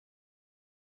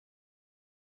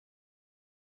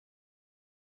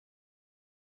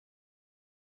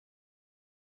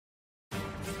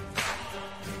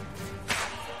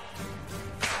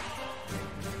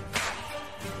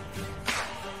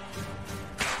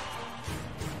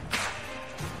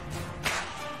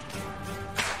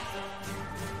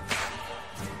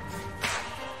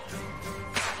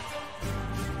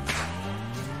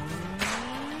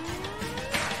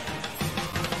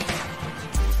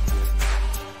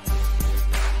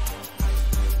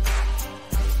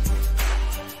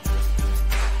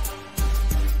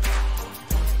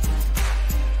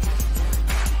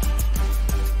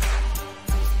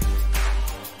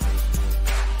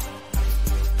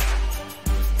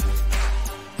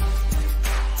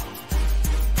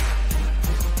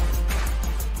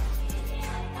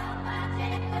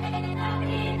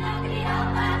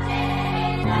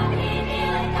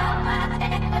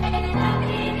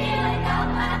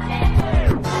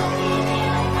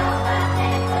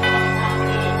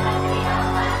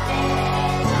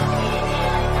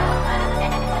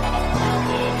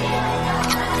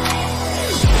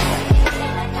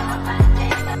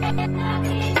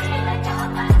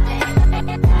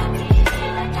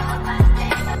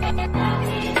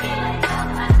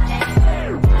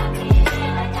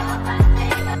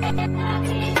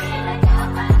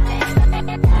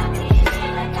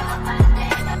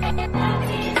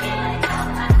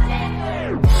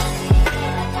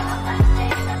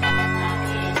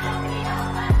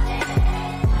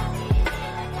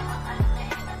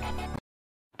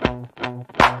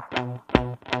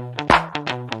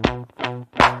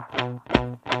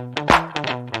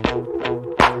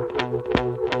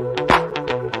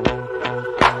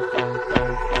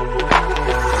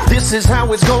This is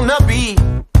how it's gonna be.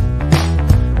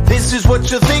 This is what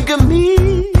you think of me.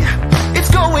 It's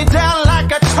going down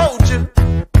like I told you.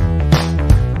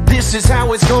 This is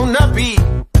how it's gonna be.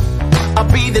 I'll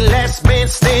be the last man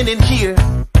standing here.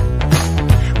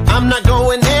 I'm not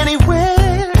going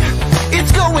anywhere.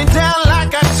 It's going down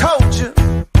like I told you.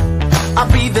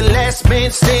 I'll be the last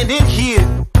man standing here.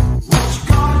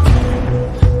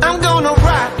 I'm gonna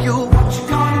rock you.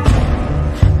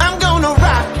 I'm gonna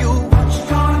rock you.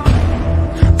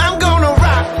 I'm gonna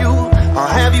rock you. I'll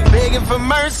have you begging for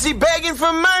mercy, begging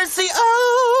for mercy.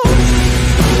 Oh,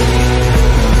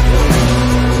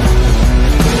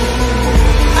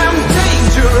 I'm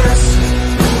dangerous.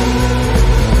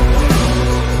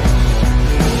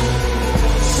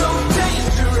 So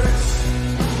dangerous.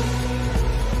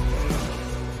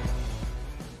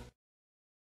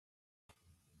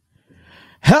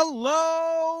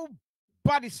 Hello,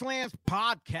 Body Slams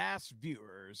podcast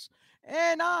viewers,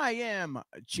 and I am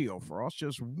Chio Frost,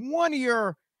 just one of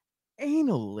your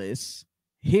analysts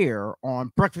here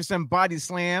on Breakfast and Body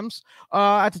Slams.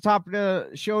 At the top of the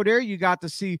show there, you got to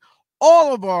see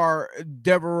all of our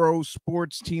Devereaux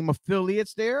sports team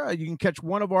affiliates there. You can catch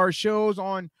one of our shows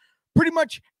on pretty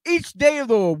much each day of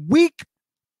the week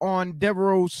on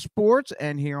Devereaux Sports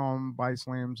and here on Body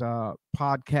Slams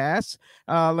podcast.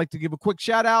 I'd like to give a quick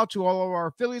shout out to all of our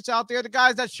affiliates out there, the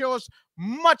guys that show us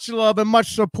much love and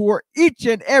much support each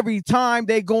and every time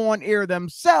they go on air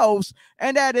themselves,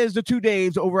 and that is the 2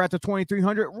 days over at the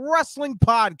 2300 Wrestling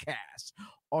Podcast.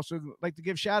 Also like to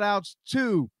give shout outs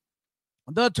to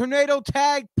the Tornado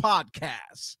Tag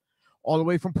Podcast, all the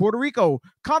way from Puerto Rico,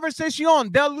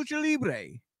 Conversación del Lucha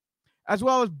Libre, as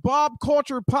well as Bob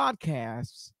Culture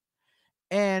Podcasts,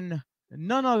 and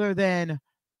none other than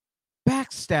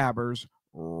Backstabbers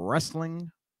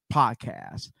Wrestling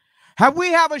Podcast. We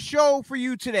have a show for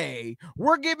you today.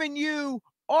 We're giving you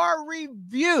our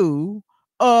review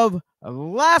of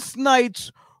last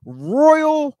night's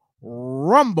Royal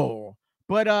Rumble.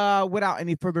 But without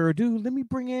any further ado, let me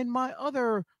bring in my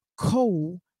other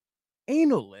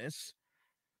co-analysts,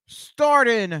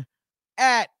 starting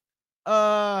at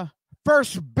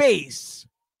first base.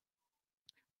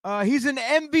 He's an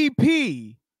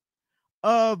MVP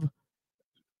of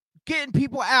getting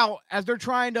people out as they're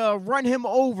trying to run him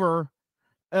over,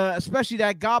 especially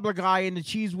that gobbler guy in the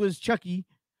Cheese Whiz Chucky.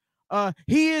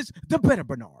 He is the Better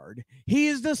Bernard. He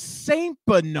is the Saint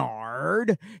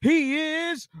Bernard. He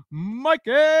is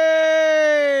Mikey.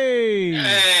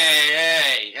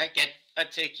 Hey, I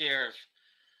take care of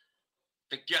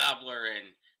the gobbler and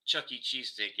Chuck E. Cheese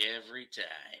Stick every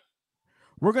time.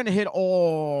 We're gonna hit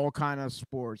all kind of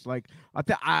sports. Like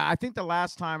I think the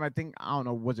last time I don't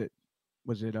know, was it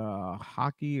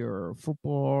hockey or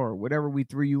football or whatever we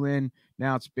threw you in?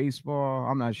 Now it's baseball.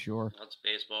 I'm not sure. That's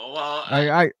baseball. Well,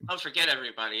 don't forget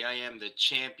everybody. I am the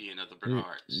champion of the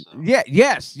Bernards. So. Yeah.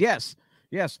 Yes.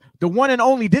 The one and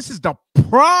only. This is the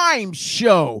prime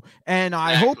show, and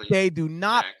I hope they do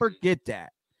not forget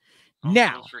that.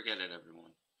 Don't forget it,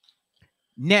 everyone.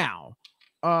 Now,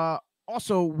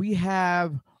 also, we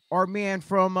have our man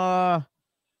from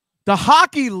the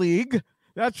Hockey League.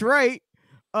 That's right.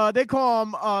 They call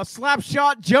him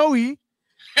Slapshot Joey.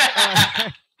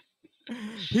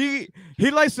 He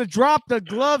likes to drop the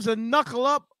gloves and knuckle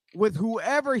up with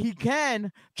whoever he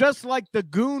can, just like the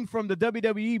Goon from the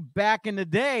WWE back in the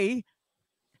day.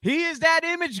 He is that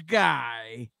image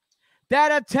guy,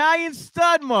 that Italian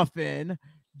stud muffin,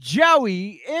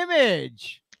 Joey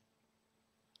Image.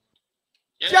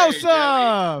 Yay,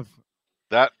 Joseph.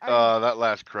 That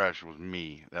last crash was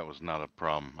me. That was not a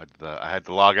problem. I had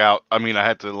to log out. I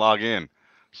had to log in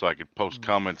so I could post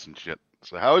comments and shit.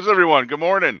 So how is everyone? Good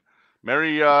morning.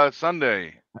 Merry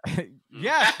Sunday.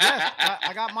 Yes.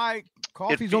 I got my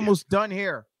coffee's almost done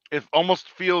here. It almost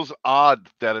feels odd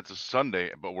that it's a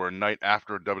Sunday, but we're a night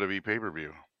after a WWE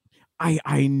pay-per-view.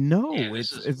 I know. Yeah,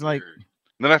 it's like.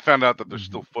 Then I found out that there's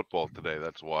still football today.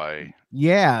 That's why.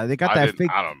 Yeah, they got that fake.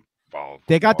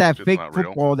 They got that fake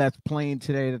football that's playing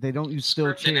today that they don't use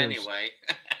still chairs. Anyway.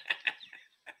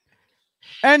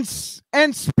 And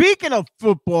speaking of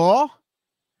football,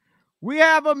 we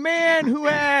have a man who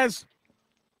has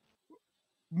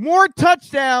more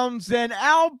touchdowns than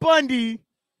Al Bundy,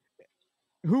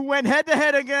 who went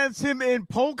head-to-head against him in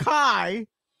Polk High.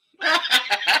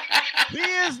 He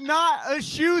is not a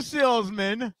shoe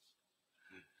salesman,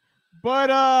 but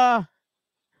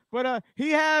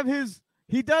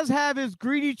he does have his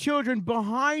greedy children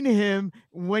behind him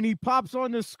when he pops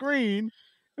on the screen.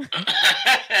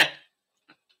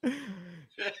 He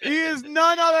is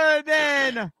none other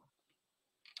than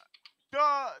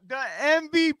the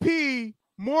MVP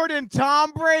more than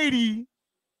Tom Brady.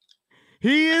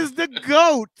 He is the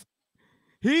GOAT.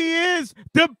 He is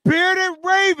the bearded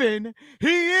raven.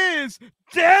 He is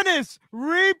Dennis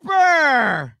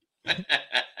Reaper.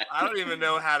 I don't even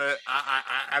know how to.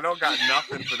 I don't got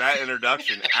nothing for that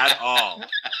introduction at all.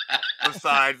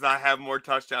 Besides, I have more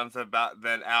touchdowns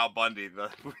than Al Bundy.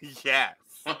 Yes,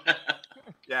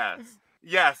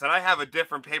 yes, and I have a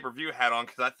different pay-per-view hat on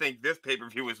because I think this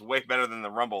pay-per-view was way better than the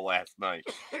Rumble last night.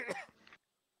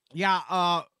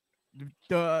 Yeah.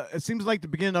 It seems like the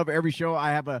beginning of every show,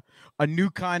 I have a new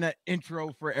kind of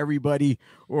intro for everybody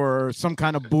or some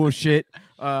kind of bullshit.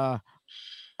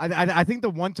 I think the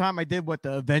one time I did what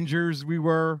the Avengers we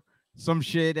were some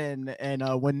shit and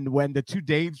when the two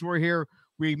Daves were here,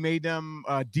 we made them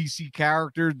DC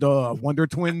characters, the Wonder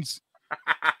Twins.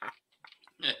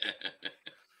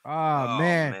 Oh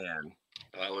man.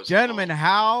 Gentlemen,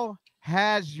 how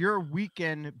has your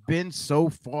weekend been so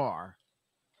far?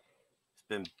 It's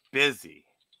been busy.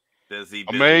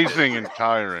 Amazing and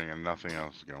tiring and nothing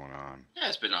else going on. Yeah,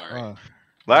 it's been all right.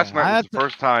 Last night was the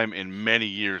first time in many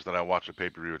years that I watched a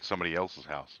pay-per-view at somebody else's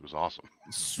house. It was awesome.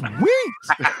 Sweet.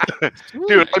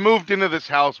 Dude, I moved into this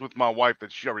house with my wife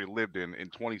that she already lived in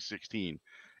 2016.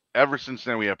 Ever since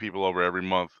then, we have people over every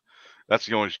month. That's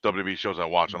the only WWE shows I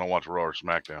watch. I don't watch Raw or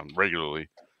SmackDown regularly.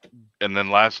 And then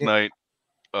last night,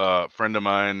 a friend of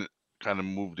mine kind of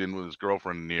moved in with his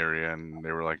girlfriend in the area, and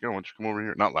they were like, "Oh, why don't you come over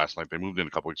here?" Not last night. They moved in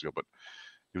a couple weeks ago, but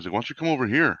he was like, "Why don't you come over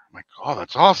here?" I'm like, "Oh,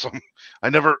 that's awesome."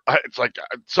 It's like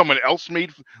someone else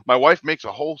my wife makes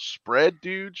a whole spread,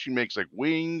 dude. She makes like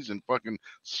wings and fucking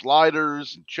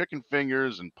sliders and chicken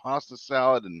fingers and pasta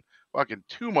salad and fucking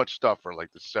too much stuff for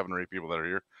like the 7 or 8 people that are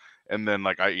here. And then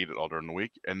like I eat it all during the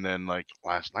week. And then like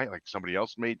last night, like somebody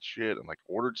else made shit and like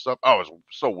ordered stuff. Oh, it was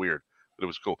so weird, but it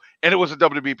was cool. And it was a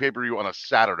WWE pay-per-view on a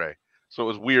Saturday. So it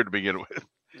was weird to begin with.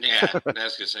 Yeah, I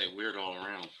was gonna say weird all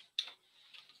around.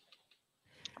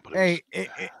 Hey,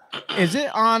 is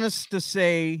it honest to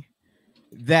say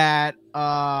that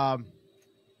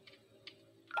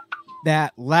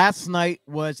that last night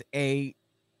was a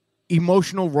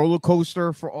emotional roller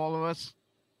coaster for all of us?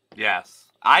 Yes,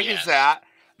 I can say that.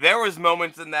 There was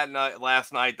moments in that night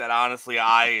last night that honestly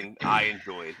I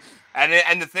enjoyed.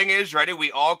 And the thing is, right?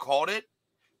 We all called it.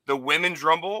 The women's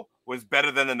Rumble was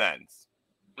better than the men's.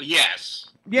 Yes,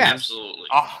 absolutely,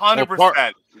 100%.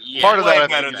 Part of that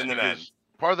better than the men's.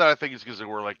 Part of that I think is because there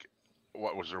were like,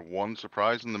 what was there, one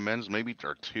surprise in the men's, maybe,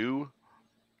 or two?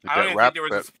 I don't even think there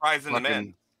was a surprise in the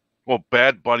men's. Well,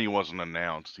 Bad Bunny wasn't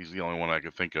announced. He's the only one I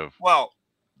could think of. Well,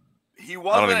 he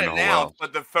wasn't announced,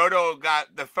 but the photo got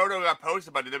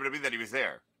posted by the WWE that he was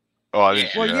there. Oh, I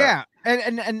didn't see that. Well, yeah,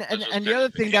 and the other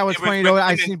thing that was funny though,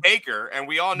 I seen Baker, and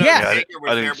we all know Baker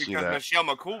was there because Michelle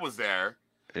McCool was there.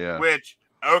 Yeah. Which,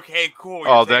 okay, cool.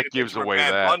 Oh, that gives away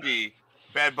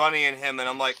Bad Bunny and him, and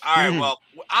I'm like, all right, well,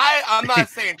 I'm not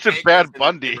saying it's Bad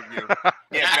Bundy.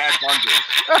 Yeah, Bad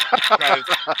Bundy.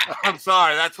 I'm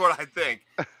sorry, that's what I think.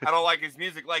 I don't like his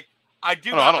music. Like, I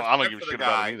don't give a shit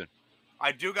about him either.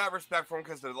 I do got respect for him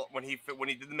because when he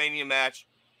did the Mania match,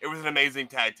 it was an amazing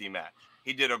tag team match.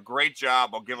 He did a great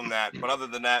job. I'll give him that. But other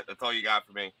than that, that's all you got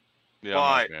for me. Yeah, I'm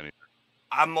not a fan either.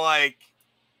 I'm like,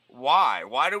 why?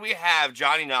 Why do we have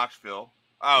Johnny Knoxville?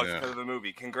 Oh, it's because of the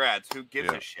movie. Congrats. Who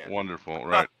gives a shit? Wonderful,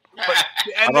 right?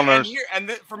 I don't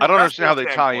understand how they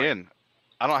tie in.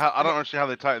 I don't understand how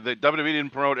they tie. The WWE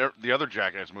didn't promote the other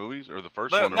Jackass movies or the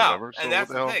first one or whatever. And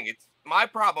that's the thing. My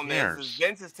problem is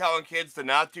Vince is telling kids to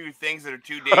not do things that are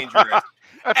too dangerous.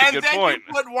 That's a good point.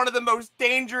 You put one of the most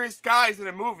dangerous guys in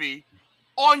a movie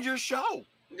on your show.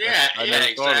 Yeah,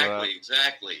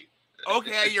 exactly.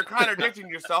 Okay, you're contradicting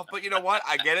yourself, but you know what?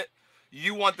 I get it.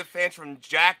 You want the fans from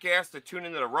Jackass to tune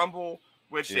into the Rumble,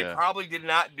 which they probably did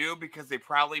not do because they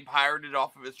probably pirated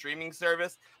off of a streaming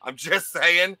service. I'm just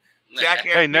saying.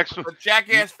 Jackass, hey,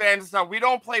 Jackass fans and stuff, we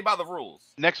don't play by the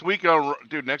rules. Next week on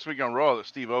Raw,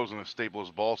 Steve O's going to staple his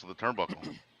balls to the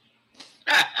turnbuckle.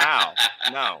 Ow.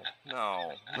 No.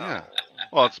 Yeah.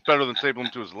 Well, it's better than stapling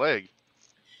him to his leg.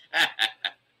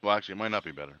 Well, actually, it might not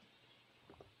be better.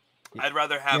 I'd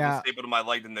rather have them stapled to my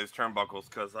leg than those turnbuckles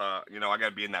because, I got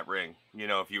to be in that ring,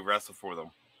 if you wrestle for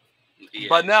them. Yeah,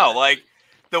 but no, like,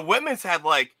 the women's had,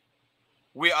 like,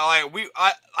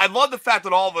 I love the fact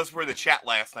that all of us were in the chat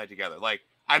last night together. Like,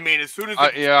 I mean, as soon as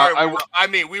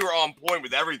we were on point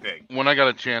with everything. When I got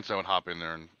a chance, I would hop in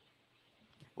there and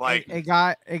like, hey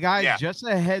guys, just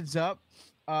a heads up.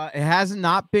 It has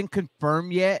not been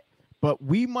confirmed yet, but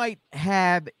we might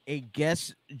have a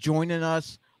guest joining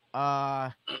us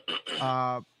right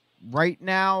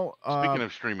now. Speaking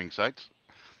of streaming sites,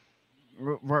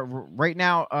 right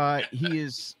now he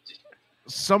is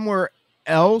somewhere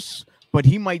else, but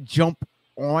he might jump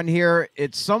on here.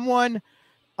 It's someone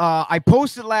I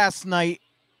posted last night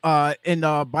in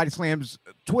Body Slam's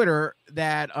Twitter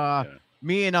that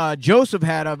me and Joseph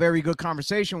had a very good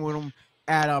conversation with him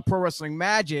at Pro Wrestling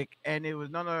Magic, and it was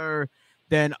none other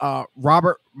than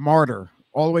Robert Martyr,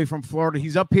 all the way from Florida.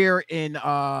 He's up here in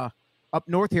up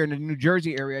north here in the New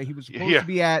Jersey area. He was supposed to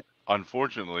be at.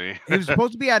 Unfortunately, he was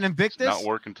supposed to be at Invictus. It's not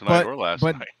working tonight or last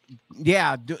night.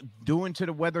 Yeah, due to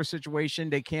the weather situation,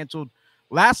 they canceled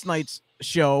last night's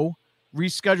show,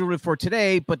 rescheduled it for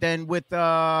today. But then with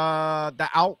the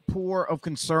outpour of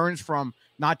concerns from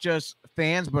not just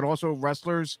fans but also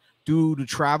wrestlers due to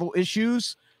travel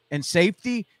issues and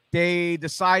safety, they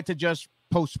decide to just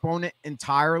postpone it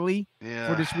entirely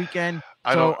for this weekend.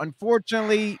 So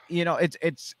unfortunately,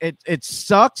 it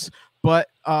sucks. But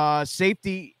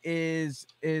safety is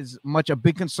much a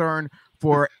big concern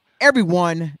for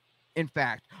everyone. In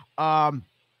fact, I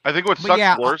think what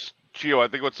sucks worse, Chio. I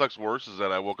think what sucks worse is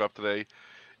that I woke up today,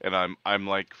 and I'm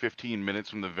like 15 minutes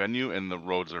from the venue, and the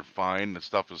roads are fine. The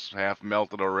stuff is half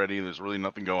melted already. There's really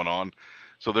nothing going on,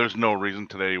 so there's no reason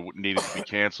today needed to be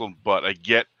canceled. But I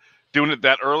get doing it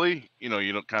that early. You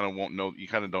don't won't know. You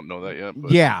kind of don't know that yet.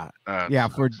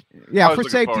 But, for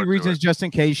safety reasons, just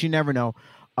in case. You never know.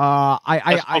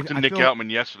 I spoke to Nick Outman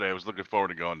yesterday. I was looking forward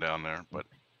to going down there, but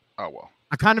oh well.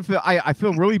 I kind of feel I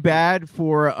feel really bad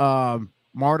for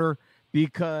Martyr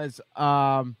because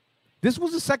this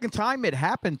was the second time it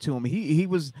happened to him.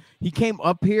 He came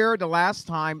up here the last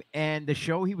time, and the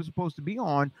show he was supposed to be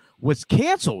on was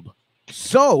canceled.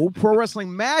 So Pro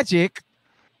Wrestling Magic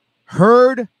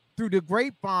heard through the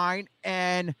grapevine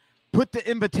and put the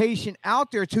invitation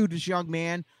out there to this young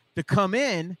man to come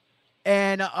in,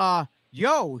 and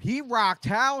he rocked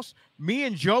house. Me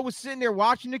and Joe was sitting there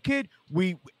watching the kid.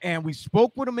 We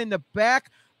spoke with him in the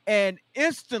back, and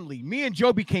instantly, me and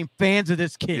Joe became fans of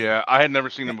this kid. Yeah, I had never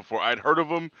seen him before. I'd heard of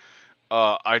him.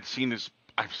 I've seen his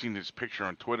picture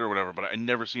on Twitter or whatever, but I'd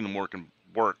never seen him work.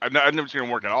 I've never seen him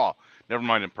work at all. Never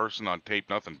mind in person, on tape,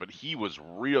 nothing. But he was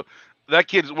real. That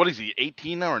kid's, what is he,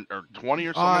 18 now or 20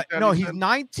 or something like that? No, he's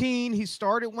 19. He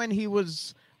started when he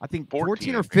was, I think,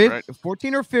 14 or 15, right?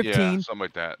 14 or 15. Yeah, something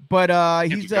like that. But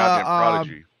he's a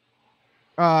goddamn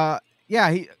prodigy.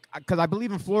 Because I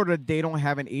believe in Florida they don't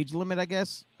have an age limit, I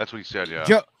guess. That's what he said,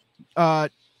 yeah.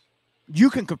 You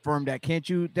can confirm that, can't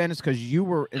you, Dennis? Because you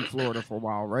were in Florida for a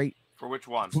while, right? For which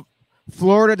one?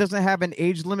 Florida doesn't have an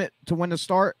age limit to when to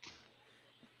start?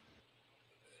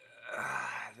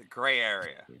 The gray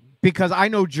area. Because I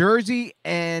know Jersey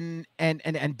and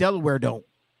Delaware don't.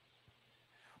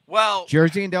 Well,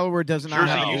 Jersey and Delaware doesn't have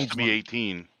an age used to be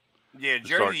 18. Yeah,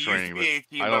 Jersey used to be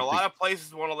 18, but a lot of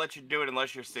places want to let you do it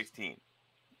unless you're 16.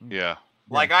 Yeah.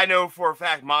 Like I know for a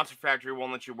fact, Monster Factory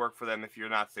won't let you work for them if you're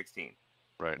not 16.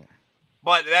 Right.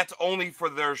 But that's only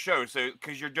for their show, so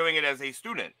because you're doing it as a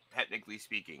student, technically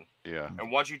speaking. Yeah.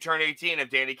 And once you turn 18, if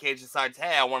Danny Cage decides,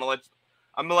 hey, I'm gonna let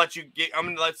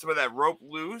some of that rope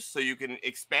loose so you can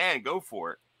expand, go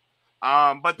for it.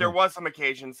 But there was some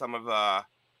occasion some of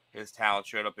his talent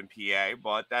showed up in PA,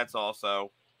 but that's also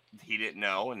he didn't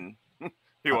know and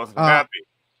he wasn't happy.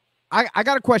 I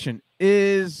got a question.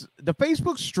 Is the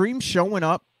Facebook stream showing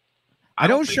up? I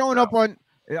know it's showing up on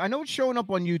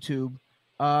YouTube.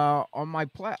 On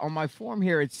my form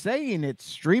here, it's saying it's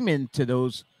streaming to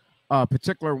those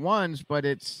particular ones, but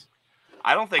it's.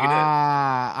 I don't think it is.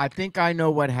 I think I know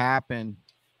what happened.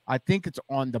 I think it's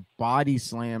on the Body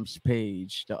Slams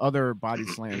page, the other Body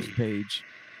Slams page.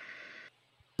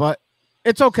 But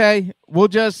it's okay. We'll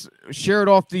just share it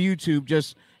off the YouTube.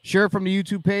 Just share it from the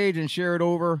YouTube page and share it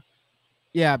over.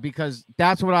 Yeah, because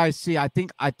that's what I see. I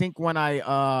think when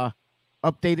I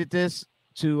updated this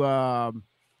to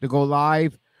go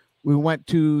live, we went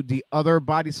to the other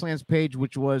Body Slams page,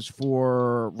 which was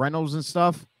for rentals and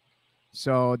stuff.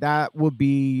 So that would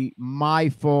be my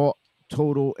fault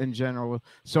total in general.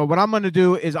 So what I'm going to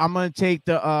do is I'm going to take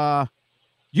the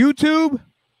YouTube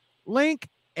link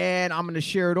and I'm going to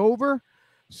share it over.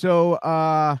 So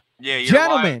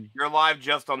gentlemen, you're live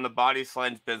just on the Body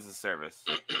Slams business service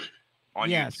on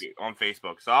YouTube, on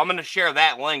Facebook. So I'm going to share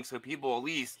that link so people at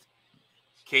least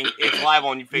it's live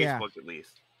on Facebook at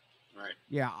least. Right.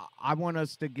 Yeah, I want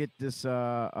us to get this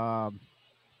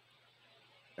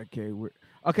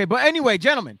okay, but anyway,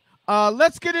 gentlemen,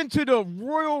 let's get into the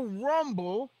Royal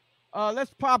Rumble.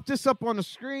 Let's pop this up on the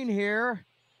screen here.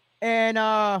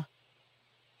 And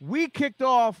we kicked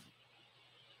off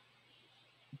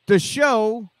the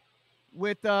show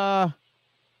with Roman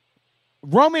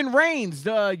Reigns,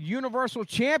 the Universal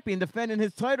Champion, defending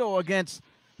his title against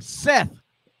Seth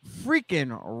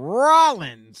freaking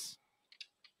Rollins.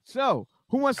 So,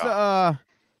 who wants to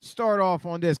start off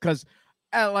on this? Because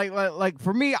like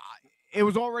for me, it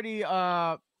was already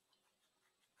I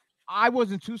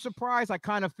wasn't too surprised. I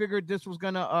kind of figured this was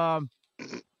gonna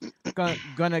kick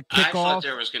I off. thought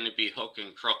there was going to be Hook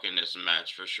and Crook in this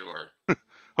match for sure.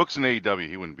 Hook's in AEW.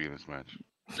 He wouldn't be in this match.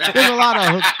 There's a lot of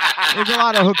hooks. There's a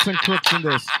lot of hooks and crooks in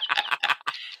this.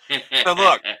 So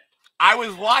look, I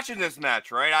was watching this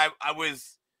match, right?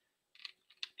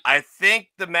 I think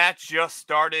the match just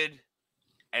started,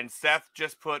 and Seth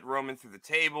just put Roman through the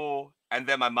table, and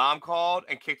then my mom called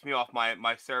and kicked me off my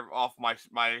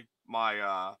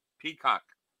Peacock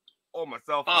on my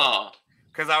cell phone. Oh.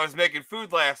 Because I was making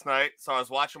food last night, so I was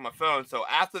watching my phone. So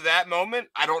after that moment,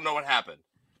 I don't know what happened.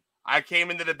 I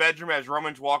came into the bedroom as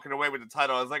Roman's walking away with the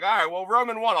title. I was like, all right, well,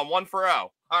 Roman won. I'm 1-0.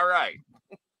 All right.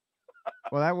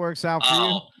 Well, that works out for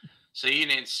you. So you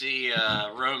didn't see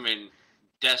Roman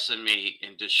decimate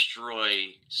and destroy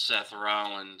Seth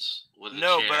Rollins with a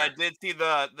chair. But I did see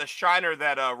the shiner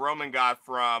that Roman got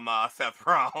from Seth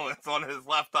Rollins on his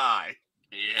left eye.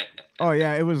 Yeah. Oh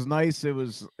yeah, it was nice. It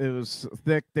was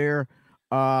thick there.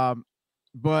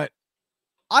 But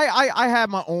I had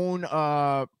my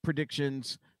own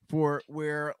predictions for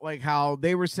where, like, how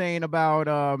they were saying about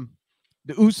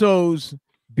the Usos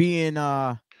being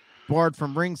barred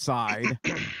from ringside.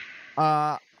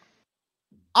 I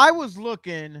was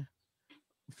looking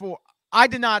for, I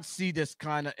did not see this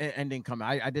kind of ending coming.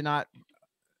 I did not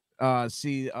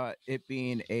see it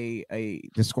being a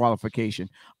disqualification.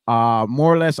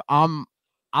 More or less, I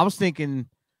was thinking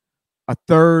a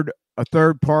third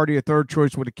party, a third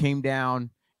choice would have came down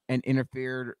and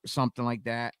interfered, something like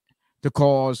that, to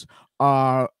cause.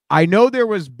 I know there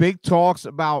was big talks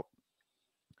about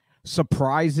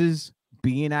surprises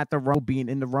being at the Rumble, being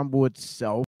in the Rumble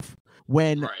itself.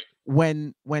 When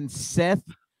Seth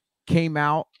came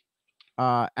out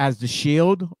as the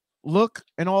Shield look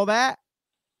and all that,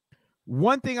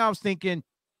 one thing I was thinking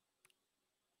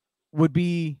would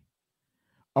be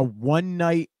a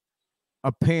one-night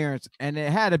appearance, and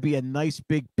it had to be a nice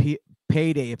big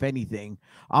payday, if anything.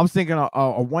 I was thinking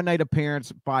a one-night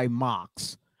appearance by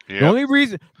Mox. Yep. The only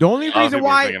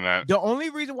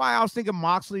reason why I was thinking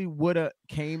Moxley would have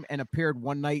came and appeared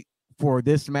one night for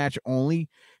this match only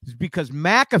is because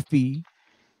McAfee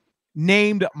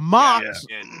named Mox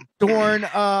during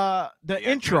the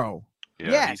intro.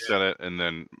 Yeah, he said it, and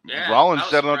then Rollins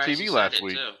said it on TV last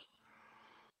week.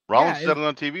 Rollins said it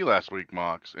on TV last week,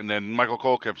 Mox, and then Michael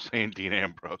Cole kept saying Dean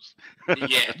Ambrose.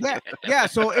 Yeah.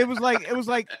 So it was like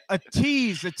a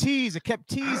tease. It kept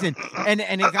teasing, and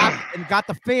it got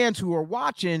the fans who were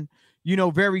watching,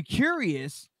 very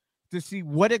curious to see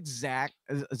what exactly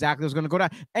was going to go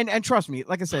down. And trust me,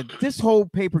 like I said, this whole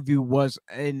pay-per-view was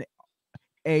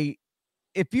if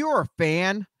you're a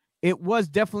fan, it was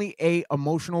definitely a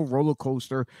emotional roller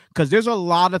coaster, because there's a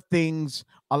lot of things,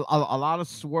 a lot of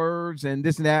swerves and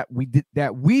this and that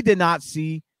we did not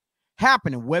see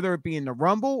happening, whether it be in the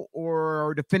Rumble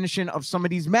or the finishing of some of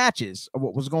these matches of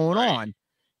what was going on.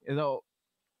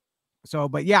 So,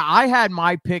 but yeah, I had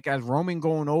my pick as Roman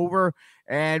going over,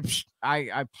 and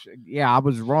I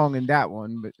was wrong in that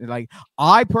one. But like,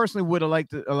 I personally would have liked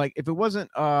to, like, if it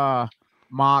wasn't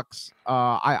Mox,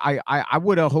 I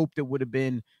would have hoped it would have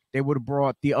been, they would have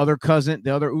brought the other cousin,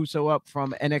 the other Uso up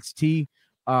from NXT,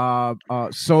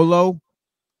 Solo.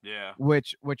 Yeah.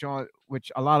 Which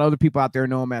a lot of other people out there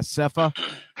know him as Sepha.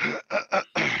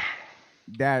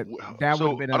 That would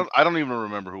have been. I don't even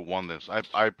remember who won this.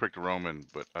 I picked Roman,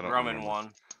 but I don't. Roman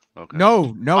won. Okay.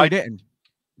 No, he didn't.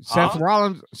 Seth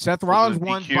Rollins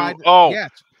won by.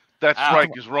 That's right,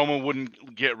 because Roman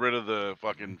wouldn't get rid of the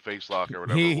fucking face lock or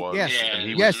whatever it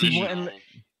was. He wouldn't.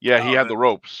 Yeah, he had the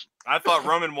ropes. I thought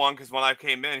Roman won because when I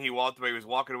came in, he walked away. He was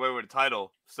walking away with a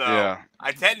title. So I'm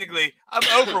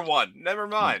over one. Never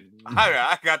mind.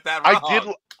 I got that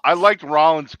wrong. I liked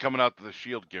Rollins coming out to the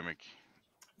Shield gimmick.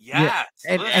 Yes.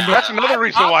 And that's another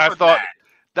reason why I thought.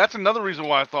 That's another reason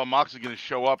why I thought Mox was going to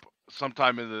show up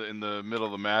sometime in the middle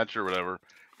of the match or whatever,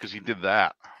 because he did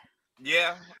that.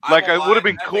 Yeah. Like, it would have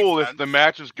been cool if the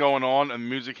match is going on and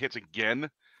music hits again,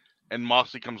 and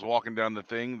Moxley comes walking down the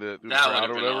thing, the crowd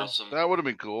or whatever. Awesome. That would have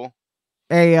been cool.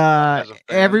 Hey,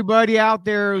 everybody out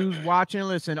there who's watching,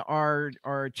 listen, our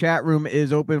chat room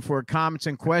is open for comments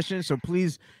and questions, so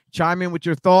please chime in with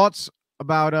your thoughts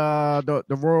about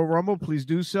the Royal Rumble. Please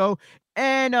do so.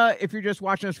 And if you're just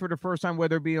watching us for the first time,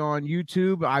 whether it be on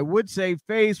YouTube, I would say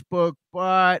Facebook,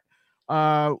 but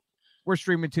we're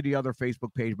streaming to the other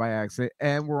Facebook page by accident,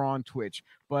 and we're on Twitch.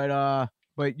 But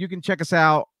you can check us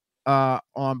out on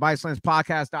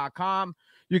BodySlamsPodcast.com.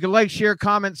 You can like, share,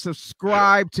 comment,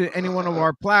 subscribe to any one of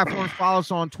our platforms. Follow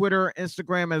us on Twitter,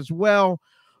 Instagram as well.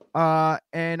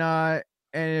 And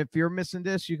And if you're missing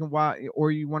this, you can watch,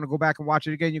 or you want to go back and watch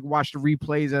it again, you can watch the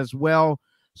replays as well.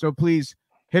 So please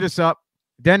hit us up.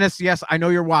 Dennis, yes, I know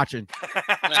you're watching.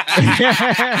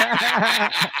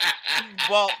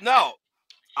 Well, no.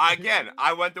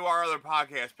 I went to our other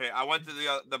podcast page. I went to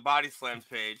the Body Slams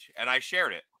page, and I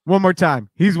shared it. One more time.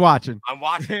 He's watching. I'm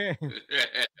watching.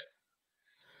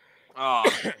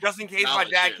 Just in case my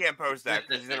dad can't post that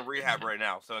because he's in a rehab right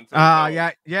now. So until I'll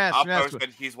post that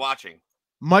he's watching.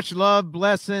 Much love,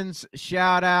 blessings,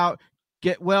 shout out.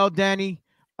 Get well, Danny.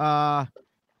 Love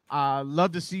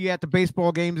to see you at the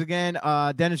baseball games again.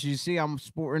 Dennis, you see I'm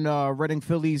sporting Reading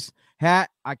Phillies hat.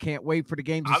 I can't wait for the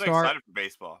game to start. I'm excited for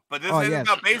baseball. But this isn't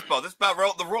about baseball. This is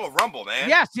about the Royal Rumble, man.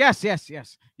 Yes,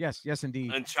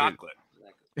 indeed. And chocolate.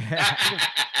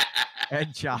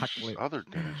 And chocolate. Other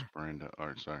Dennis Branda.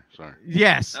 Sorry.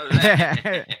 Yes. All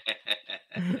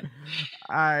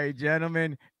right,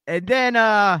 gentlemen. And then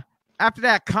after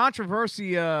that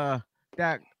controversy,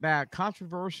 that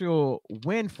controversial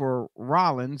win for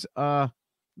Rollins, like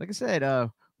I said,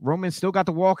 Roman still got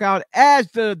to walk out as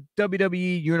the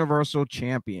WWE Universal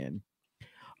Champion.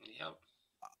 Yep.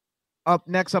 Up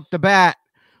next, up the bat,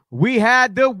 we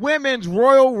had the Women's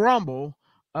Royal Rumble.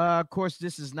 Of course,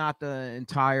 this is not the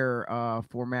entire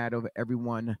format of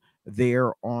everyone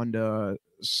there on the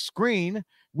screen.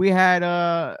 We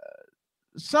had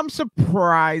some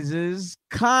surprises,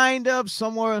 kind of.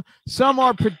 Some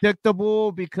are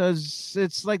predictable because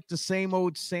it's like the same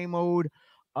old.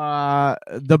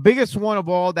 The biggest one of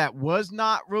all that was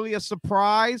not really a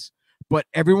surprise, but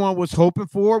everyone was hoping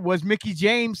for, was Mickie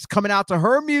James coming out to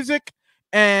her music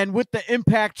and with the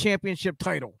Impact Championship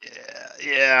title.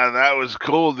 Yeah, that was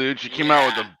cool, dude. She came out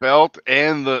with the belt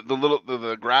and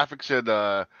the graphic said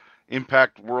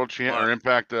Impact World Champ or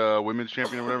Impact Women's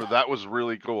Champion or whatever. That was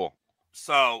really cool.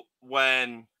 So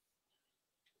when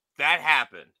that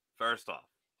happened, first off,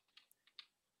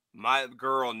 my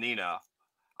girl Nina,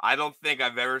 I don't think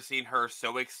I've ever seen her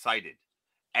so excited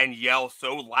and yell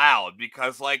so loud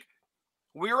because, like,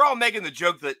 we were all making the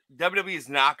joke that WWE is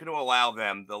not going to allow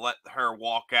them to let her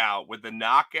walk out with the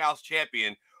Knockouts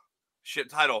Championship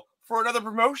title for another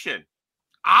promotion.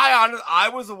 I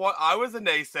was a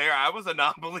naysayer. I was a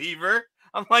non-believer.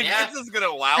 I'm like, this is going to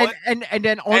allow it. And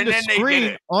then on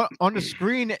the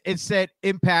screen, it said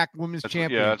Impact Women's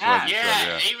Champion. Yeah, that's what I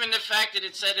just said, even the fact that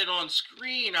it said it on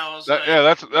screen, I was like,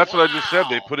 that's what I just said.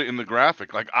 They put it in the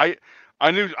graphic. Like I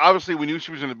knew, obviously we knew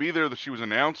she was going to be there, that she was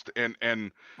announced, and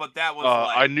but that was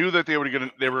I knew that they were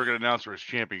going to announce her as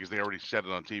champion because they already said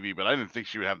it on TV, but I didn't think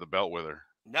she would have the belt with her.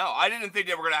 No, I didn't think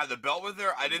they were going to have the belt with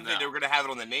her. I didn't think they were going to have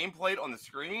it on the nameplate on the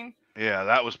screen. Yeah,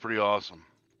 that was pretty awesome.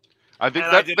 I did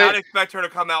not expect her to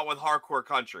come out with Hardcore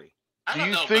Country. I don't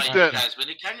know about you guys, but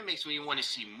it kind of makes me want to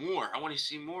see more. I want to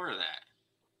see more of that.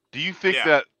 Do you think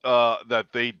that that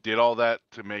they did all that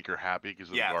to make her happy because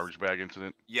of the garbage bag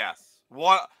incident? Yes.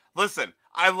 Listen,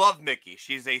 I love Mickie.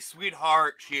 She's a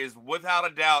sweetheart. She is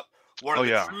without a doubt one of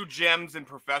the true gems in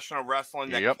professional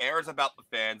wrestling that cares about the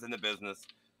fans and the business.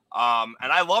 And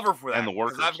I love her for that. And the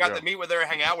workers. I've got to meet with her,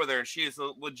 hang out with her, and she is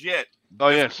legit. Oh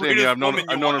yeah, same. Yeah, I've known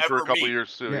her for a couple of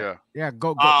years too.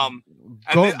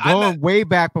 Going way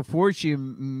back before she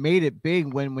made it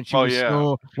big when she was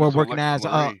still working as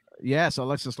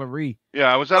Alexis Laree.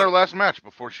 Yeah, I was at her last match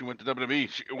before she went to WWE.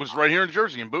 It was right here in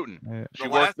Jersey, in Booton.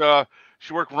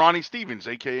 She worked Ronnie Stevens,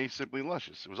 aka Simply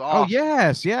Luscious. It was awesome. Oh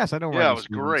yes, I know. Yeah, it was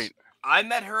great. I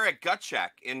met her at Gut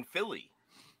Check in Philly.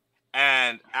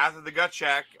 And after the Gut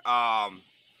Check,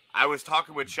 I was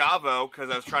talking with Chavo because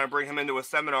I was trying to bring him into a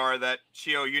seminar that,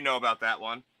 Chio, you know about that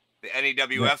one. The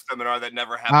NEWF seminar that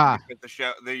never happened at the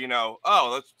show.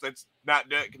 Let's not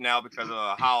do it now because of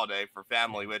a holiday for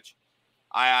family, which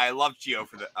I love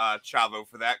Chavo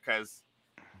for that because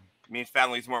it means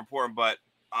family is more important. But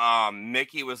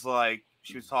Mickie was like,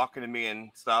 she was talking to me and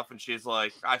stuff, and she's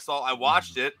like, I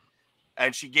watched it,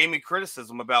 and she gave me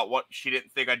criticism about what she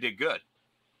didn't think I did good.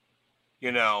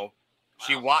 You know,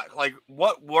 she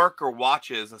what work or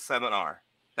watches a seminar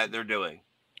that they're doing?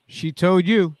 She told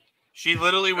you. She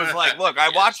literally was like, "Look, I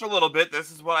watched a little bit.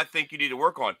 This is what I think you need to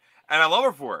work on," and I love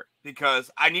her for it because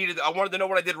I wanted to know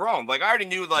what I did wrong. Like I already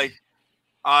knew, like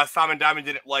Simon Diamond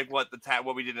didn't like what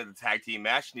we did in the tag team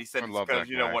match, and he said it's because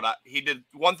he did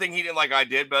one thing he didn't like I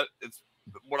did, but it's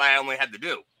what I only had to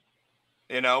do.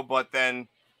 You know, but then.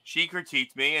 She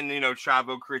critiqued me, and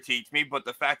Chavo critiqued me. But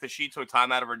the fact that she took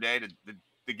time out of her day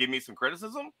to give me some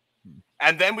criticism,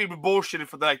 and then we bullshitted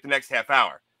for the next half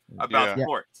hour about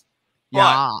sports.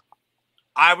 Yeah,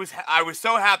 but I was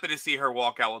so happy to see her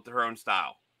walk out with her own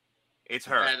style. It's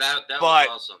her. Yeah, that was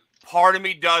awesome. part of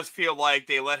me does feel like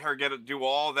they let her do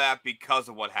all that because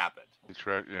of what happened. That's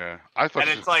right. Yeah, I thought.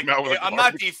 And it's like I'm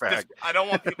not. I don't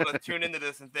want people to tune into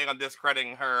this and think I'm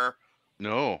discrediting her.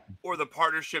 No. Or the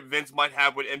partnership Vince might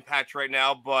have with Impact right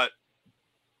now, but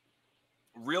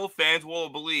real fans will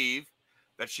believe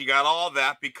that she got all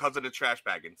that because of the trash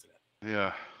bag incident.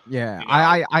 Yeah. Yeah.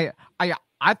 You know?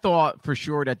 I thought for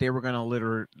sure that they were going to let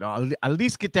her at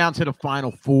least get down to the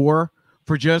final 4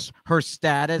 for just her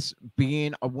status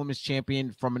being a women's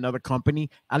champion from another company.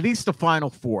 At least the final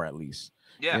 4, at least.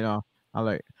 Yeah. You know,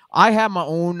 I have my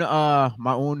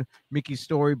own Mickey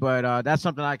story, but that's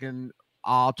something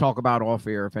I'll talk about off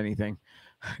air if anything.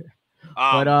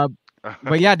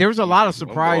 But yeah, there was a lot of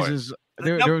surprises.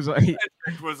 There was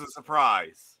was a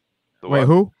surprise. Wait,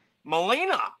 who?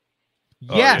 Melina.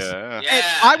 Yes. Oh,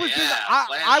 yeah. I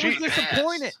was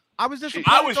disappointed. I was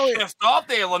disappointed. I was pissed off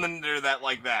they eliminated her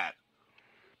like that.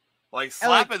 Like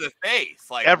slap in the face.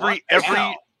 Like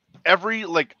every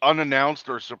like unannounced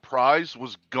or surprise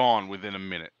was gone within a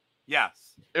minute.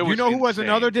 Yes. Who was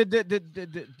another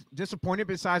disappointed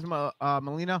besides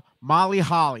Melina? Molly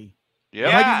Holly.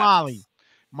 Yeah. Lady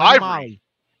Molly.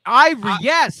 Ivory,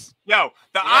 yes. Yo,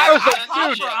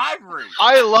 Ivory.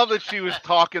 I love that she was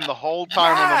talking the whole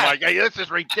time on the mic. Hey, this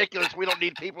is ridiculous. We don't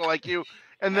need people like you.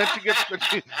 And then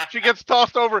she gets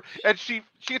tossed over, and she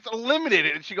gets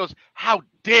eliminated, and she goes, "How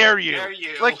dare you?"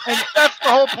 Like, and that's the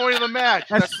whole point of the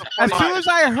match. As soon as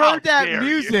I heard that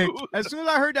music,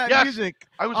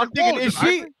 I'm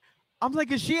thinking, I'm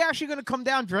like, is she actually going to come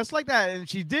down dressed like that? And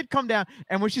she did come down,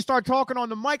 and when she started talking on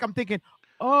the mic, I'm thinking,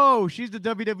 oh, she's the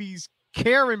WWE's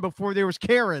Karen before there was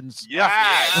Karens. Yeah.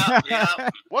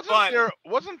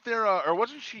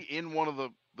 Wasn't she in one of the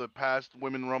past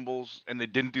women rumbles and they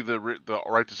didn't do the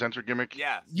right to censor gimmick?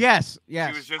 Yes. She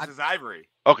was just as Ivory.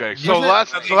 Okay, wasn't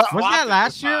that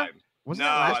last year?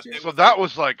 So that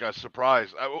was like a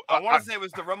surprise. I want to say it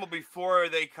was the rumble before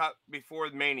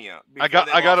Mania. I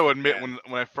got to admit, when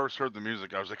I first heard the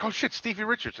music, I was like, oh shit, Stevie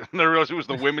Richards, and I realized it was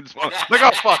the women's one. Like,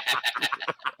 oh fuck.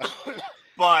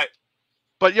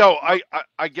 But yo,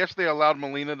 I guess they allowed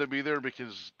Melina to be there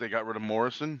because they got rid of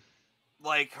Morrison.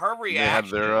 Like her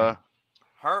reaction,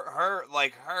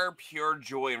 her pure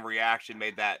joy and reaction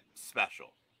made that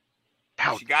special.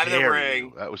 She got in the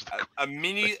ring. That was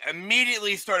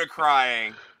immediately started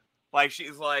crying. Like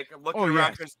she's like looking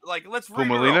around, like let's. Who,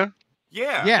 Melina?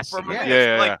 Yeah. Yes.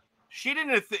 Yeah. She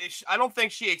didn't. I don't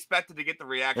think she expected to get the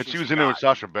reaction. And she was in there with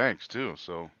Sasha Banks too.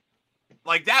 So.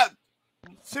 Like that.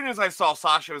 As soon as I saw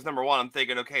Sasha was number 1, I'm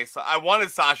thinking, okay, so I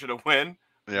wanted Sasha to win.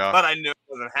 Yeah. But I knew it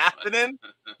wasn't happening.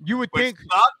 You would think.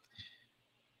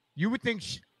 You would think.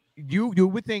 You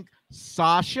would think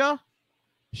Sasha,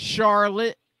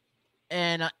 Charlotte,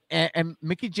 and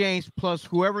Mickie James plus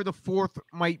whoever the 4th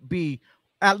might be,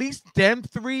 at least them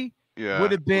 3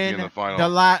 would have been the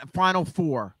final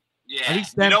 4. Yeah. At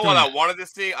least them you know 3. What I wanted to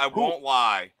see? I won't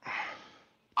lie.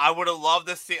 I would have loved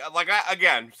to see, like,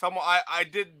 I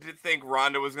did think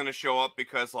Ronda was going to show up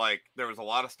because, like, there was a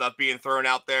lot of stuff being thrown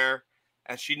out there,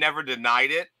 and she never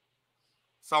denied it.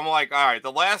 So I'm like, all right,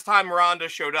 the last time Ronda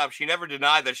showed up, she never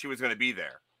denied that she was going to be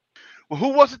there. Well, who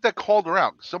was it that called her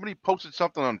out? Somebody posted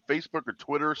something on Facebook or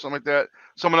Twitter or something like that.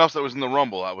 Someone else that was in the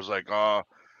Rumble. I was like, I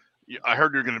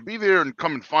heard you're going to be there and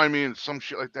come and find me and some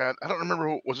shit like that. I don't remember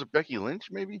who. Was it Becky Lynch,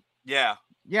 maybe? Yeah.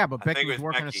 Yeah, but Becky was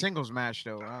working a singles match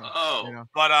though.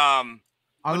 But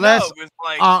unless no, it was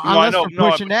like, unless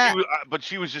we're pushing that. But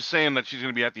she was just saying that she's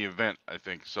going to be at the event. I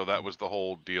think so. That was the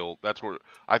whole deal. That's where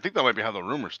I think that might be how the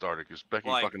rumor started because Becky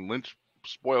fucking Lynch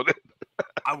spoiled it.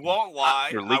 I won't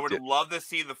lie. I would love to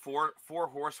see the four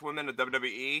horsewomen of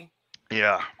WWE.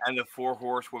 Yeah. And the 4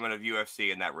 horsewomen of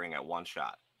UFC in that ring at one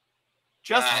shot.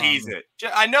 Just tease it.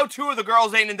 I know 2 of the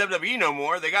girls ain't in WWE no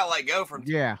more. They got let go from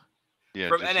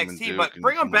from NXT, but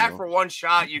bring them back for one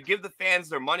shot. You give the fans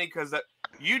their money because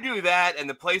you do that, and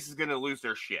the place is going to lose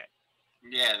their shit.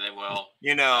 Yeah, they will.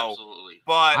 You know, absolutely.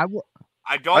 But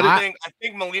I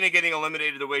think Melina getting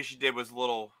eliminated the way she did was a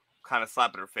little kind of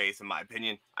slap in her face, in my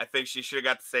opinion. I think she should have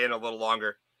got to stay in a little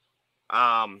longer.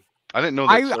 I didn't know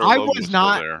that Sarah Logan was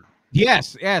not there.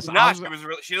 Yes.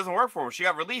 She doesn't work for him. She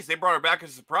got released. They brought her back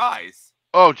as a surprise.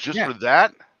 Oh, just for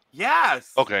that?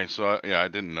 Yes. Okay, so I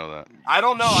didn't know that. I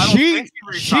don't know. I don't think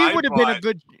she would have been a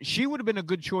good. She would have been a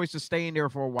good choice to stay in there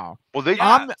for a while. Well, they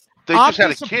just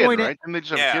had a kid, right? And they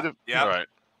just have a kid. Yeah. Right.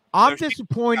 I'm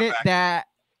disappointed that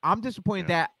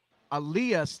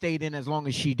Aaliyah stayed in as long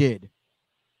as she did.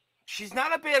 She's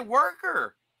not a bad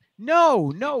worker.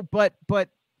 No, but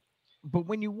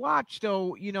when you watch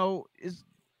though, you know,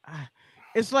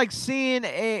 it's like seeing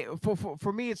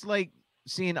for me, it's like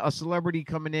seeing a celebrity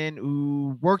coming in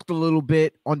who worked a little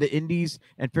bit on the indies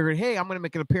and figured, hey, I'm going to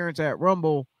make an appearance at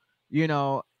Rumble. You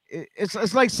know,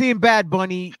 it's like seeing Bad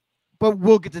Bunny, but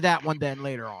we'll get to that one then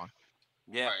later on.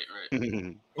 Yeah,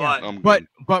 right.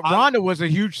 But Ronda was a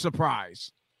huge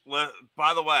surprise.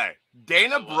 By the way,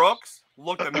 Dana Brooks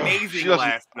looked amazing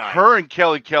last night. Her and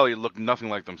Kelly looked nothing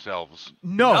like themselves.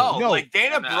 No. Like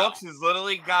Dana Brooks has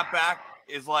literally got back.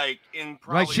 Is like in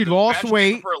probably like she lost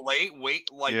weight.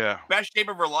 Best shape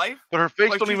of her life. But her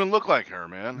face don't even look like her,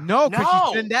 man. No,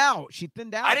 because she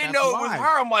thinned out. I didn't know it was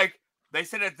her. I'm like, they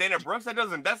said it's Dana Brooks.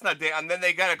 That's not Dana. And then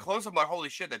they got a close up. I'm like, holy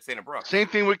shit, that's Dana Brooks. Same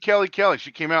thing with Kelly.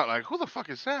 She came out like, who the fuck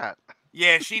is that?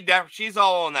 Yeah, she's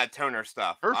all on that toner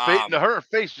stuff. Her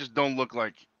face just don't look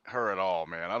like her at all,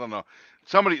 man. I don't know.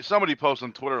 Somebody posted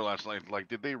on Twitter last night, like,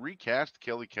 did they recast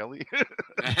Kelly?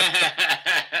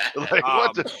 Like,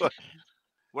 what the fuck?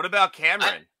 What about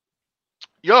Cameron?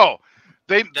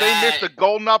 They missed a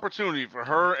golden opportunity for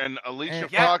her and Alicia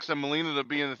Fox and Melina to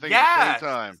be in the thing at the same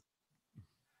time.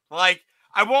 Like,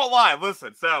 I won't lie.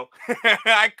 Listen, so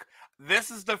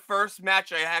this is the first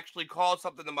match I actually called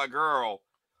something to my girl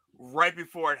right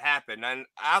before it happened. And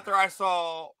after I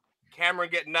saw Cameron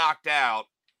get knocked out,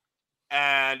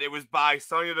 and it was by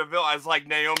Sonya Deville, I was like,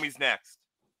 Naomi's next.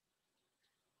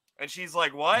 And she's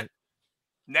like, what?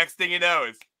 Next thing you know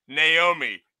is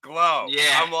Naomi, Glow.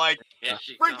 Yeah. I'm like,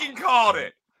 freaking called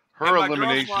it. Her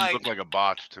elimination looked like a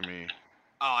botch to me.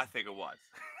 Oh, I think it was.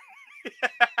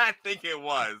 I think it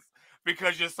was.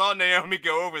 Because you saw Naomi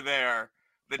go over there.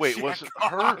 Wait, was it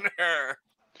her?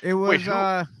 It was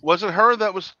was it her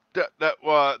that was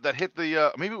that hit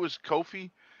the maybe it was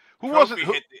Kofi? Who Kofi was it?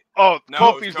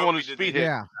 Kofi's the one whose feet hit.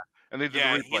 Yeah. And they did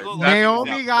the replay.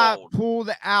 Naomi got pulled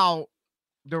out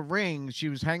the ring. She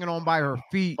was hanging on by her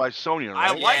feet. By Sonya, right?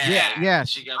 I liked it.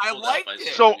 Yes. I liked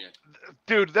it. So,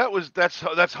 dude,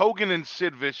 that's Hogan and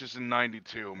Sid Vicious in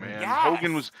 '92, man. Yes.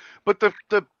 Hogan was, but the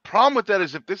problem with that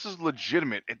is if this is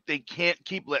legitimate, they can't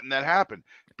keep letting that happen.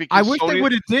 Because I wish they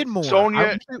would have did more.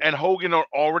 Sonya and Hogan are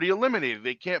already eliminated.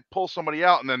 They can't pull somebody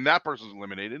out and then that person's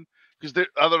eliminated because the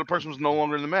other person was no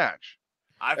longer in the match.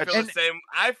 I feel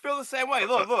the same way.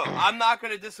 Look, I'm not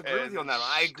going to disagree with you on that.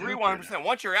 I agree 100%.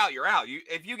 Once you're out, you're out.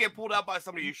 If you get pulled out by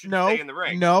somebody, you should stay in the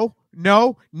ring. No.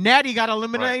 Natty got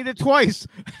eliminated twice.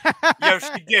 Yo,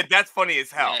 she did. That's funny as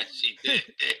hell. Yeah, she did.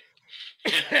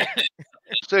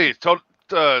 Say,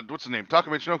 what's the name?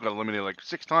 Taka Michinoku got eliminated like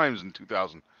 6 times in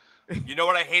 2000. You know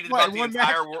what I hated about the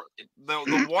entire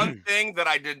the one thing that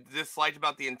I disliked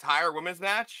about the entire women's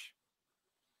match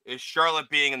is Charlotte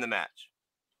being in the match.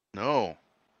 No.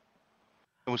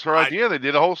 It was her idea. They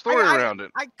did a whole story around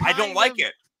it. I don't like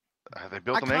it. They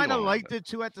built an angle. I kind of liked it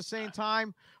too at the same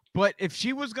time, but if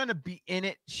she was gonna be in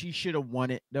it, she should have won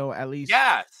it though. At least.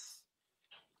 Yes.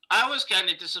 I was kind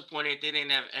of disappointed they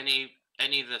didn't have any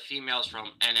of the females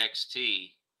from NXT.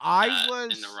 I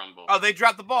was in the Rumble. Oh, they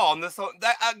dropped the ball on this.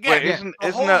 That again. Wait, isn't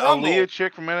that Aaliyah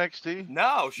chick from NXT?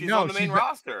 No, she's on the main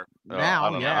roster. Now, I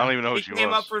don't even know who she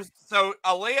was. So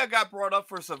Aaliyah got brought up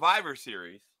for Survivor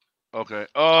Series. Okay.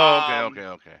 Oh,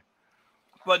 okay.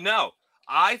 But no,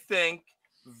 I think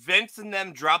Vince and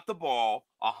them dropped the ball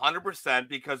 100%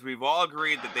 because we've all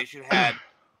agreed that they should have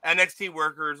NXT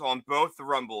workers on both the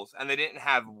Rumbles, and they didn't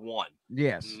have one.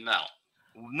 Yes. No.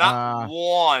 Not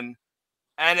one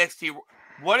NXT.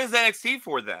 What is NXT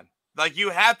for then? Like you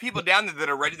have people down there that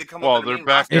are ready to come up. Well, they're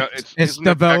back. It's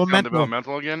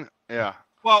developmental again. Yeah.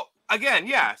 Well, again,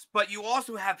 yes, but you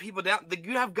also have people down.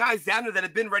 You have guys down there that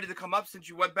have been ready to come up since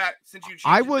you went back. Since you.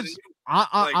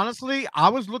 Honestly, I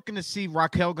was looking to see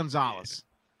Raquel Gonzalez.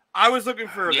 I was looking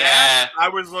for that. I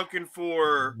was looking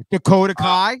for Dakota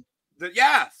Kai.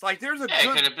 Yes, like there's a.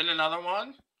 It could have been another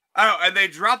one. Oh, and they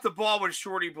dropped the ball with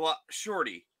Shorty.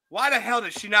 Why the hell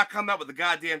did she not come out with the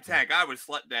goddamn tag? I was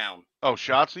let down. Oh,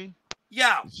 Shotzi?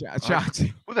 Yeah.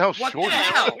 Shotzi. What the hell, Shorty? What the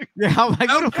hell? Yeah, I'm like,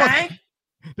 what the fuck?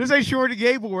 This ain't Shorty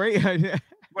Gable, right?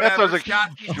 That sounds like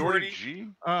Shorty G.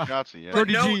 Shotzi, yeah.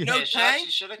 Shorty G. No tag? Shotzi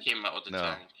should have came out with the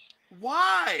tag.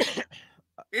 Why?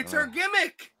 It's her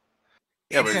gimmick.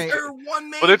 Yeah, but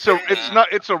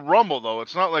it's a Rumble though.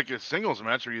 It's not like a singles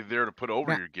match where you're there to put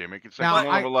over your gimmick. It's like you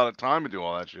don't have a lot of time to do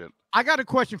all that shit. I got a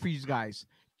question for you guys.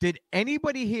 Did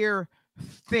anybody here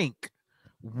think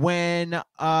when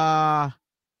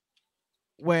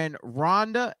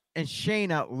Ronda and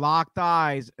Shayna locked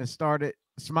eyes and started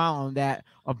smiling that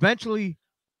eventually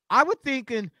I was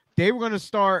thinking they were going to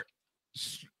start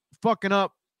fucking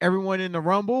up everyone in the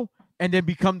Rumble and then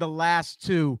become the last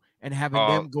two and having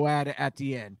them go at it at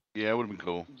the end? Yeah, it would have been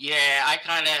cool. Yeah, I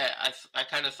kind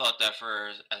of thought that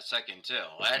for a second too.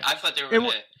 I thought they were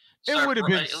going to it would have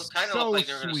been It kind of so looked like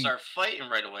they were going to sweet. start fighting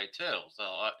right away too. So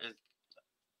I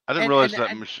didn't realize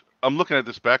that. I'm looking at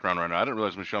this background right now. I didn't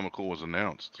realize Michelle McCool was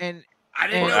announced. And I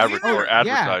didn't or, know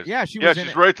advertised. Yeah, she's was in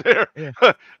it. It. Right there Yeah.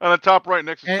 on the top right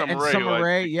next to Summer and Rae. Summer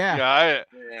Rae, Yeah.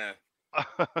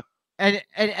 And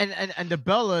the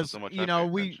Bellas, So much you know,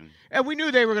 attention. we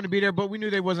knew they were going to be there, but we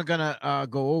knew they wasn't going to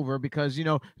go over because, you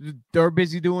know, they're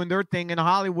busy doing their thing in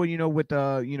Hollywood, you know, with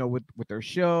with their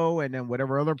show and then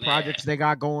whatever other projects they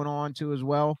got going on too as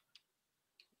well.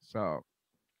 So,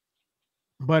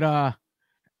 but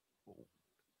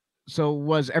so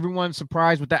was everyone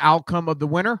surprised with the outcome of the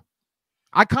winner?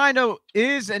 I kind of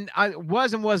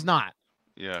was not.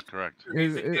 Yeah, correct. I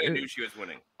knew she was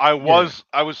winning. I was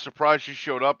surprised she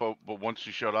showed up, but once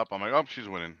she showed up, I'm like, oh, she's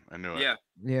winning. I knew it.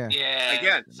 Yeah.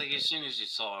 Again, it's like as soon as you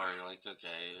saw her, you're like,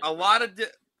 okay. A lot of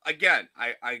again,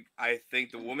 I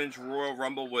think the women's Royal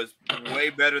Rumble was way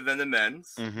better than the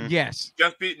men's. Mm-hmm. Yes.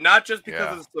 Not just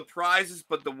because of the surprises,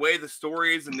 but the way the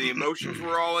stories and the emotions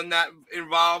were all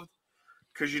involved.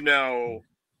 Because you know,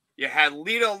 you had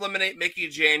Lita eliminate Mickie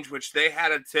James, which they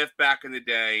had a tiff back in the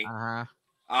day.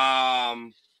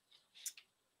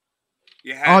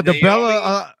 You had the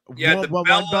Bella, the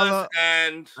Bellas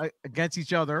and against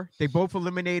each other. They both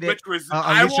eliminated. Which was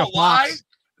I won't lie,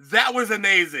 that was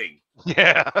amazing.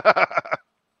 Yeah,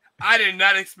 I did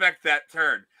not expect that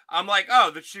turn. I'm like,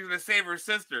 oh, that she's gonna save her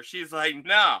sister. She's like,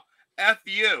 no, F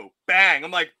you, bang.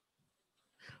 I'm like,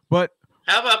 but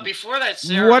how about before that?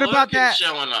 Sarah what about Logan that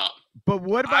showing up? But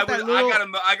what about that little?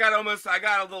 I got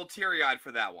a little teary eyed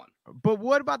for that one. But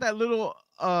what about that little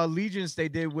allegiance they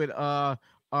did with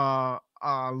Alicia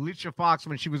Fox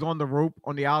when she was on the rope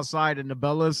on the outside and the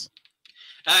Bellas?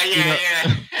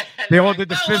 Yeah. They all did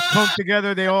the fist pump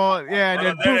together. They all and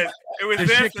then boom, it was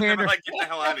this, and they were like, get the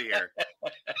hell out of here.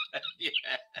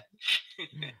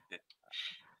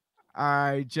 All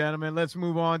right, gentlemen, let's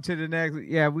move on to the next.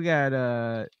 Yeah, we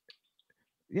got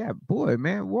boy,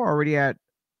 man, we're already at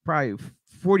probably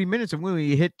 40 minutes and we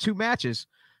only hit 2 matches.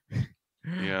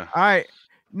 Yeah. All right.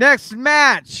 Next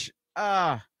match.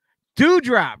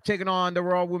 Doudrop taking on the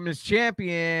Raw Women's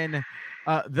Champion,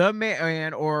 the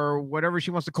man, or whatever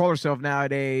she wants to call herself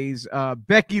nowadays,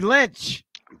 Becky Lynch.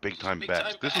 Big time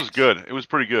bet. This was good. It was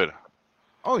pretty good.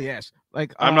 Oh yes.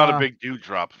 Like I'm not a big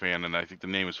Doudrop fan, and I think the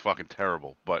name is fucking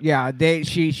terrible. But yeah, they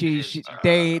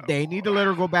need to let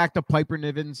her go back to Piper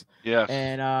Nivens. Yes.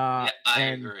 And I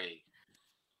agree.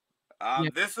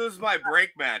 This was my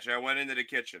break match. I went into the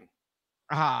kitchen.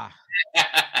 I'm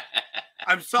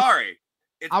sorry.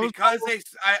 It's because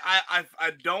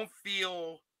I don't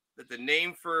feel that the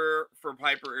name for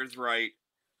Piper is right.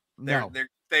 They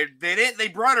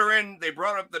brought her in. They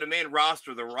brought up the main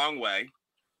roster the wrong way.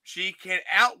 She can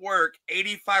outwork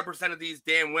 85% of these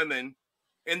damn women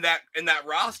in that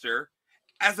roster.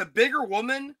 As a bigger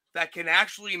woman that can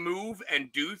actually move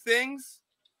and do things,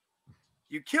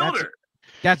 you killed her.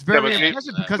 That's very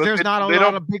impressive because there's not a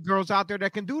lot of big girls out there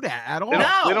that can do that at all.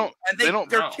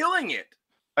 They're killing it.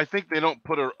 I think they don't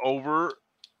put her over,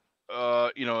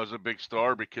 as a big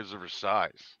star because of her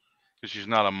size. Because she's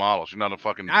not a model. She's not a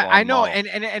fucking. I know, model.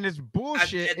 and it's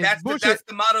bullshit. And that's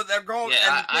the motto they're going.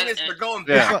 Yeah, and the thing is, they're going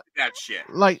back to that shit.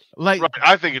 Like, right.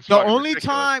 I think it's the only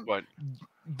time. But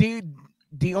the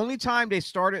only time they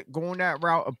started going that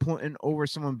route of putting over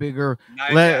someone bigger,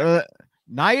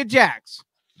 Nia Jax,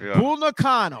 Bull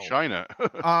Nakano, China,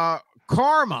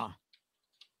 Karma.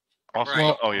 Also,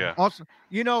 right. Oh yeah. Also,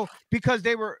 because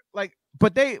they were like,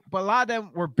 but a lot of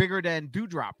them were bigger than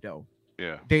Doudrop though.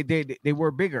 Yeah. They were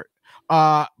bigger.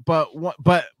 But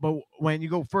when you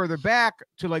go further back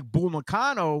to like Bull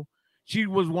Nakano, she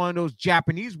was one of those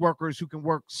Japanese workers who can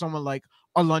work someone like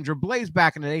Alundra Blaze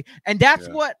back in the day, and that's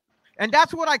what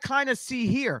I kind of see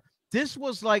here. This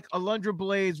was like Alundra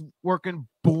Blaze working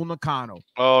Bull Nakano.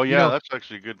 Oh yeah, that's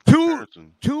actually a good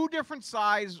comparison. Two different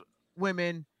size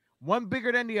women, one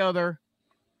bigger than the other,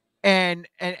 and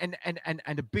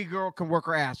the big girl can work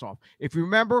her ass off. If you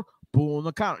remember, Bull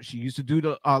Nakano, she used to do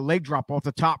the leg drop off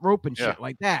the top rope and shit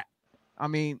like that. I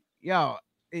mean,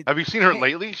 have you seen her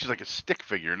lately? She's like a stick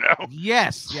figure now.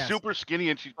 Yes. Super skinny,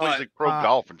 and she plays like pro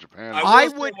golf in Japan.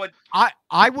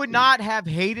 I would not have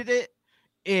hated it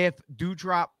if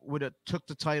Doudrop would have took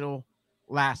the title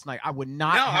last night. I would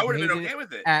not. No, have I would have been hated okay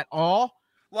with it at all.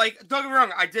 Like, don't get me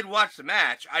wrong, I did watch the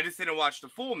match. I just didn't watch the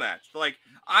full match. Like,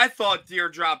 I thought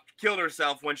Doudrop killed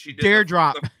herself when she did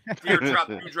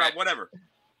Doudrop, whatever.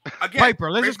 Again,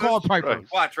 Piper. Let's just call it Piper. Right.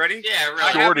 Watch, ready? Yeah,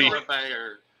 right. Shorty.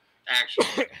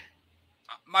 Actually,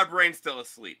 my brain's still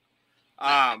asleep,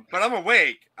 but I'm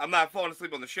awake. I'm not falling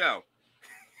asleep on the show.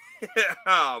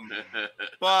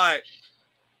 But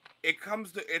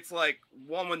it's like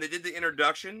when they did the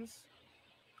introductions,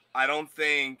 I don't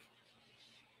think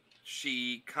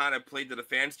she kind of played to the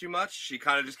fans too much. She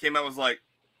kind of just came out and was like,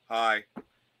 "Hi,"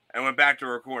 and went back to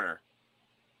her corner.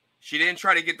 She didn't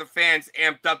try to get the fans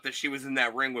amped up that she was in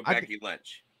that ring with Becky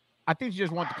Lynch. I think she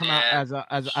just wanted to come out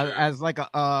as like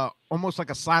a almost like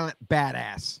a silent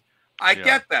badass. I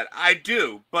get that. I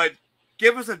do, but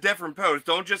give us a different pose.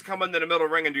 Don't just come into the middle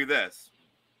ring and do this.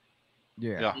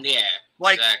 Yeah.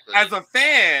 Like, as a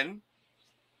fan,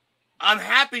 I'm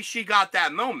happy she got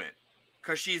that moment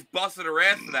because she's busted her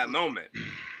ass for that moment.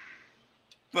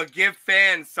 But give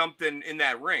fans something in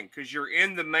that ring because you're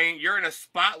in a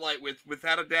spotlight with,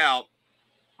 without a doubt,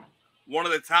 one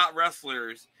of the top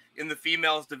wrestlers in the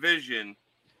females division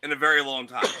in a very long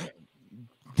time.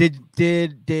 Did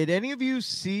any of you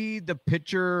see the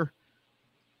picture?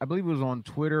 I believe it was on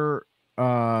Twitter.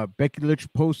 Becky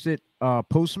Lynch posted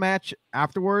post-match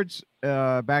afterwards,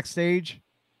 backstage.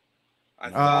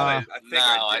 I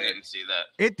didn't see that.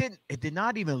 It did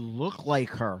not even look like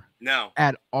her. No.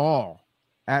 At all.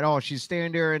 She's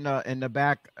standing there in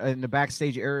the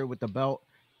backstage area with the belt,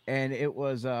 and it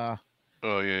was I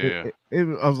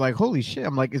was like, holy shit.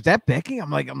 I'm like, is that Becky?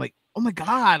 I'm like, oh my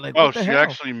God. Like, oh, she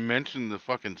actually mentioned the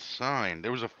fucking sign.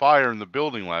 There was a fire in the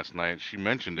building last night. She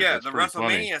mentioned it. Yeah, That's the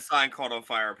WrestleMania funny. sign caught on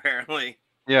fire, apparently.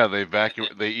 Yeah, they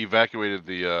evacuated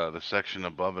the section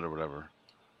above it or whatever.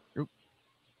 Oop.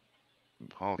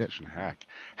 Politician hack.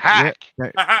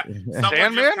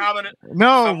 Sandman?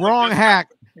 No, wrong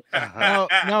hack. No,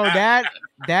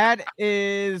 that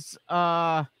is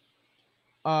our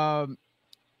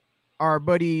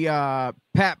buddy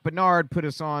Pat Bernard put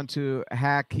us on to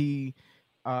hack. He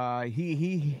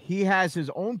has his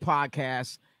own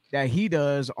podcast that he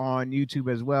does on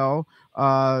YouTube as well.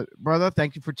 Brother,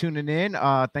 thank you for tuning in.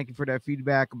 Thank you for that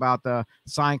feedback about the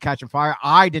sign catching fire.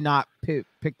 I did not pick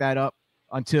that up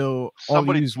until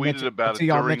somebody tweeted about it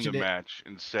during the match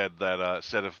and said that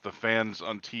said if the fans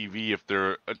on TV, if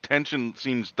their attention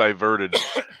seems diverted,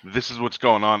 this is what's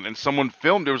going on. And someone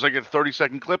filmed, there was like a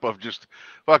 30-second clip of just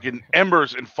fucking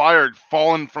embers and fire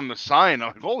falling from the sign.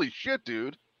 I'm like, holy shit,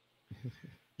 dude.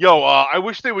 Yo, I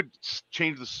wish they would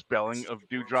change the spelling of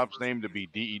Dewdrop's name to be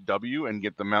DEW and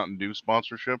get the Mountain Dew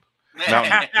sponsorship.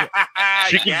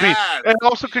 She can be, and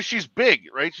also because she's big,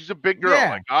 right? She's a big girl.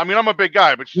 Yeah. Like, I mean, I'm a big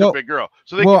guy, but she's a big girl,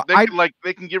 so they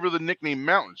can give her the nickname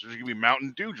Mountain, so she can be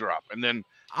Mountain Dewdrop, and then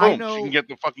boom, she can get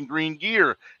the fucking green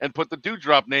gear and put the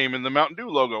Dewdrop name in the Mountain Dew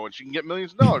logo, and she can get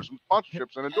millions of dollars from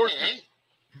sponsorships and endorsements.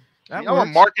 I'm a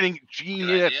marketing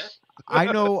genius. I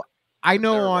know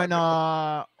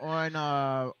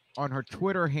on her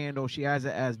Twitter handle she has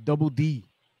it as Double D.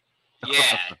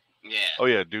 Yeah. Oh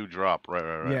yeah, Dewdrop.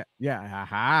 Right. Yeah.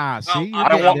 Aha. See,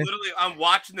 I'm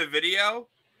watching the video.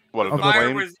 What, the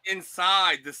fire was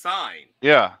inside the sign.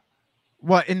 Yeah.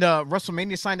 What, in the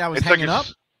WrestleMania sign that was hanging up?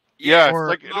 Yeah,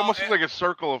 it almost looks like a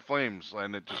circle of flames,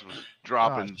 and it just was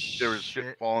dropping. There was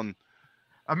shit falling.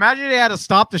 Imagine they had to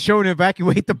stop the show and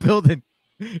evacuate the building.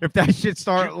 If that shit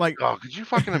started like, oh, could you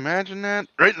fucking imagine that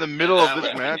right in the middle of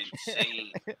this match?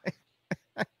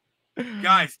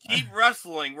 Guys, keep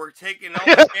wrestling. We're taking all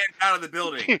the fans out of the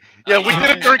building. Yeah, we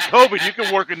did it during COVID. You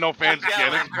can work with no fans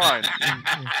again. It's fine.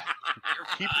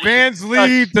 Fans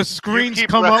leave. The screens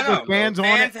come up with fans on it.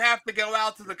 Fans have to go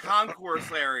out to the concourse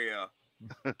area.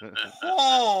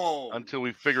 Until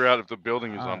we figure out if the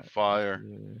building is on fire.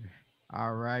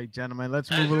 All right, gentlemen,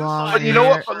 let's move along. But you know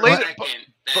what? But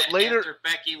later, after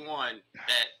Becky won,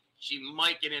 that she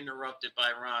might get interrupted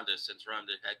by Ronda since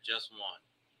Ronda had just won.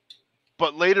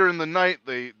 But later in the night,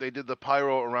 they did the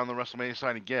pyro around the WrestleMania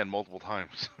sign again multiple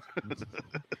times.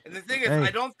 And the thing is, I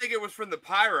don't think it was from the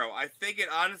pyro. I think it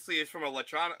honestly is from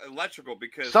electrical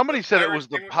because somebody said it was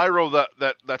the pyro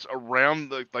that's around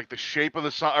the shape of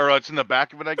the sign, or it's in the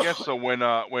back of it, I guess. So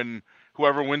when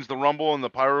whoever wins the Rumble and the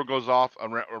pyro goes off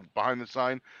around, or behind the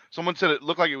sign, someone said it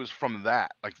looked like it was from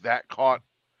that, like that caught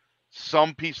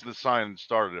some piece of the sign and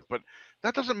started it, but.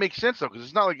 That doesn't make sense though, because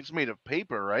it's not like it's made of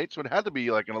paper, right? So it had to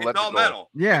be like an electrical. It's all metal.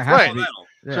 Yeah, right. Yeah.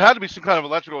 So it had to be some kind of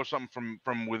electrical or something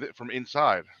from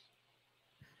inside.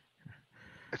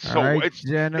 It's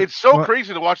it's so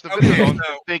crazy to watch the video and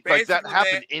think like that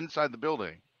happened inside the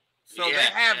building. So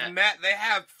they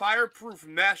have fireproof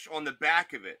mesh on the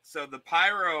back of it. So the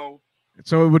pyro.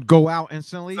 So it would go out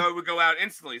instantly. So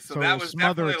that was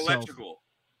definitely electrical.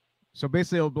 So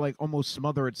basically, it'll like almost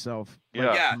smother itself.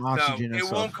 Yeah. So it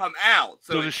won't come out.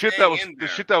 So the shit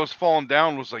that was falling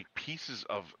down was like pieces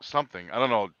of something. I don't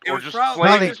know, or just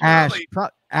probably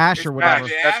ash or whatever.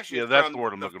 That's the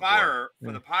word I'm looking for.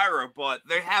 For the pyro, but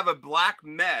they have a black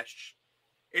mesh.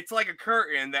 It's like a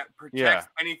curtain that protects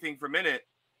anything from in it.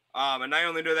 And I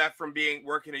only know that from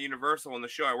working at Universal on the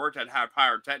show I worked at had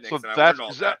pyrotechnics. So and I learned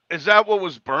all is that what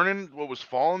was burning? What was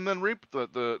falling then, Reap?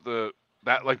 That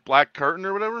like black curtain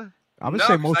or whatever? I would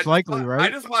say most likely, right? I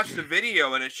just watched the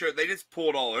video and it showed they just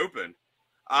pulled all open.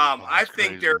 I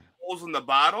think there are holes in the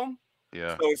bottom.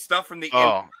 Yeah. So it's stuff from the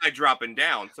inside dropping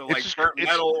down. So like burnt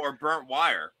metal or burnt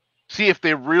wire. See, if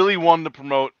they really wanted to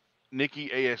promote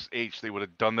Nikki ASH, they would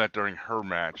have done that during her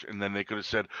match, and then they could have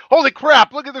said, "Holy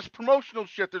crap! Look at this promotional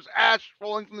shit. There's ash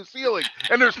falling from the ceiling,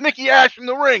 and there's Nikki Ash in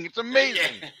the ring. It's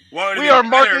amazing. We are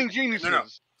marketing geniuses." No.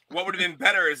 What would have been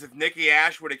better is if Nikki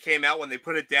Ash would have came out when they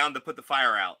put it down to put the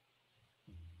fire out.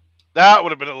 That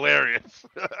would have been hilarious.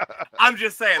 I'm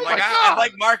just saying, like I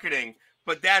like marketing,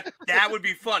 but that would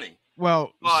be funny.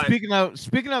 Well, speaking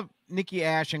of Nikki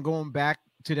Ash and going back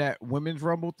to that women's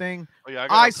rumble thing,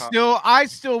 I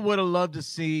still would have loved to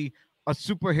see a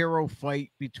superhero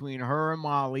fight between her and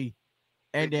Molly,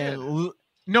 and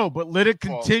but let it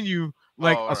continue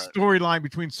a storyline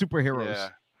between superheroes. Yeah.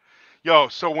 Yo,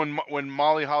 so when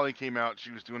Molly Holly came out,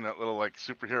 she was doing that little like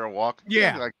superhero walk,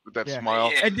 like with that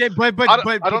smile. And then,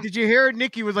 but did you hear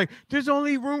Nikki was like, "There's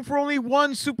only room for only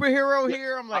one superhero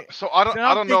here." I'm like, I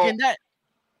don't know.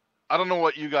 I don't know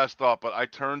what you guys thought, but I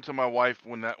turned to my wife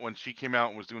when she came out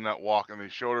and was doing that walk, and they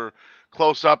showed her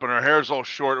close up, and her hair's all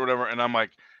short or whatever, and I'm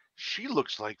like, she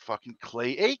looks like fucking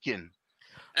Clay Aiken.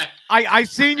 I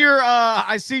seen your in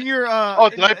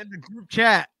the group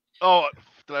chat. Oh,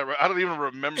 I don't even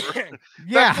remember.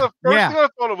 Yeah, that's the first thing I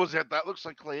thought it was that looks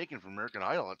like Clay Aiken from American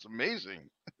Idol. That's amazing.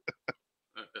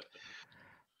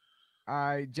 All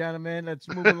right, gentlemen, let's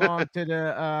move along to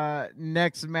the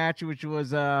next match, which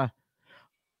was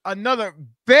another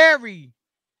very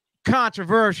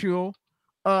controversial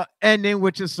ending,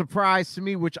 which is a surprise to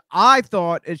me, which I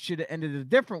thought it should have ended a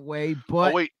different way,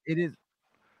 but it is.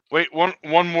 Wait,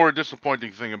 one more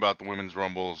disappointing thing about the women's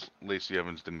rumbles: Lacey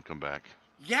Evans didn't come back.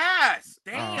 Yes,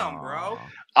 damn, bro.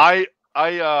 I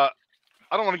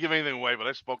don't want to give anything away, but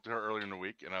I spoke to her earlier in the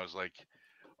week, and I was like,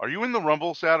 "Are you in the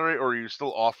Rumble Saturday, or are you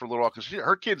still off for a little while?" Because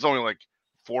her kid's only like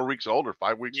 4 weeks old or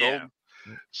 5 weeks old.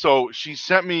 So she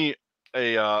sent me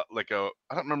I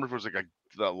don't remember if it was like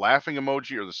the laughing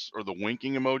emoji or the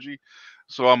winking emoji.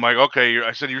 So I'm like, okay.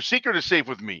 I said, your secret is safe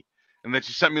with me. And then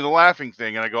she sent me the laughing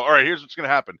thing, and I go, all right, here's what's gonna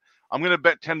happen. I'm gonna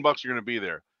bet $10 you're gonna be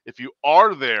there. If you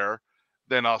are there,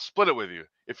 then I'll split it with you.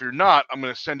 If you're not, I'm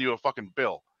gonna send you a fucking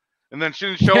bill. And then she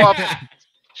didn't show up.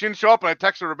 She didn't show up, and I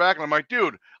texted her back, and I'm like,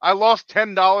 dude, I lost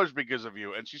 $10 because of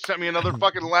you. And she sent me another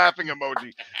fucking laughing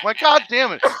emoji. I'm like, God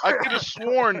damn it. I could have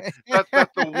sworn that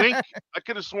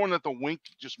the wink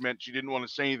just meant she didn't want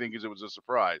to say anything because it was a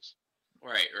surprise.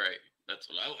 Right. That's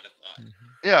what I would have thought.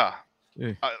 Yeah.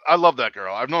 I love that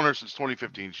girl. I've known her since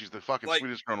 2015. She's the fucking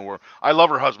sweetest girl in the world. I love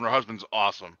her husband. Her husband's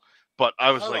awesome. But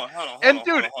I was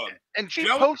and she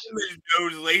posted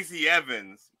knows Lacey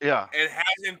Evans. Yeah. And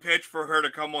hasn't pitched for her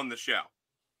to come on the show.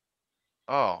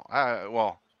 Oh,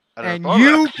 and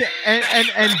you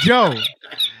and Joe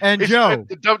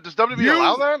does WWE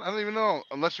allow that? I don't even know,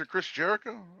 unless you're Chris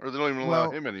Jericho, or they don't even allow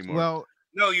him anymore. Well,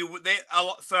 no,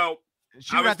 so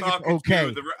I was talking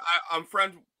to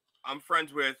I'm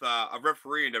friends with a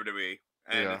referee in WWE,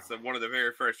 and it's one of the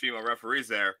very first female referees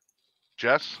there.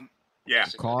 Jess. Yeah,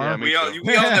 we all know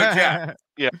Jess.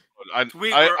 Yeah,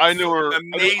 I knew her.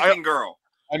 Amazing girl.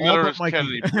 I met her as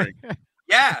Kennedy Brink.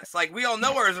 Yes, like we all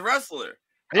know her as a wrestler.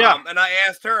 Yeah, and I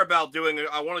asked her about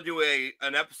I want to do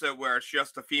an episode where it's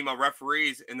just the female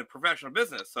referees in the professional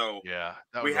business. So yeah,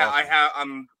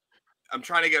 awesome. I'm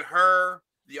trying to get her,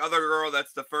 the other girl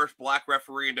that's the first black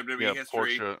referee in WWE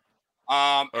history, Portia.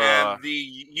 And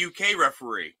the UK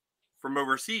referee from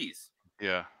overseas.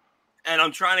 Yeah, and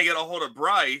I'm trying to get a hold of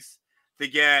Bryce to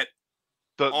get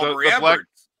the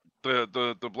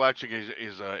black chick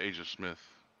is Asia Smith.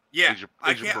 Yeah, Asia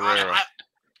Pereira.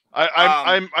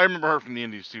 I remember her from the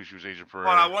Indies too. She was Asia Pereira.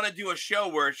 But I want to do a show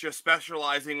where it's just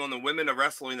specializing on the women of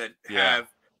wrestling that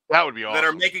that would be awesome. That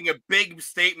are making a big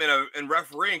statement in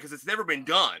refereeing because it's never been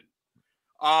done.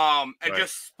 And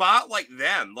just spotlight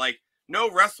them, like no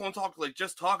wrestling talk, like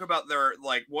just talk about their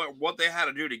what they had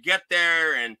to do to get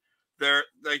there, and they're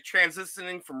like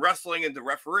transitioning from wrestling into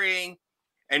refereeing.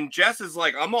 And Jess is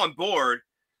like, I'm on board.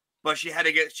 But she has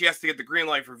to get the green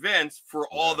light for Vince for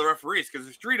all the referees because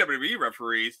there's 3 WWE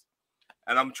referees,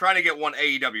 and I'm trying to get 1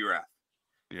 AEW ref.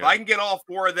 Yeah. If I can get all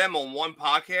 4 of them on one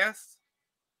podcast.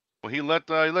 Well, he let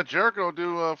Jericho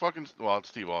do it's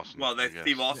Steve Austin. Well, that's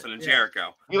Steve Austin and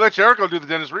Jericho. He let Jericho do the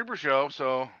Dennis Reaper show,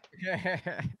 so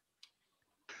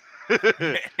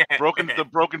the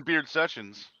Broken Beard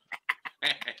Sessions.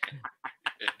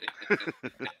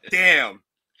 Damn.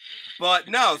 But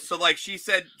no, so like she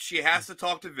said, she has to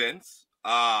talk to Vince.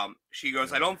 She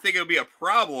goes, I don't think it'll be a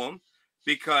problem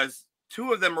because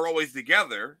two of them are always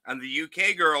together, and the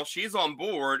UK girl, she's on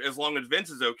board as long as Vince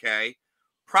is okay.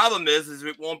 Problem is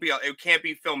it can't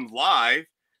be filmed live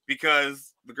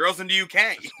because the girl's in the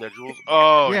UK. Schedules.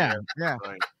 Oh yeah.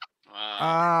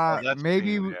 Right.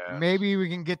 Maybe we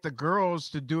can get the girls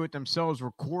to do it themselves,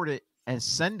 record it, and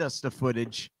send us the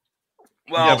footage.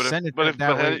 Well, but how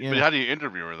do you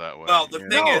interview her that way? Well, the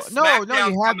thing is, you have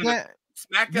that.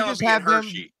 SmackDown will be in her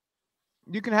sheet.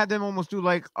 You can have them almost do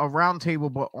like a round table,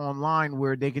 but online,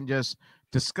 where they can just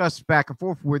discuss back and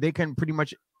forth, where they can pretty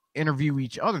much interview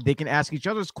each other. They can ask each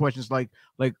other's questions, like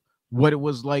what it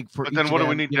was like for. But then, what do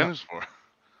we need Dennis for?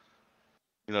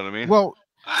 You know what I mean? Well,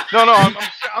 no, I'm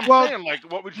saying, like,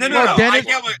 what would you? No, Dennis,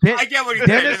 I get what he's saying. I get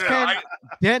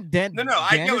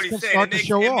what he's saying. Start to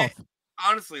show off.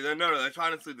 Honestly, no, that's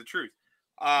honestly the truth.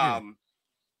 But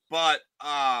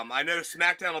I know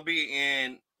SmackDown will be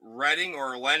in Reading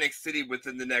or Atlantic City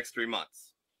within the next 3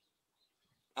 months.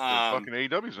 Fucking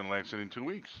AEW's in Atlantic City in 2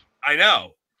 weeks. I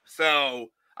know. So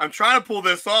I'm trying to pull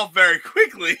this off very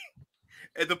quickly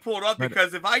and to pull it up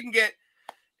because if I can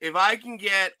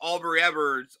get Aubrey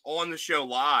Edwards on the show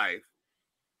live,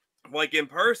 like in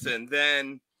person,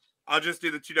 then I'll just do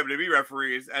the two WWE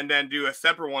referees and then do a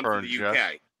separate one for the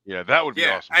UK. Yeah, that would be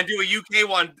awesome. And do a UK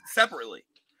one separately.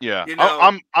 Yeah, you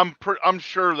know, I'm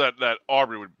sure that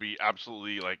Aubrey would be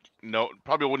absolutely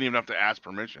probably wouldn't even have to ask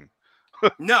permission.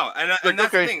 No, and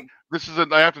that's the thing.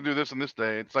 I have to do this on this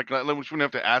day. It's like we shouldn't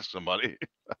have to ask somebody.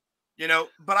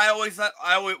 But I always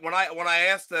when I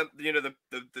ask them, the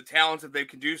talents if they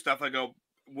can do stuff, I go,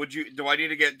 do I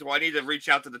need to reach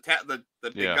out to the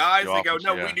guys? They go,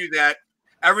 no, we do that.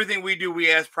 Everything we do,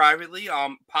 we ask privately.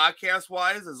 Podcast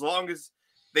wise, as long as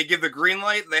they give the green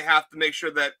light, they have to make sure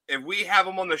that if we have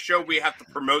them on the show, we have to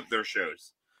promote their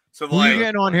shows. So who you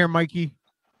getting on here, Mikey?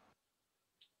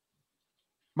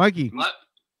 Mikey, what?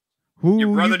 Who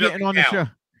you getting on the show?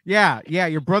 Yeah,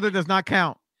 your brother does not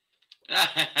count.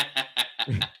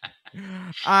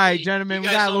 All right, gentlemen, we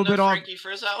got a little bit off. Frankie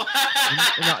Frizzo?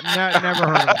 Never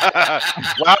heard of him.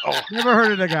 Wow, never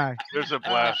heard of the guy. There's a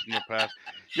blast from the past.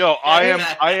 Yo, I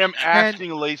am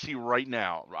asking Lacey right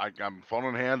now. I'm phone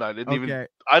in hand. I didn't even.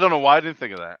 I don't know why I didn't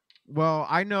think of that. Well,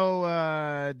 I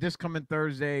know this coming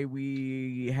Thursday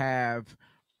we have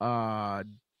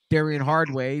Darian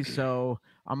Hardway, so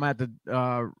I'm gonna have to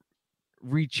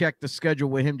recheck the schedule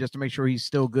with him just to make sure he's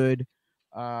still good.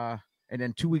 And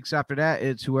then 2 weeks after that,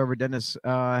 it's whoever Dennis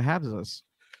has us.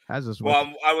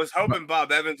 Well, I was hoping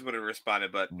Bob Evans would have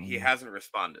responded, but he hasn't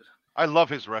responded. I love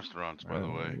his restaurants, by the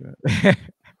way.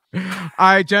 All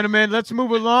right, gentlemen, let's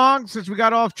move along since we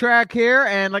got off track here.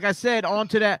 And like I said, on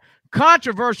to that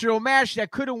controversial match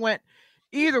that could have went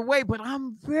either way, but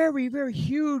I'm very, very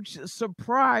huge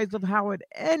surprised of how it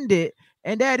ended.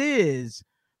 And that is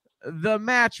the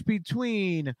match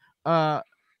between Brock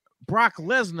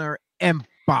Lesnar and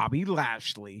Bobby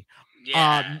Lashley.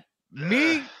 Yeah.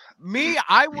 Me,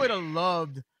 I would have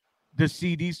loved to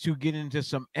see these two get into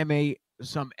some MMA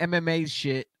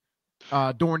shit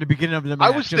during the beginning of the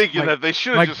match. I was thinking that they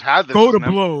should have just had this. Go to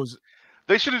blows.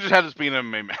 They should have just had this be an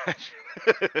MMA match.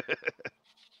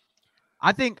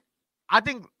 I think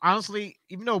honestly,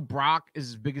 even though Brock is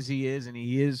as big as he is and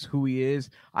he is who he is,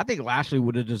 I think Lashley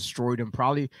would have destroyed him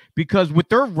probably because with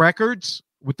their records,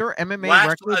 with their MMA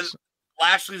records,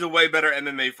 Lashley's a way better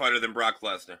MMA fighter than Brock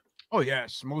Lesnar. Oh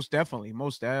yes, most definitely.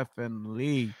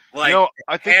 Like,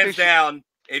 I think hands down,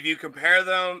 if you compare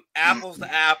them apples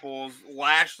to apples,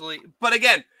 Lashley. But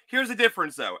again, here's the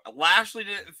difference though. Lashley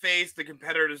didn't face the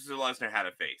competitors that Lesnar had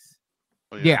to face.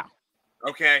 Yeah.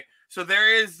 Okay. So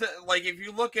there is, like, if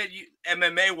you look at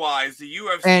MMA wise, the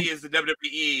UFC is the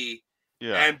WWE,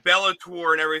 and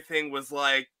Bellator and everything was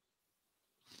like,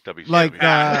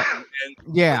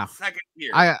 WCW. second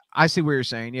tier. I see what you're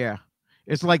saying. Yeah,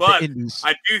 it's like but the Indies.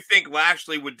 I do think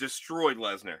Lashley would destroy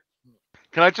Lesnar.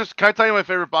 Can I tell you my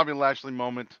favorite Bobby Lashley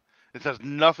moment? It has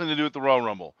nothing to do with the Royal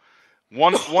Rumble.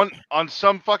 One on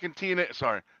some fucking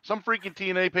some freaking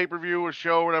TNA pay-per-view or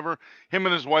show or whatever. Him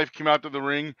and his wife came out to the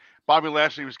ring. Bobby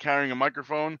Lashley was carrying a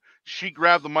microphone. She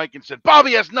grabbed the mic and said,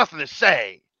 "Bobby has nothing to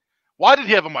say." Why did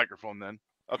he have a microphone then?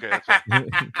 Okay, that's it.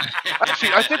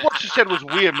 Actually, I think what she said was,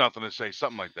 "We have nothing to say,"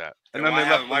 something like that. And then they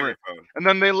left the ring. And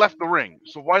then they left the ring.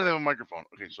 So why do they have a microphone?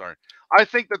 Okay, sorry. I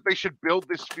think that they should build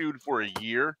this feud for a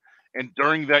year, and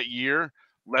during that year,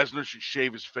 Lesnar should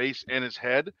shave his face and his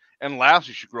head, and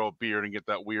Lashley should grow a beard and get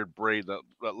that weird braid that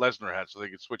Lesnar had, so they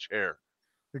could switch hair.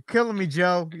 You're killing me,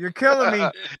 Joe. You're killing me.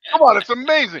 Come on, it's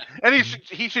amazing. And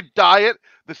he should dye it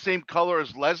the same color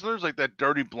as Lesnar's, like that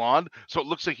dirty blonde, so it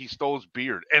looks like he stole his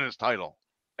beard and his title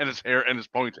and his hair and his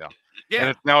ponytail. Yeah.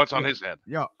 And now it's on his head.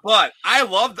 Yeah. But I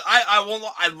love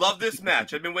this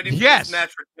match. I've been waiting for this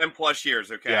match for 10+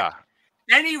 years. Okay. Yeah.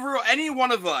 Any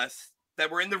one of us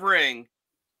that were in the ring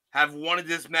have wanted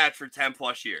this match for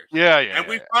 10+ years. Yeah. And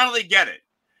we finally get it.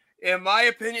 In my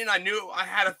opinion, I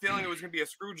had a feeling it was going to be a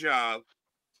screw job,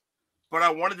 but I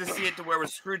wanted to see it to where it was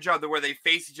a screw job to where they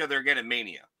face each other again at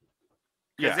Mania.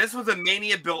 Because this was a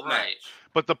Mania built match.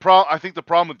 But I think the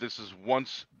problem with this is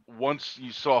once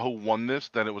you saw who won this,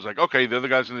 then it was like, okay, the other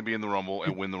guy's going to be in the Rumble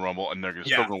and win the Rumble, and they're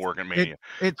still going to work at Mania.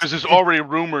 Because there's already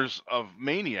rumors of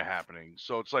Mania happening.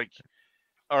 So it's like,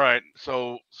 all right,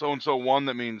 so-and-so won,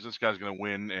 that means this guy's going to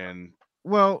win. And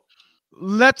well,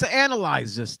 let's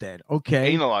analyze this then.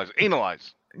 Okay.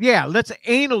 Analyze. Yeah, let's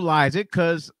analyze it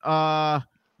because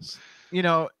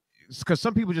because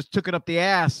some people just took it up the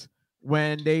ass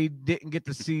when they didn't get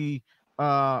to see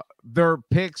their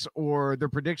picks or their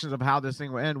predictions of how this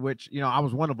thing will end, which I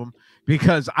was one of them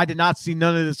because I did not see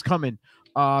none of this coming.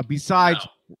 Besides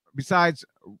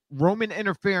Roman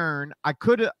interfering,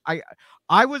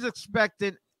 I was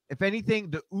expecting, if anything,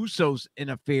 the Usos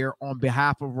interfere on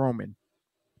behalf of Roman,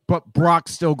 but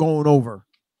Brock's still going over.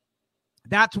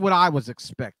 That's what I was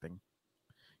expecting,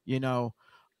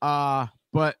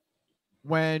 but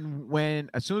when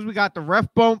as soon as we got the ref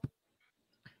bump,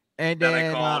 and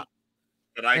then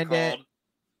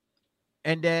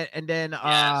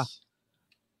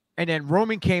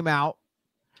Roman came out,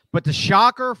 but the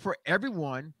shocker for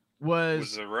everyone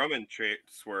was the Roman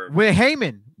swerve with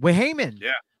Heyman.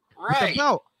 Yeah, right.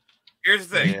 Here's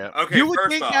the thing. Yeah. Okay, you would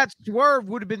think that swerve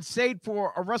would have been saved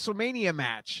for a WrestleMania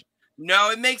match. No,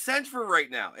 it makes sense for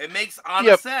right now. It makes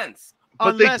honest sense.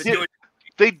 But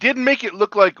they did make it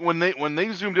look like when they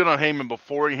zoomed in on Heyman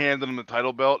before he handed him the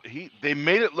title belt, they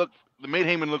made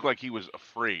Heyman look like he was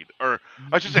afraid, or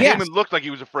I should say Heyman looked like he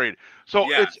was afraid. So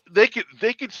they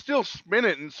could still spin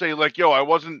it and say like, "Yo, I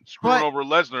wasn't screwing over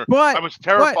Lesnar. I was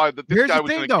terrified that this guy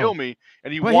was going to kill me,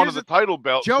 and he wanted the title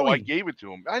belt, so I gave it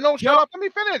to him." I know. Shut up. Let me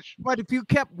finish. But if you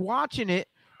kept watching it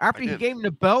after he gave him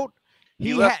the belt,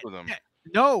 he left with him.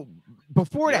 No,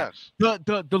 before that,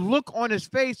 the look on his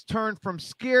face turned from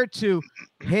scared to,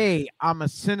 "Hey, I'm a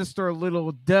sinister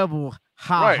little devil."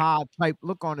 Ha type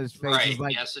look on his face. Right.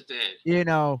 Like, yes, it did.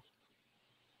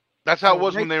 That's how it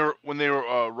was when they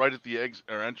were right at the exit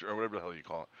or entry or whatever the hell you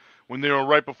call it. When they were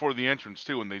right before the entrance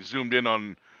too, and they zoomed in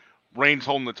on Reigns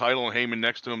holding the title and Heyman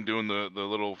next to him doing the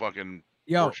little fucking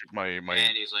my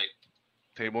and he's like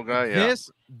table guy.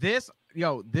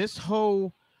 This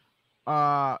whole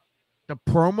the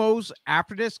promos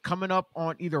after this coming up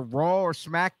on either Raw or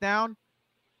SmackDown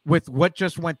with what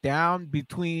just went down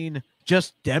between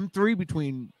just them three,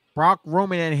 between Brock,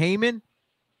 Roman, and Heyman.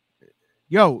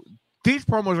 These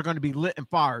promos are going to be lit and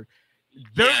fired.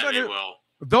 They will.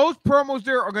 Those promos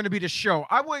there are going to be the show.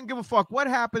 I wouldn't give a fuck what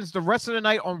happens the rest of the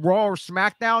night on Raw or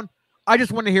SmackDown. I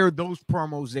just want to hear those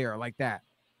promos there like that.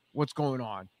 What's going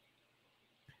on?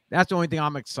 That's the only thing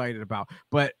I'm excited about.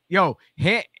 But,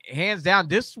 hands down,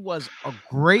 this was a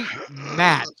great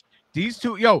match. These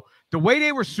two, the way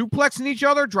they were suplexing each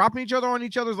other, dropping each other on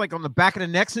each other's like on the back of the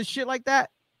necks and shit like that.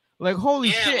 Like,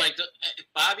 holy shit. Yeah, like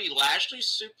Bobby Lashley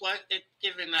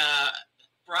giving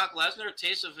Brock Lesnar a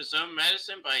taste of his own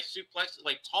medicine by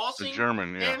tossing the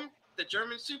German, the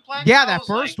German suplex. Yeah, that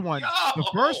first one. The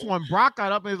first one, Brock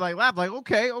got up and was like, laughed, like,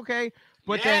 okay.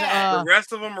 But then the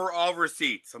rest of them were all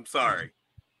receipts. I'm sorry.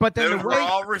 But then those were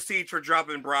all receipts for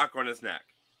dropping Brock on his neck.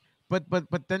 But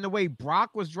then the way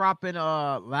Brock was dropping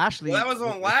Lashley. Well, that was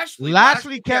on Lashley.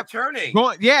 Lashley kept turning.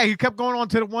 He kept going on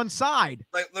to the one side.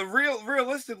 Like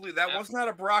realistically, that was not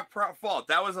a Brock fault.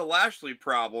 That was a Lashley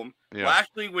problem. Yeah.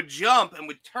 Lashley would jump and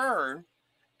would turn,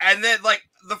 and then like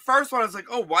the first one, I was like,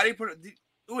 oh, why did he put it?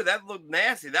 Ooh, that looked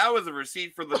nasty. That was a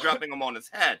receipt for the dropping him on his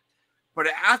head. But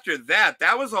after that,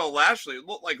 that was all Lashley. It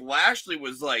looked like Lashley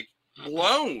was like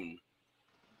blown.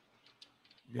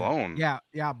 Blown. Yeah,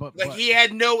 but he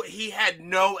had no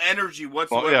energy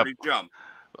whatsoever to jump.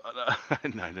 I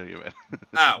know you meant.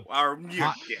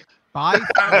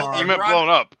 You meant blown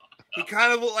up. He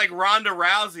kind of looked like Ronda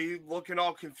Rousey, looking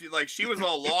all confused. Like she was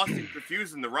all lost and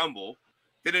confused in the Rumble,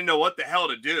 didn't know what the hell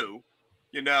to do,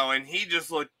 And he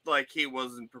just looked like he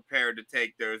wasn't prepared to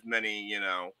take those many,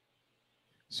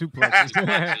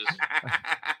 suplexes.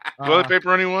 Toilet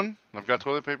paper, anyone? I've got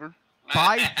toilet paper.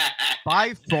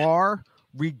 By far,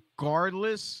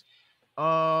 regardless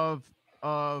of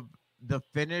the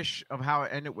finish of how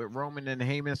it ended with Roman and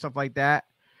Heyman and stuff like that,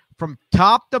 from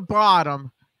top to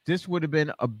bottom, this would have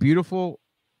been a beautiful,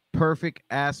 perfect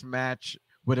ass match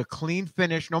with a clean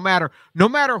finish. No matter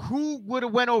who would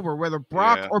have went over, whether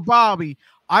Brock or Bobby,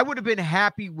 I would have been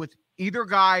happy with either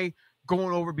guy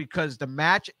going over because the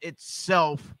match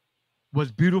itself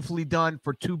was beautifully done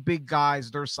for two big guys,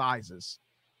 their sizes.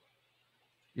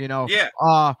 You know,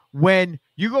 when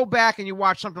you go back and you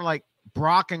watch something like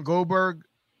Brock and Goldberg,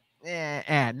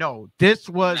 no, this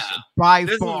was by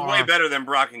this far was way better than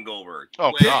Brock and Goldberg.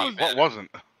 Oh God, what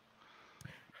wasn't?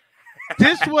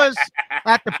 This was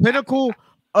at the pinnacle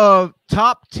of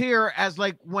top tier, as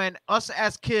like when us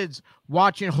as kids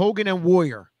watching Hogan and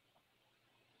Warrior.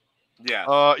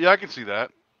 Yeah. Yeah, I can see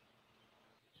that.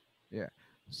 Yeah.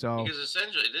 So because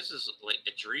essentially this is like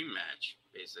a dream match,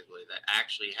 basically, that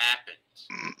actually happened.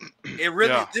 It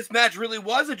really this match really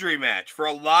was a dream match for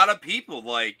a lot of people.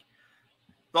 Like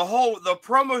the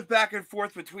promos back and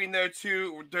forth between those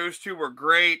two were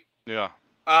great. Yeah.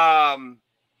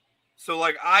 So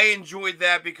like I enjoyed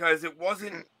that because it was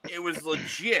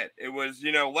legit. It was,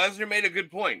 Lesnar made a good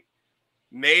point.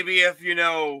 Maybe if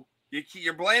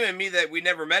you're blaming me that we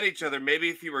never met each other. Maybe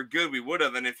if you were good, we would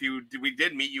have, and if we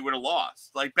did meet, you would have lost.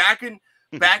 Like back in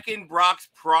Brock's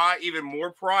prime, even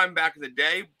more prime back in the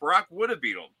day, Brock would have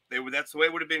beat him. That's the way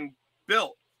it would have been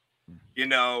built.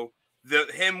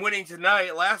 Him winning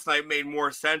last night made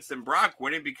more sense than Brock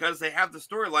winning because they have the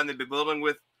storyline they've been building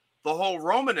with the whole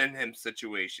Roman and him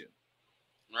situation.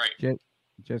 Right.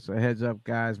 Just a heads up,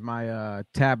 guys. My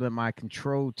my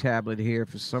control tablet here,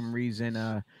 for some reason,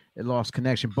 it lost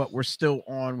connection, but we're still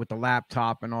on with the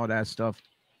laptop and all that stuff.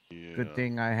 Yeah. Good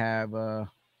thing I have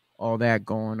all that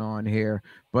going on here.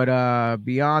 But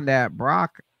beyond that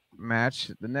Brock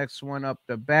match, the next one up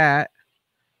the bat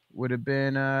would have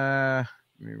been let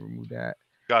me remove that.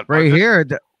 God, here.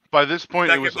 By this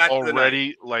point, it was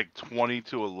already like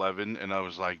 20-11, and I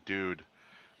was like, dude.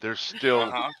 There's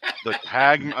still the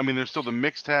tag. I mean, there's still the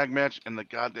mixed tag match and the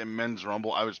goddamn men's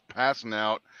rumble. I was passing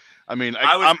out. I mean,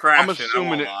 I'm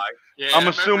assuming it. Yeah, I'm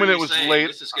assuming it was late.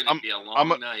 This is gonna be a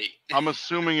long night. I'm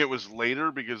assuming it was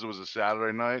later because it was a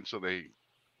Saturday night, so they,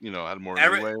 had more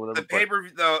leeway. The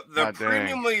pay-per-view, the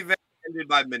premium event ended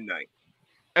by midnight.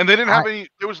 And they didn't have any.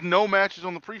 There was no matches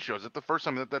on the pre-show. Is it the first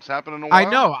time that's happened in a while? I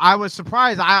know. I was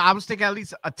surprised. I was thinking at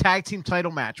least a tag team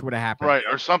title match would have happened, right,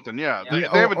 or something. Yeah, they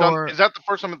haven't done. Is that the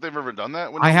first time that they've ever done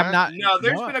that? I have not. No,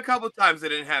 there's been a couple of times they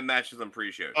didn't have matches on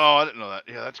pre-shows. Oh, I didn't know that.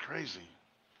 Yeah, that's crazy.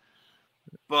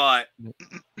 But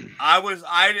yes,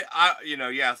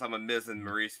 I'm a Miz and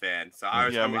Maurice fan, so I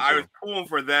was pulling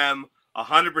for them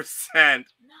 100%.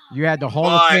 You had the Hall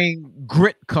of Fame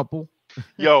grit couple.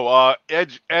 Yo,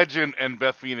 Edge and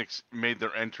Beth Phoenix made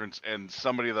their entrance, and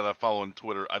somebody that I follow on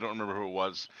Twitter, I don't remember who it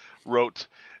was, wrote,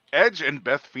 Edge and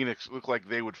Beth Phoenix look like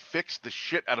they would fix the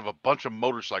shit out of a bunch of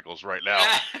motorcycles right now.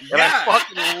 And I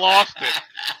fucking lost it.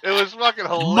 It was fucking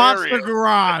hilarious. Monster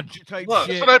Garage type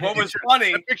shit. What was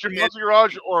funny? I pictured Monster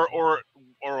Garage or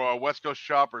West Coast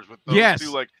Choppers with those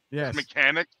two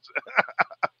mechanics.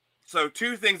 So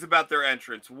 2 things about their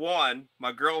entrance. One,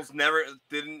 my girls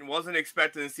wasn't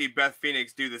expecting to see Beth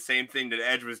Phoenix do the same thing that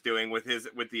Edge was doing with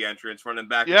the entrance, running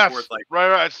back and forth. Like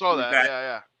right, I saw that.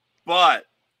 Yeah. But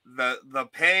the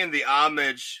pain, the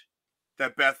homage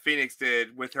that Beth Phoenix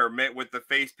did with the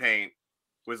face paint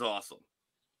was awesome.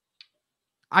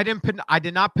 I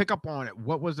did not pick up on it.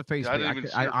 What was the face paint?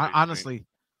 I honestly.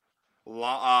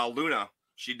 Luna.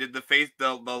 She did the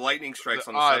lightning strikes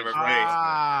on the side of her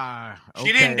face.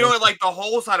 She didn't do it like the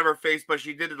whole side of her face, but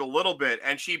she did it a little bit.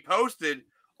 And she posted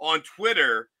on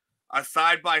Twitter a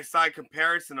side-by-side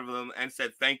comparison of them and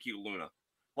said, "Thank you, Luna."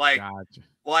 Like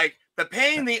the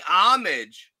pain, the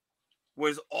homage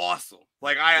was awesome.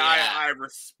 Like I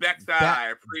respect that. I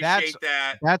appreciate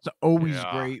that. That's always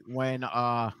great when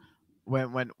a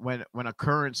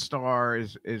current star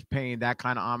is paying that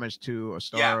kind of homage to a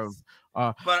star of.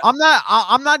 But I'm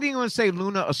not even going to say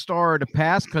Luna a star of the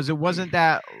past because it wasn't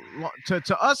that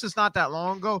to us. It's not that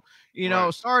long ago.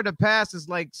 Star of the past is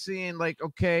like seeing like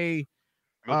okay.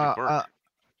 I'm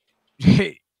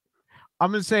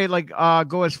gonna say like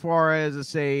go as far as to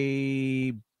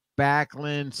say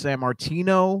Backlund,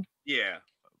 Sammartino. Yeah,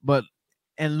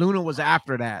 and Luna was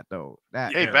after that though.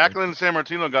 Backlund and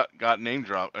Sammartino got name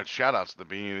drop shout outs at the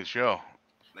beginning of the show.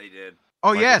 They did.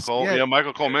 Oh yes, Cole. Yeah,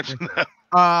 Michael Cole mentioned that.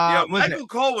 Michael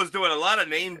Cole was doing a lot of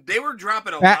names. They were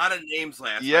dropping a lot of names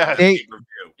last night.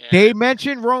 They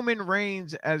mentioned Roman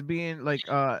Reigns as being like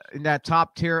in that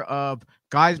top tier of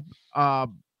guys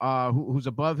who's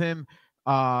above him.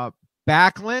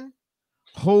 Backlund,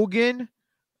 Hogan,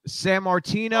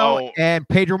 Sammartino, and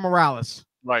Pedro Morales.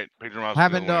 Right, Pedro Morales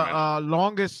having the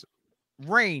longest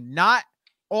reign, not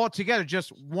all together,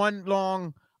 just one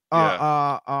long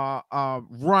run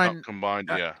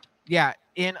combined. Yeah,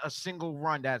 in a single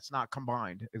run that's not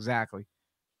combined. Exactly.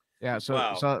 Yeah,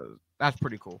 so that's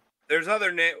pretty cool. There's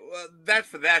other that's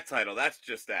for that title. That's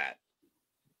just that.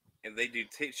 If they do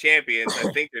champions,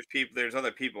 I think there's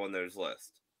other people in those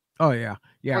lists. Oh yeah.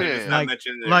 Not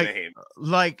mentioning their names.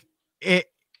 Like if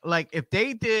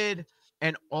they did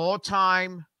an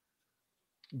all-time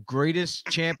greatest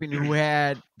champion who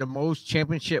had the most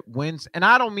championship wins, and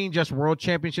I don't mean just world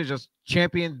championships, just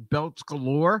champion belts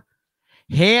galore,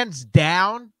 hands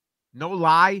down, no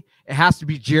lie, it has to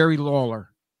be Jerry Lawler.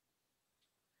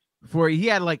 For he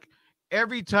had like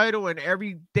every title in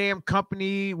every damn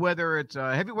company, whether it's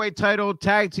a heavyweight title,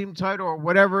 tag team title, or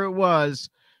whatever it was,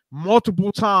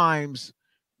 multiple times.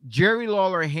 Jerry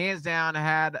Lawler, hands down,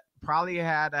 probably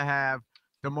had to have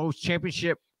the most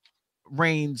championship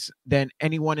reigns than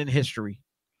anyone in history.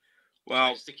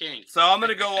 Well, the king. So I'm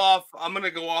gonna go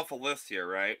off a list here,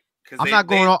 right? I'm not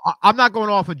going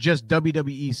off of just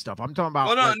WWE stuff. I'm talking about.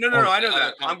 Oh no, I know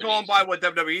that. I'm going by what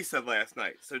WWE said last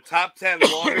night. So top 10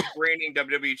 longest reigning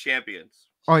WWE champions.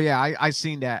 Oh yeah, I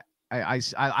seen that. I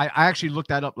actually looked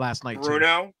that up last night.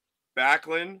 Bruno, too.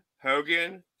 Backlund,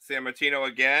 Hogan, Sammartino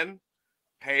again,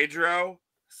 Pedro,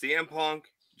 CM Punk,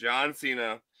 John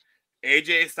Cena,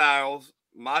 AJ Styles,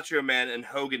 Macho Man, and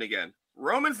Hogan again.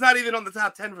 Roman's not even on the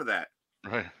top 10 for that.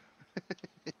 Right.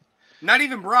 Not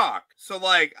even Brock. So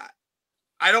like,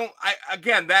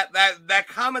 again that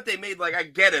comment they made, like I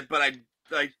get it, but I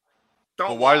like don't.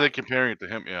 Well, why are they comparing it to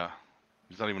him? Yeah,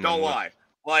 he's not even. Don't lie.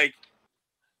 Like,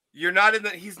 you're not in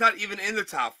the. He's not even in the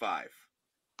top 5.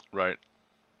 Right.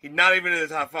 He's not even in the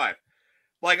top 5.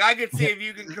 Like I could say if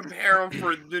you can compare him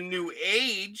for the new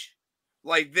age,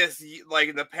 like this, like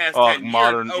in the past 10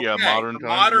 modern, years, okay,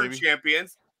 modern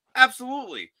champions,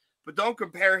 absolutely. But don't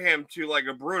compare him to like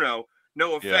a Bruno.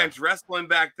 No offense, wrestling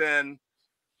back then,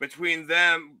 between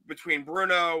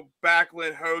Bruno,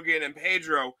 Backlund, Hogan, and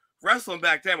Pedro, wrestling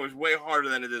back then was way harder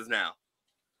than it is now.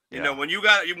 You know, when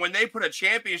they put a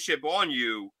championship on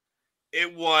you,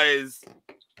 it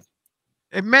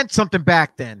meant something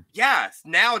back then. Yes,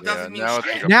 now it doesn't mean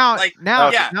shit. Now it's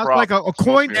like a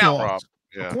coin toss.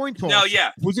 Yeah. A coin toss. No,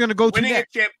 yeah. Who's going to go to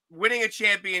next? Winning a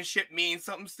championship means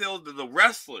something still to the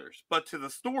wrestlers, but to the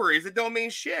stories, it don't mean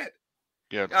shit.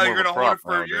 Yeah, you're gonna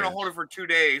hold it for 2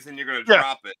 days and you're gonna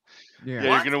drop it. Yeah,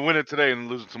 you're gonna win it today and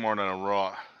lose it tomorrow night on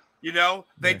Raw. You know,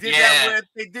 they did that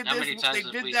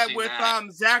with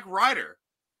Zack Ryder.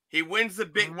 He wins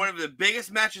one of the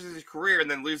biggest matches of his career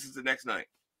and then loses the next night.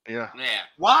 Yeah.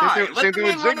 Why? Let the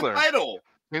man win the title.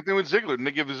 Same thing with Ziggler. Didn't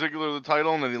they give Ziggler the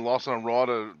title and then he lost on Raw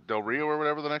to Del Rio or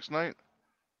whatever the next night?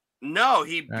 No,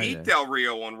 he beat Del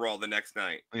Rio on Raw the next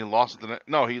night. And he lost it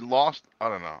he lost. I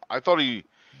don't know. I thought he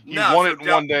won it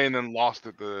one day and then lost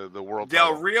it the world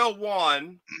title. Del Rio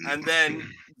won, and then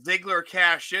Ziggler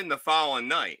cashed in the following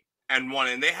night and won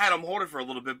it. And they had him hold it for a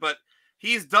little bit, but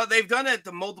they've done it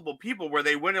to multiple people where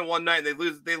they win it one night and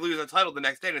they lose a title the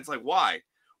next day, and it's like, why?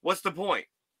 What's the point?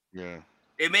 Yeah.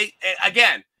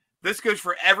 Again, this goes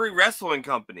for every wrestling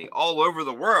company all over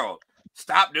the world.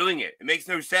 Stop doing it. It makes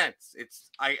no sense. If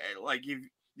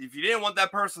you didn't want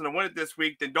that person to win it this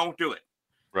week, then don't do it.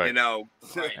 Right. You know,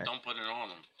 right. Don't put it on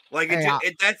them. Like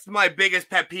that's my biggest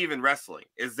pet peeve in wrestling.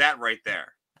 Is that right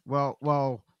there?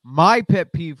 Well, my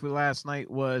pet peeve for last night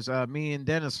was me and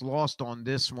Dennis lost on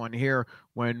this one here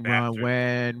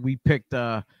when we picked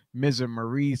Miz and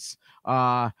Maurice.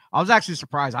 I was actually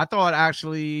surprised. I thought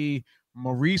actually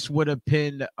Maurice would have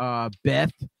pinned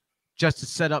Beth just to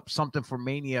set up something for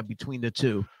Mania between the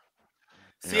two.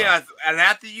 See, and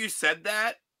after you said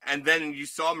that, and then you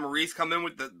saw Maurice come in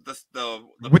with the the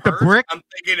brick, I'm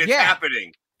thinking it's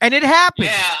happening. And it happened.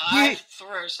 Yeah, I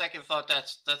for a second thought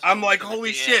that's. I'm like,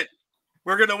 holy shit,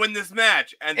 we're gonna win this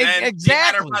match, and then he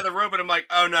had her by the rope, and I'm like,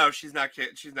 oh no, she's not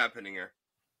pinning her.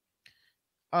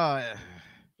 I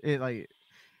don't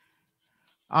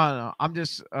know. I'm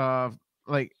just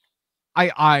like,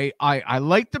 I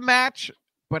liked the match,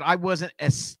 but I wasn't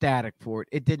ecstatic for it.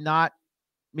 It did not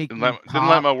make me pop. Didn't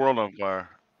light my world on fire.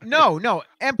 No,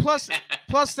 and plus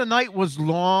the night was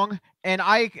long, and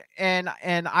I can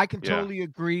totally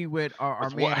agree with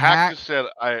our man Hack just said.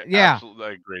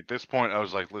 Absolutely agree. At this point, I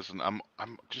was like, listen, I'm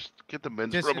just get the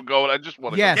men's room going. I just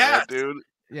want to go that, dude.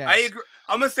 Yeah, I agree.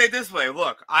 I'm gonna say it this way.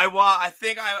 Look,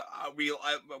 we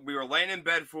were laying in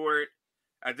bed for it.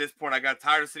 At this point, I got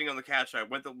tired of sitting on the couch.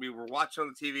 We were watching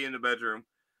on the TV in the bedroom,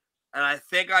 and I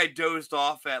think I dozed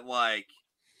off at like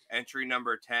entry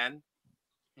number 10.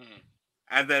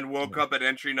 And then woke up at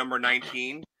entry number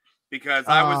 19 because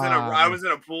I was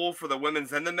in a pool for the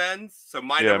women's and the men's. So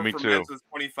my number for men's was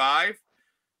 25.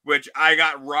 which I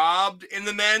got robbed in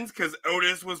the men's because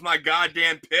Otis was my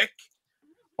goddamn pick.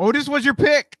 Otis was your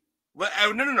pick?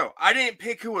 No. I didn't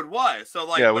pick who it was. So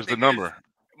like, yeah, it was the number.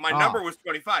 My number was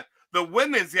 25. The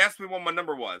women's, you asked me what my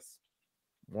number was.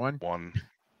 One.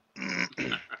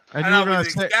 And I was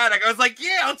ecstatic. I was like,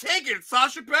 yeah, I'll take it. It's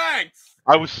Sasha Banks.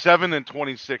 I was 7 and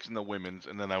 26 in the women's,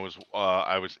 and then I was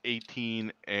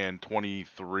 18 and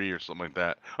 23 or something like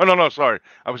that. Oh no, sorry,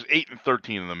 I was 8 and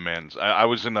 13 in the men's. I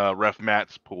was in Ref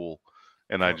Matt's pool,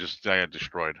 and I got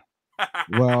destroyed.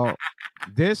 Well,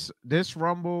 this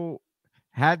Rumble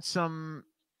had some.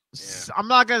 Yeah. I'm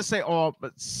not gonna say all,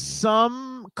 but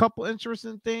some couple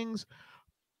interesting things,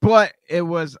 but it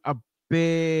was a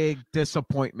big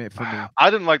disappointment for me. I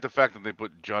didn't like the fact that they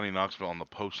put Johnny Knoxville on the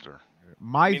poster.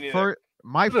 My first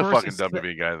fucking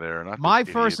WWE guy there. My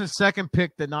first and second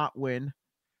pick did not win,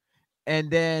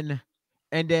 and then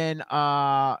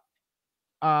a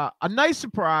nice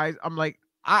surprise. I'm like,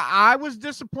 I was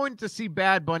disappointed to see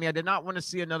Bad Bunny. I did not want to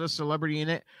see another celebrity in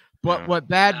it, but what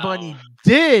Bad Bunny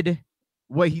did,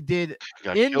 what he did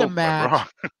in the match,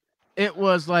 it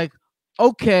was like,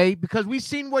 okay, because we've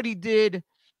seen what he did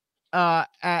at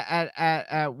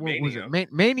what was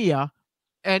it, Mania,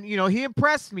 and he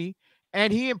impressed me,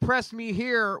 and he impressed me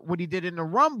here what he did in the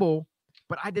Rumble,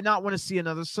 but I did not want to see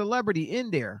another celebrity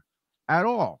in there at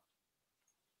all.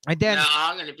 And then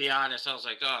I'm gonna be honest, I was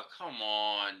like, oh, come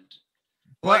on.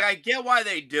 Like, I get why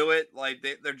they do it. Like,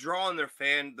 they're drawing their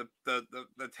the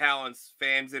talents,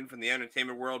 fans in from the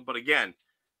entertainment world. But again,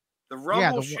 the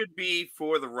Rumble should be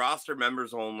for the roster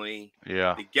members only.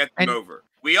 Yeah, to get them over.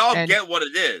 We all get what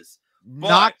it is.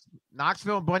 But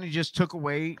Knoxville and Bunny just took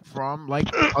away from like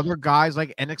other guys,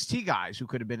 like NXT guys who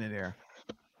could have been in there.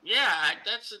 Yeah,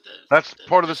 that's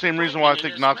part of the same reason why I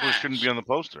think Knoxville shouldn't be on the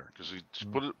poster, because he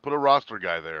just put a roster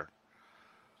guy there.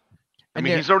 I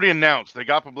mean, he's already announced. They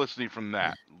got publicity from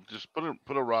that. Just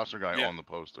put a roster guy on the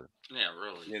poster. Yeah,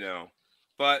 really.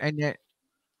 But and yet,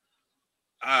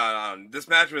 this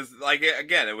match was like,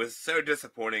 again, it was so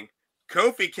disappointing.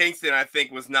 Kofi Kingston, I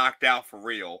think, was knocked out for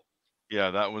real.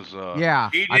 Yeah, that was.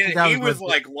 He was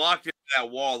like locked into that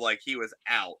wall, like he was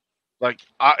out. Like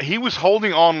he was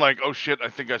holding on, like, oh shit, I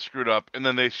think I screwed up. And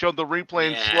then they showed the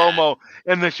replay in slow mo,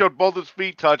 and they showed both his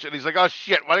feet touch, and he's like, oh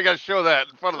shit, why do you gotta show that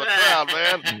in front of the crowd,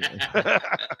 man?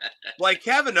 Like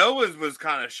Kevin Owens was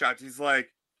kind of shocked. He's like,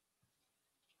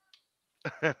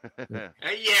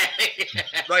 yeah.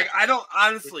 Like, I don't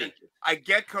honestly. I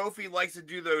get Kofi likes to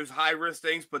do those high risk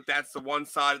things, but that's the one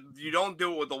side you don't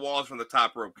do it with the walls from the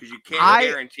top rope because you can't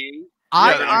guarantee.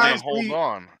 I honestly hold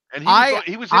on, and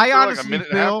he was in for like a minute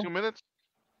and a half, 2 minutes.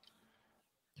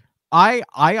 I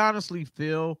honestly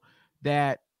feel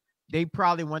that they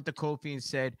probably went to Kofi and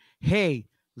said, "Hey,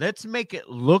 let's make it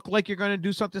look like you're going to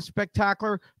do something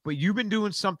spectacular, but you've been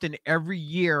doing something every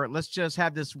year. Let's just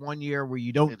have this 1 year where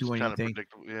you don't do anything."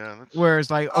 Yeah. Whereas,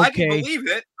 like, okay, I can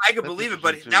believe it,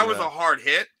 but that was a hard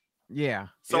hit. Yeah.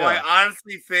 So I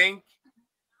honestly think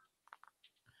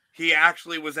he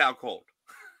actually was out cold.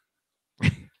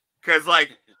 Because, like,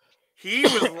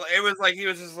 it was like he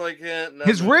was just like,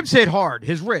 his ribs hit hard.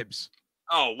 His ribs.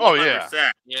 Oh, 100%. Oh, yeah.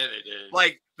 Yeah, they did.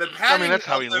 Like, the padding that's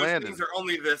how he those landed. things are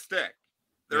only this thick.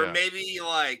 They're maybe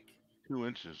like 2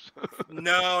 inches.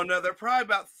 no, they're probably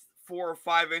about 4 or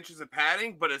 5 inches of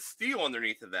padding, but it's steel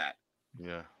underneath of that.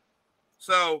 Yeah.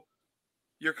 So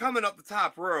you're coming up the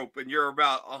top rope and you're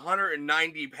about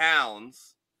 190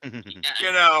 pounds. Coming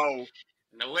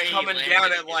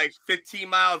down at like 15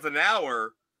 miles an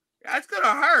hour. That's gonna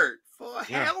hurt.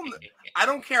 Hell no. I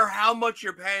don't care how much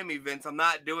you're paying me, Vince. I'm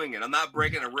not doing it. I'm not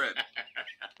breaking a rib.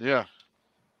 Yeah.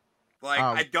 Like,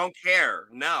 I don't care.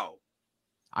 No.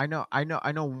 I know.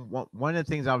 One of the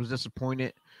things I was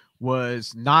disappointed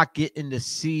was not getting to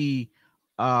see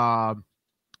the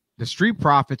Street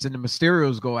Profits and the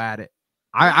Mysterios go at it.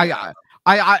 I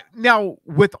now,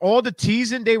 with all the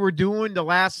teasing they were doing the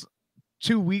last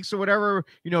 2 weeks or whatever,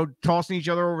 tossing each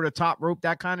other over the top rope,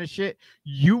 that kind of shit,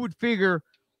 you would figure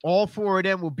all 4 of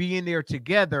them will be in there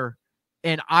together.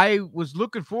 And I was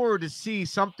looking forward to see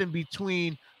something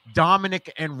between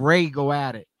Dominic and Ray go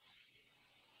at it.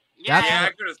 Yeah,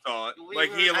 I could have thought.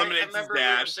 Like, he eliminates his dad. I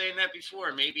remember we were saying that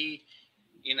before. Maybe,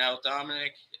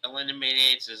 Dominic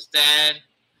eliminates his dad.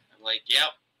 I'm like, yep,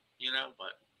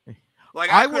 but.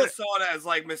 Like, I could have saw it as,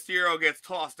 like, Mysterio gets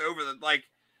tossed over like,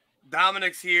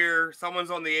 Dominic's here,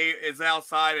 someone's is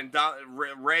outside, and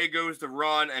Ray goes to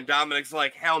run, and Dominic's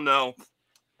like, hell no.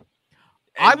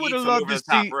 I would have loved to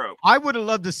see. I would have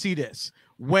loved to see this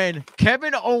when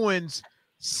Kevin Owens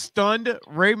stunned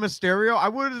Rey Mysterio. I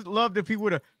would have loved if he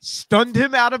would have stunned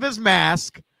him out of his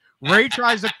mask. Ray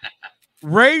tries to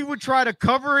Ray would try to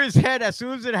cover his head as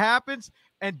soon as it happens,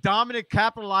 and Dominic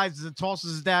capitalizes and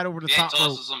tosses his dad over the top rope.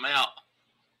 Tosses him out.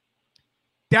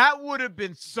 That would have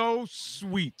been so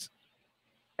sweet.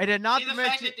 And then not See, to the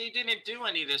mention fact that they didn't do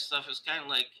any of this stuff is kind of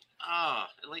like,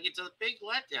 like it's a big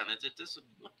letdown. It's a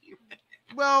disappointment.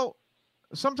 Well,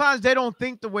 sometimes they don't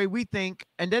think the way we think,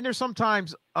 and then there's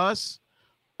sometimes us,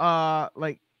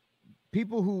 like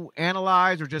people who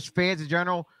analyze or just fans in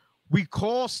general. We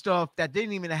call stuff that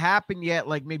didn't even happen yet,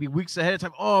 like maybe weeks ahead of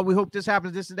time. Oh, we hope this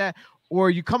happens, this and that. Or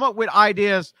you come up with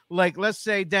ideas like, let's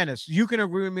say, Dennis, you can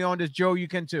agree with me on this. Joe, you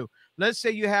can too. Let's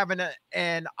say you have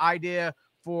an idea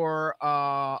for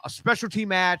a specialty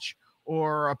match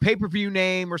or a pay-per-view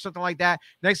name or something like that.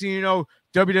 Next thing you know,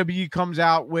 WWE comes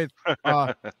out with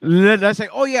let's say,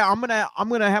 oh yeah, I'm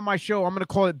gonna have my show. I'm gonna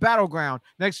call it Battleground.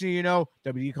 Next thing you know,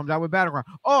 WWE comes out with Battleground.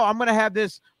 Oh, I'm gonna have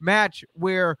this match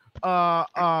where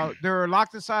they're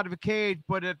locked inside of a cage,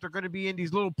 but they're gonna be in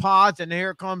these little pods, and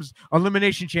here comes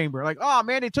Elimination Chamber. Like, oh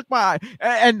man, they took my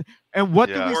and what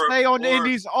did we say on the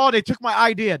Indies? Oh, they took my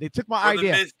idea. They took my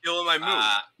idea. The Miz stealing my move,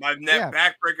 my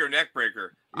backbreaker, neck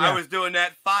breaker. Yeah. I was doing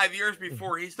that 5 years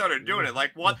before he started doing it.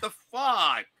 Like, what the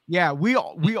fuck? Yeah, we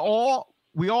all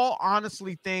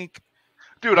honestly think,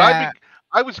 dude. I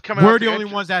was coming. We're the only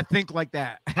ones that think like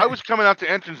that. I was coming out to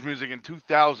entrance music in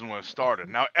 2000 when it started.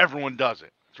 Now everyone does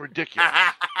it. It's ridiculous.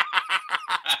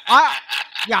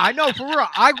 I know, for real.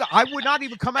 I would not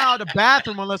even come out of the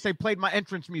bathroom unless they played my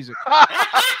entrance music.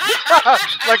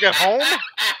 Like at home.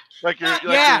 Like your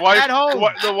wife, at home.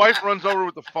 The wife runs over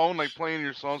with the phone, like playing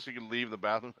your song, so you can leave the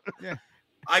bathroom. Yeah,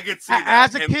 I could see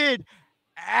that.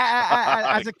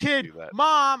 As a kid,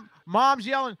 mom's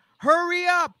yelling, "Hurry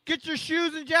up! Get your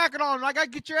shoes and jacket on! I gotta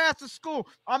get your ass to school.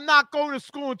 I'm not going to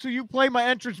school until you play my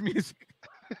entrance music."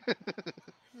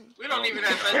 We don't even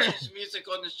have entrance music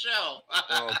on the show.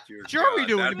 Oh, dear sure, God. we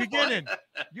do in the beginning.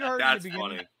 You heard That's in the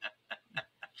beginning. Funny.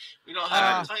 We don't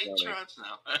have Titans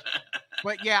now.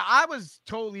 But yeah, I was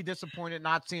totally disappointed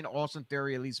not seeing Austin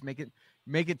Theory at least make it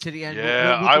to the end.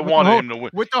 Yeah, I wanted him to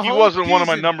win. He wasn't one of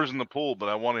my numbers in the pool, but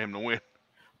I wanted him to win.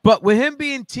 But with him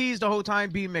being teased the whole time,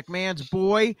 being McMahon's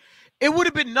boy, it would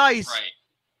have been nice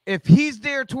if he's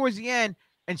there towards the end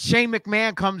and Shane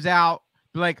McMahon comes out,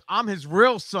 like, I'm his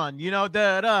real son,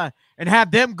 and have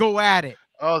them go at it.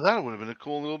 Oh, that would have been a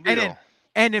cool little deal.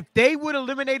 And if they would have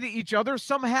eliminated each other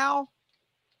somehow,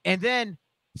 and then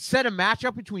set a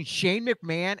matchup between Shane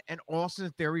McMahon and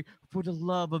Austin Theory for the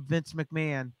love of Vince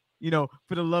McMahon,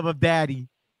 for the love of Daddy,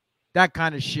 that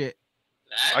kind of shit.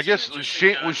 I guess was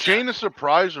Shane a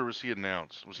surprise, or was he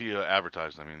announced? Was he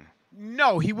advertised? I mean,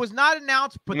 no, he was not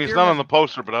announced. But he's not on the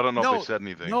poster. But I don't know if they said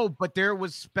anything. No, but there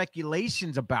was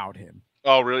speculations about him.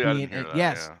 Oh, really? I didn't hear that.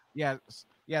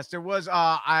 Yes. There was.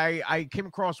 I came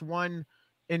across one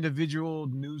individual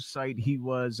news site. He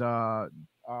was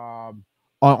on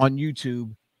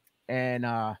YouTube, and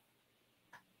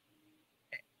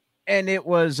it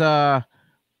was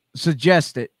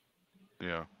suggested.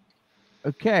 Yeah.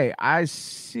 Okay, I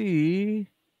see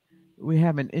we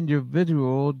have an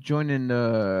individual joining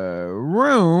the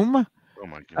room. Oh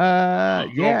my God.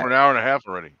 Going for an hour and a half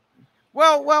already.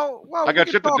 Well. I got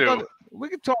shit to do. We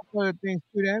can talk other things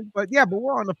too then, but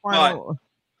we're on the final.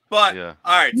 But all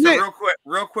right, so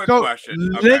real quick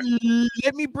question. Okay.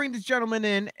 Let me bring this gentleman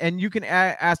in, and you can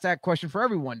ask that question for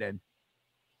everyone then.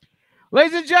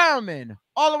 Ladies and gentlemen,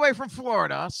 all the way from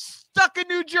Florida, stuck in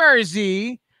New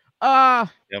Jersey. I'm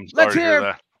sorry to hear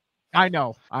that. I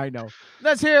know.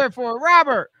 Let's hear it for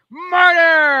Robert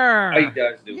Murder. How you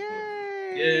guys doing?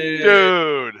 Yay.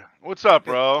 Dude, what's up,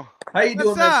 bro? How you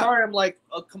doing, man? Sorry, I'm like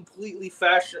a completely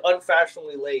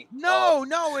unfashionably late. No,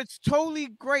 it's totally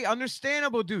great.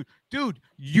 Understandable, dude. Dude,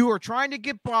 you are trying to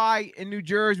get by in New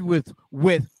Jersey with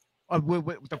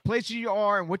the places you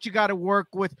are and what you got to work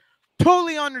with.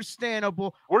 Totally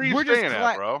understandable. Where are you staying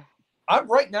at, bro? I'm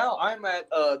at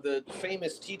the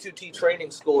famous T2T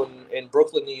training school in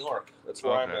Brooklyn, New York. That's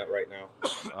where I'm at right now.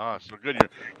 Ah, so good.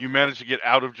 You managed to get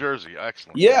out of Jersey.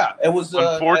 Excellent. Yeah, it was.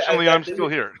 Unfortunately, I'm still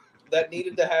here. That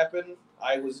needed to happen.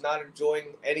 I was not enjoying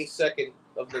any second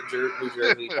of the New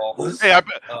Jersey ball. Hey,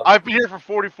 I've been here for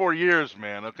 44 years,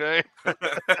 man. Okay. And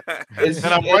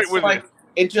I'm right with you.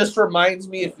 It just reminds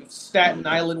me if Staten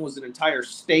Island was an entire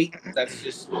state. That's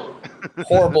just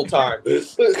horrible time.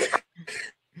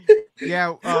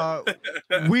 Yeah,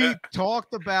 we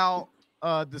talked about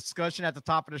discussion at the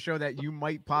top of the show that you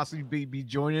might possibly be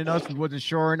joining us. We wasn't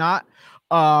sure or not.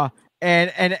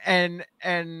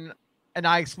 And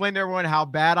I explained to everyone how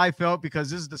bad I felt because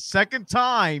this is the second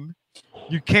time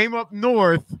you came up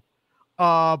north.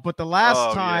 But the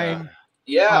last time,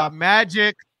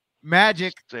 Magic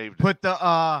Magic Saved put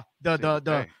the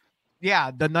day.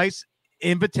 nice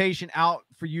invitation out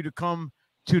for you to come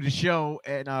to the show,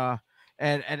 and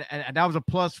that was a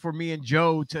plus for me and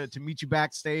Joe to meet you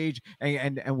backstage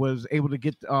and was able to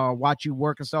get watch you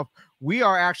work and stuff. We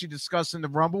are actually discussing the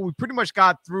Rumble. We pretty much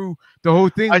got through the whole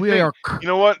thing. You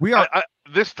know what?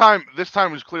 This time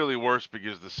was clearly worse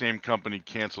because the same company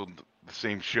canceled the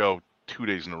same show 2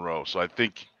 days in a row. So I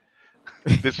think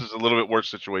this is a little bit worse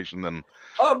situation than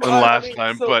last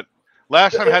time. But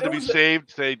last time had to be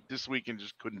saved. This weekend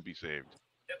just couldn't be saved.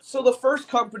 So the first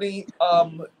company,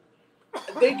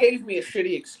 they gave me a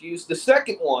shitty excuse. The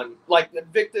second one, like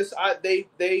Invictus,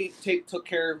 they took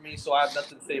care of me, so I have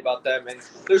nothing to say about them. And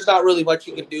there's not really much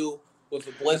you can do with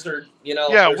a blizzard, you know.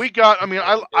 Yeah,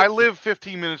 I live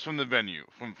 15 minutes from the venue,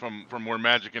 from where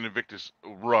Magic and Invictus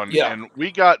run, and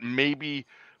we got maybe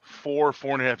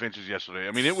 4.5 inches yesterday.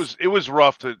 I mean, it was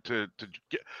rough to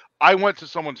get. I went to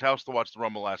someone's house to watch the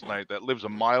Rumble last night that lives 1.25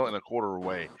 miles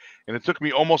away, and it took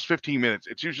me almost 15 minutes.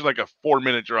 It's usually like a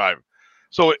 4-minute drive.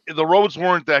 So the roads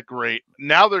weren't that great.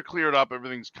 Now they're cleared up.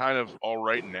 Everything's kind of all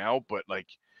right now, but like,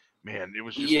 man, it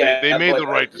was just they made the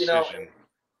right decision. You know,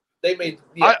 they made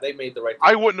the right decision.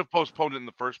 I wouldn't have postponed it in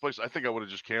the first place. I think I would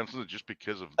have just canceled it just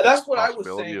because of that's what I was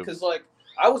saying, because like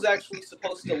I was actually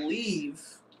supposed to leave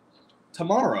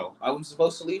tomorrow. I was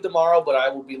supposed to leave tomorrow, but I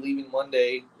will be leaving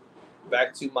Monday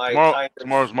back to my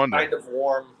tomorrow's Monday. Kind of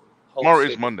warm home tomorrow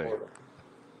is Monday. Florida.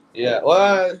 Yeah,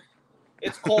 well,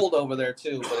 it's cold over there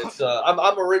too, but it's I'm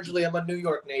a New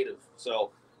York native,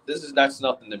 so that's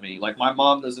nothing to me. Like my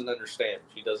mom doesn't understand.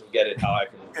 She doesn't get it how I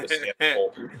can withstand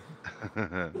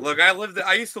cold. Look,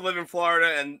 I used to live in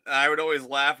Florida, and I would always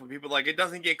laugh when people were like, it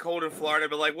doesn't get cold in Florida,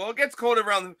 but like, well, it gets cold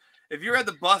around. If you're at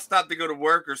the bus stop to go to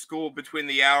work or school between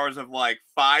the hours of like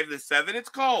 5 to 7, it's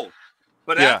cold.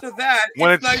 But after that,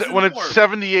 when it's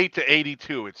 78 to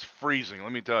 82, it's freezing.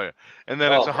 Let me tell you. And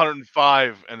then it's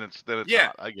 105, and it's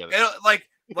hot. I get it. And like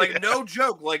no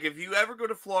joke. Like if you ever go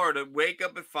to Florida, wake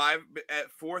up at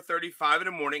 4:35 in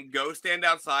the morning, go stand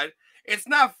outside. It's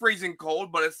not freezing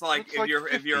cold, but it's like if you're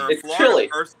a Florida chilly.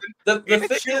 person,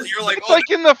 it's chilly. You're like, it's like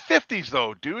in the 50s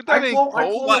though, dude. That ain't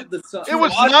cold. It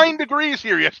was 9 degrees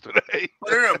here yesterday.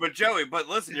 No, but Joey, but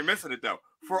listen, you're missing it though.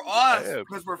 For us,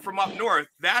 because we're from up north,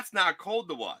 that's not cold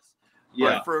to us.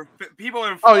 Yeah. But for people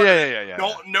in Florida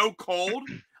don't know cold.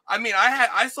 I mean,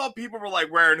 I saw people were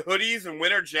like wearing hoodies and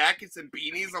winter jackets and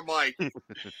beanies. I'm like,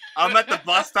 I'm at the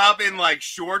bus stop in like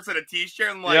shorts and a t-shirt.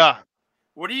 I'm like,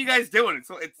 what are you guys doing?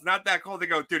 It's not that cold. They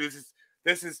go, dude,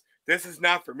 this is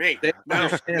not for me. No.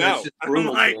 I'm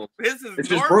like, this is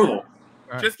just brutal.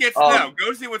 Just get snow.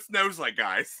 Go see what snow's like,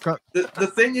 guys.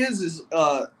 The thing is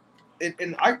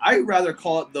and I rather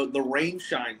call it the rain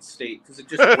shine state because it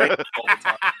just rains all the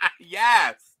time.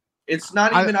 Yes. It's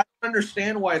not even. I don't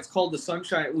understand why it's called the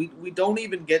sunshine. We don't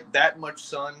even get that much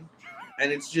sun,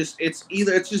 and it's just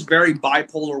very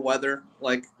bipolar weather.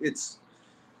 Like it's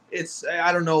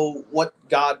I don't know what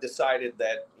God decided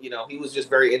that he was just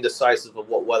very indecisive of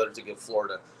what weather to give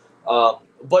Florida.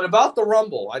 But about the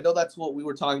Rumble, I know that's what we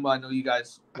were talking about. I know you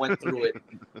guys went through it.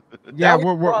 Yeah,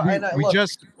 we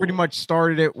just pretty much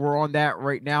started it. We're on that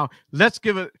right now. Let's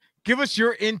give us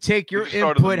your intake, your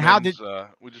input.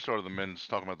 We just started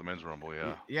talking about the men's Rumble?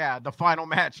 Yeah. Yeah, the final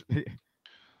match.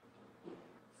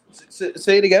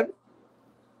 Say it again.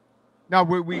 No,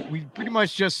 we pretty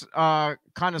much just kind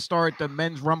of started the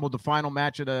men's Rumble, the final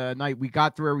match of the night. We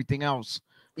got through everything else.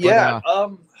 But,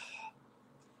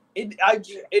 It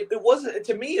wasn't,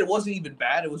 to me, it wasn't even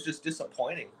bad. It was just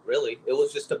disappointing, really. It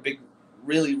was just a big,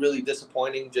 really, really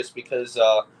disappointing just because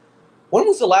when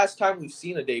was the last time we've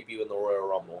seen a debut in the Royal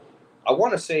Rumble? I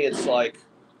want to say it's like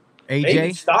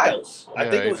AJ Styles. I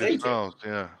think it was AJ. Styles,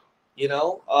 yeah.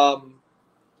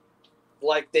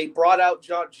 Like they brought out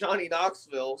Johnny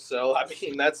Knoxville, so I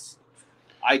mean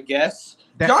I guess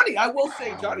Johnny. I will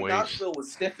say Johnny Knoxville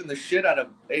was stiffing the shit out of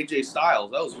AJ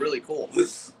Styles. That was really cool.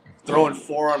 Throwing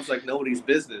forearms like nobody's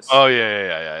business. Oh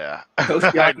yeah.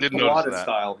 I did notice that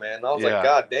style, man. I was like,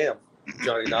 God damn,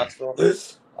 Johnny Knoxville.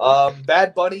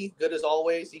 Bad Bunny, good as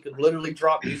always. He could literally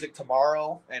drop music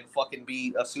tomorrow and fucking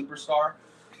be a superstar.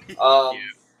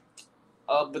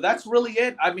 But that's really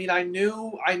it. I mean, I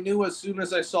knew as soon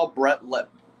as I saw Lesnar,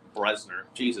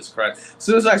 Jesus Christ. As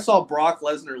soon as I saw Brock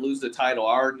Lesnar lose the title,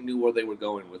 I already knew where they were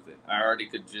going with it. I already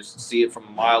could just see it from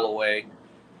a mile away.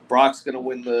 Brock's gonna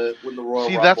win the Royal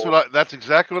Rumble. That's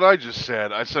exactly what I just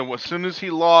said. I said, well, as soon as he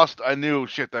lost, I knew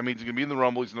that means he's gonna be in the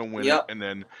Rumble. He's gonna win it, and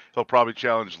then he'll probably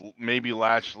challenge maybe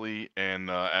Lashley and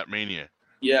at Mania.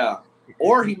 Yeah.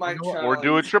 Or he might or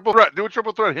do a triple threat. Do a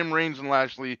triple threat. Him, Reigns, and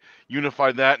Lashley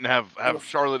unify that, and have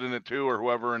Charlotte in it too, or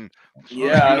whoever, and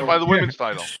unify the women's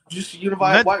title. Just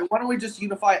unify. Why don't we just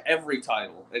unify every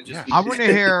title? And just I want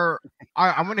to hear.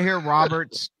 I want to hear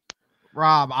Robert's.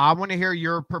 Rob, I want to hear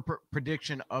your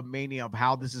prediction of Mania, of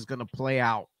how this is going to play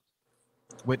out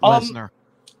with Lesnar.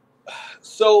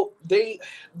 So the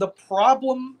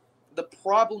problem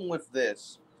with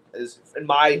this is, in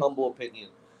my humble opinion,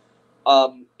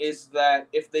 is that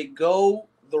if they go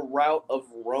the route of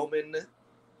Roman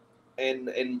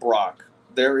and Brock,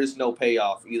 there is no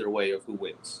payoff either way of who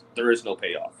wins. There is no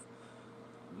payoff.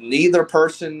 Neither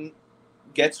person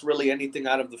gets really anything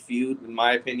out of the feud, in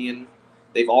my opinion.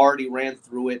 They've already ran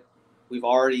through it. We've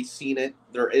already seen it.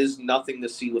 There is nothing to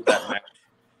see with that match.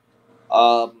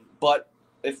 But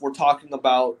if we're talking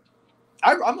about,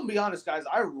 I'm going to be honest, guys,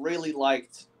 I really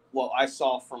liked what I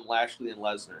saw from Lashley and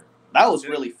Lesnar. That was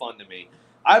really fun to me.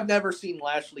 I've never seen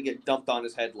Lashley get dumped on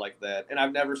his head like that, and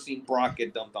I've never seen Brock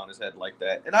get dumped on his head like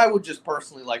that. And I would just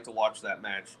personally like to watch that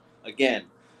match again.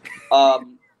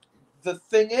 The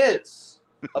thing is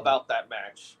about that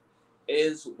match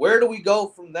is, where do we go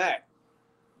from that?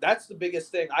 That's the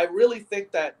biggest thing. I really think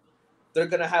that they're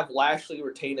going to have Lashley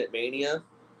retain at Mania.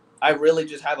 I really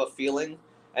just have a feeling.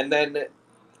 And then,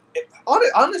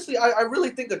 honestly, I really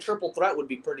think a triple threat would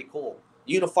be pretty cool.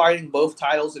 Unifying both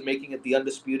titles and making it the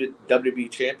undisputed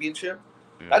WWE Championship.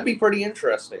 Yeah. That'd be pretty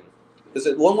interesting. Because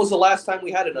when was the last time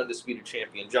we had an undisputed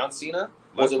champion? John Cena?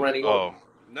 Was it Randy Orton?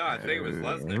 No, I think it was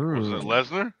Lesnar. Was it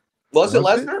Lesnar? Was it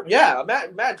Lesnar? Yeah,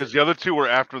 imagine. Because the other two were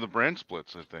after the brand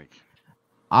splits, I think.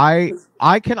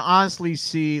 I can honestly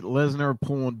see Lesnar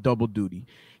pulling double duty.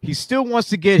 He still wants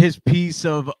to get his piece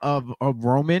of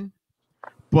Roman,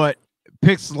 but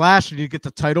picks Lashley to get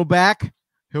the title back.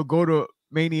 He'll go to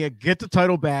Mania, get the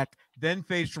title back, then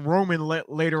face Roman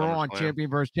later on, champion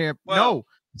versus champ. No,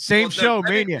 same show,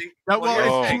 Mania.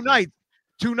 It's 2 nights.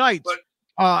 2 nights.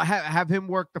 But, have him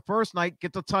work the first night,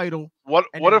 get the title. What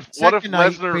if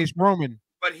Lesnar face Roman?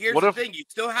 But here's the thing: you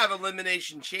still have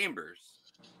Elimination Chambers.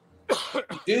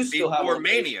 You do still have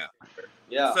Mania.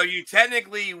 Yeah. So you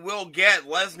technically will get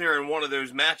Lesnar in one of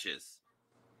those matches.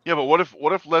 Yeah, but what if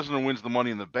Lesnar wins the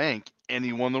Money in the Bank and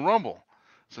he won the Rumble?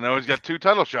 So now he's got 2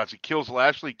 title shots. He kills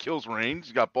Lashley, kills Reigns.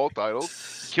 He's got both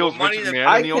titles. Kills Vince McMahon.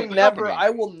 I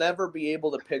will never be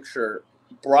able to picture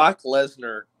Brock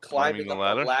Lesnar climbing up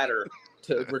a ladder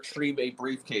to retrieve a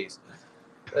briefcase.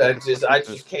 I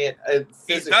just can't.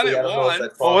 Physically, I don't know if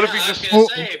that's possible. Well, what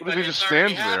if he just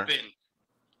stands there?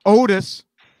 Otis.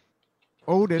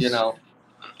 You know.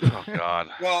 Oh God.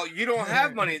 Well, you don't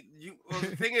have money.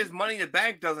 The thing is, Money in the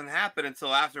Bank doesn't happen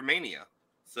until after Mania.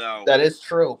 So that is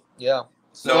true. Yeah.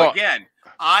 So again,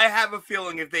 I have a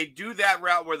feeling if they do that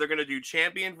route where they're going to do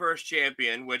champion versus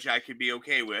champion, which I could be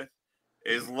okay with,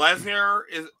 is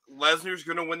Lesnar's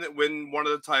going to win one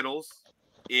of the titles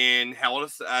in Hell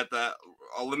at the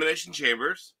Elimination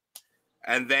Chambers,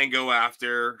 and then go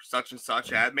after such and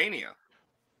such at Mania.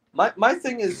 My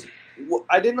thing is,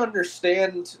 I didn't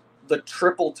understand the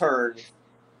triple turn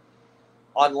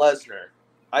on Lesnar.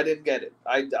 I didn't get it.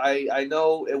 I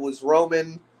know it was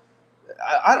Roman.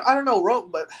 I don't know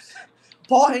Roman, but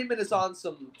Paul Heyman is on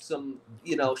some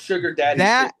sugar daddy.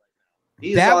 That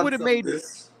would have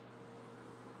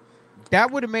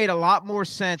made a lot more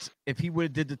sense if he would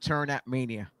have did the turn at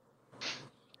Mania.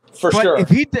 For sure. If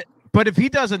he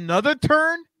does another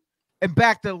turn and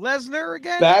back to Lesnar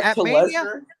again at Mania,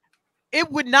 Lesnar? It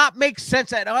would not make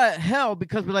sense at hell,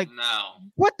 because we're like, no.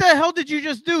 What the hell did you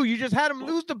just do? You just had him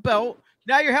lose the belt.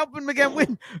 Now you're helping him again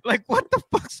win. Like, what the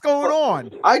fuck's going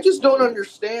on? I just don't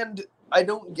understand. I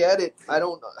don't get it. I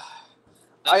don't.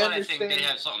 I understand. I think they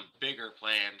have something bigger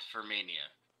planned for Mania.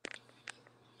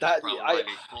 That's probably why they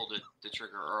pulled the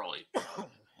trigger early.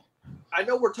 I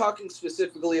know we're talking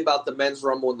specifically about the men's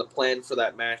Rumble and the plan for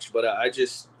that match, but I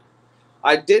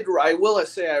will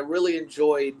say I really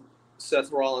enjoyed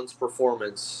Seth Rollins'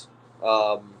 performance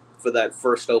for that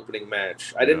first opening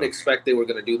match. I didn't expect they were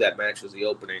going to do that match as the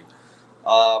opening.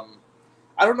 I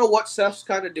don't know what Seth's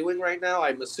kind of doing right now.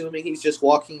 I'm assuming he's just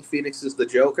Joaquin Phoenix as the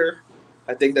Joker.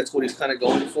 I think that's what he's kind of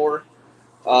going for.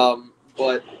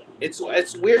 But it's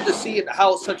weird to see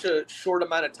how such a short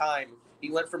amount of time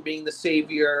he went from being the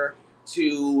savior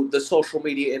to the social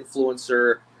media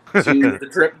influencer to the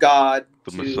drip god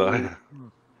the Messiah,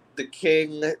 the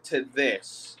king, to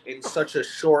this in such a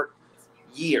short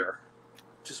year.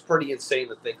 Just pretty insane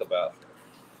to think about.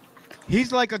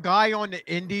 He's like a guy on the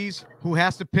indies who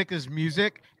has to pick his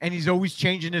music, and he's always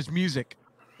changing his music.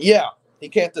 Yeah, he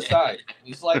can't decide.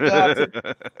 He's like, come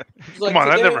on,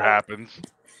 that never happens.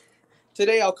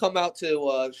 Today I'll come out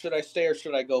to Should I Stay or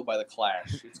Should I Go by The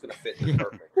Clash. It's gonna fit me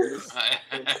perfect.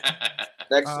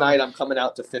 Next night I'm coming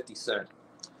out to 50 Cent.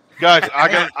 Guys, I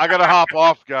gotta hop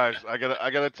off, guys. I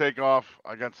gotta take off.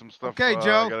 I got some stuff. Okay,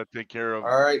 Joe. I gotta take care of.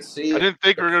 All right, see you. I didn't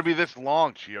think we were gonna be this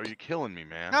long, Chio. You're killing me,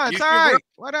 man. No, it's all right.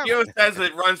 Whatever. Chio says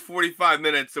it runs 45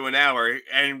 minutes to an hour,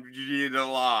 and you the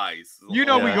lies. You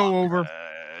know we go over.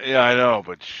 Yeah, I know,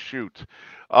 but shoot.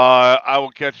 I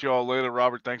will catch you all later.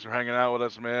 Robert, thanks for hanging out with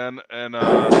us, man. And I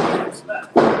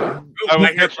will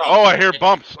catch. Oh, I hear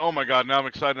bumps. Oh my God! Now I'm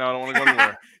excited. Now I don't want to go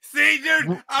anywhere. See,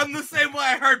 dude, I'm the same way.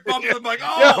 I heard bumps. I'm like,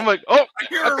 oh, yeah, I'm like, oh, I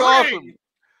hear that's a awesome. ring.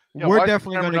 Yeah, We're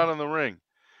definitely going down in the ring.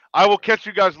 I will catch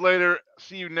you guys later.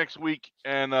 See you next week.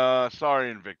 And sorry,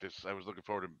 Invictus. I was looking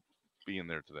forward to being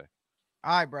there today.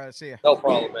 All right, brother. See ya. No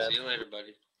problem, man. See you later,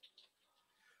 buddy.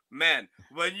 Man,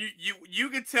 when you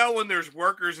can tell when there's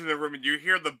workers in the room and you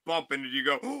hear the bump and you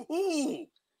go, ooh.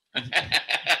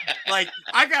 Like,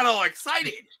 I got all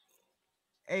excited.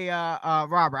 Hey,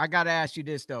 Robert, I gotta ask you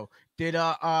this though. Did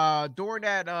during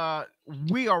that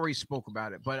we already spoke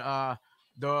about it, but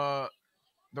the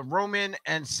Roman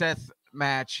and Seth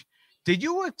match, did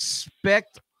you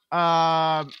expect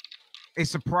a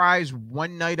surprise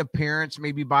one night appearance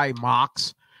maybe by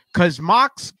Mox? Because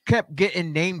Mox kept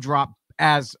getting name dropped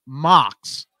as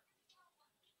Mox.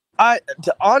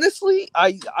 Honestly,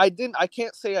 I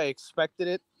can't say I expected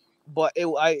it, but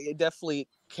it definitely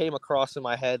came across in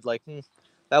my head like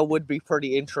that would be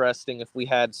pretty interesting if we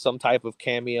had some type of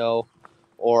cameo.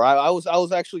 Or I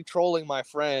was actually trolling my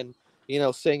friend,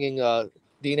 singing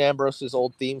Dean Ambrose's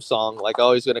old theme song, like,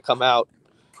 oh, he's gonna come out,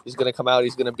 he's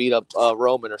gonna beat up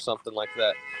Roman or something like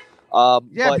that.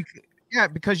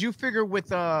 Because you figure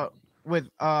with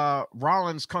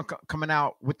Rollins coming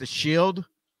out with the Shield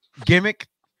gimmick,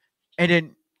 and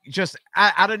then just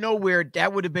out of nowhere,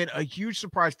 that would have been a huge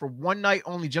surprise for one night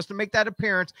only, just to make that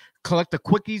appearance, collect a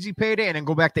quick, easy payday, and then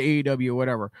go back to AEW or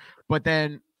whatever. But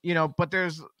then,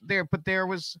 there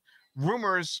was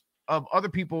rumors of other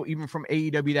people, even from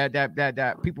AEW,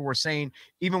 that people were saying,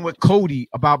 even with Cody,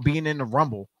 about being in the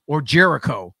Rumble, or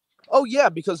Jericho. Oh yeah,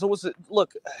 because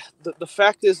the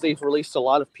fact is they've released a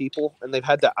lot of people and they've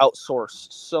had to outsource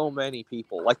so many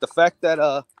people. Like the fact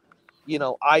that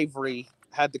Ivory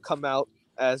had to come out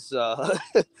as her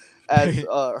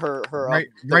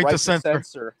right to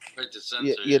censor.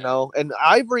 And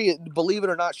Ivory, believe it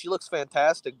or not, she looks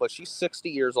fantastic, but she's 60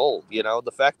 years old.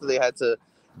 The fact that they had to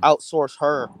outsource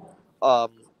her,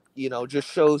 just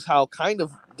shows how kind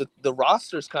of the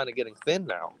roster's kind of getting thin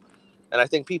now. And I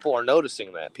think people are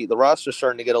noticing that the roster's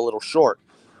starting to get a little short.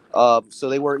 So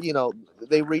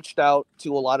they reached out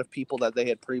to a lot of people that they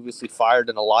had previously fired,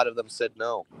 and a lot of them said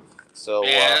no. So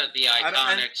yeah, the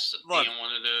Iconics being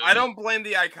one of those. I don't blame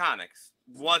the Iconics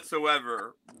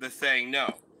whatsoever. The saying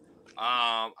no.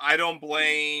 I don't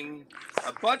blame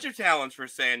a bunch of talents for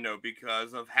saying no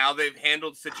because of how they've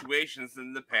handled situations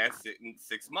in the past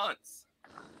 6 months.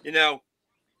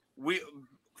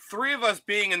 Three of us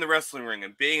being in the wrestling ring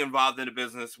and being involved in the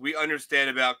business, we understand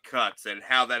about cuts and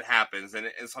how that happens, and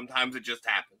sometimes it just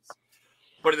happens.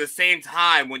 But at the same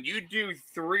time, when you do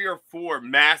 3 or 4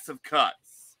 massive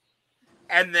cuts,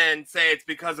 and then say it's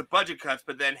because of budget cuts,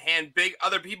 but then hand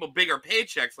other people bigger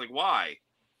paychecks, like why?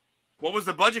 What was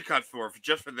the budget cut for?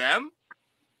 Just for them?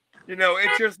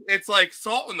 It's like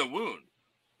salt in the wound.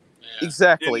 Yeah.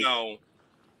 Exactly.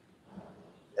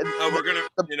 We're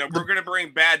gonna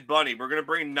bring Bad Bunny. We're gonna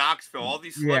bring Knoxville. All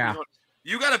these celebrities.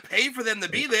 Yeah. You gotta pay for them to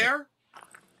be there.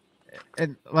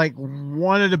 And like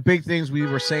one of the big things we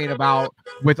were saying about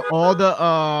with all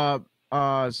the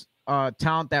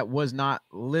talent that was not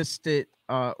listed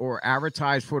or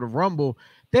advertised for the Rumble,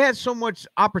 they had so much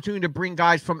opportunity to bring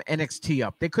guys from NXT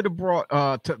up. They could have brought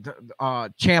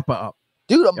Ciampa up.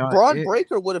 Dude, Braun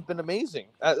Breaker would have been amazing.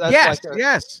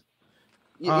 Yes.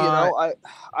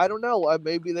 I don't know.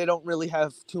 Maybe they don't really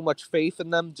have too much faith in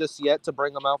them just yet to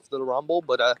bring them out for the Rumble.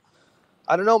 But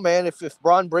I don't know, man. If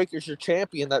Braun Breaker's your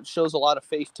champion, that shows a lot of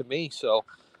faith to me. So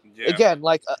again,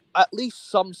 like at least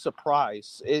some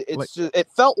surprise. It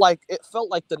felt like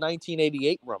the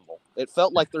 1988 Rumble. It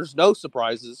felt like there's no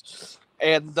surprises.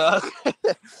 And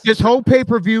this whole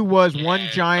pay-per-view was one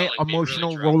giant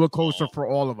emotional roller coaster for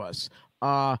all of us.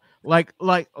 Like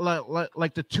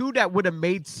the two that would have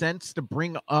made sense to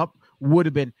bring up would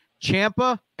have been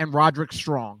Ciampa and Roderick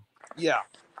Strong. Yeah,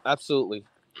 absolutely.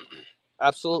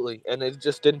 And it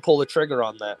just didn't pull the trigger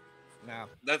on that. No.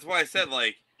 That's why I said,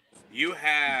 like, you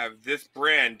have this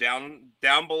brand down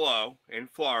below in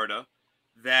Florida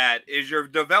that is your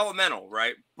developmental,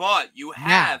 right? But you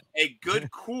have a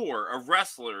good core of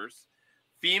wrestlers,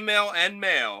 female and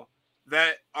male,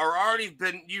 that are already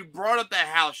been. You brought up the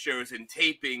house shows and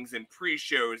tapings and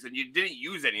pre-shows, and you didn't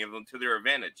use any of them to their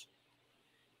advantage.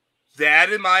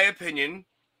 That, in my opinion,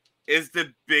 is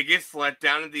the biggest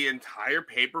letdown of the entire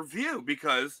pay-per-view,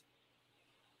 because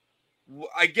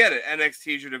I get it,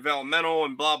 NXT is your developmental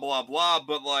and blah, blah, blah,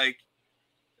 but like,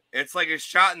 it's like a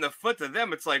shot in the foot to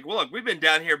them. It's like, well, look, we've been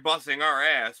down here busting our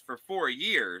ass for 4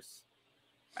 years,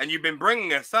 and you've been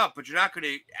bringing us up, but you're not going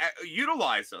to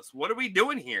utilize us. What are we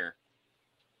doing here?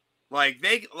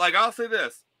 I'll say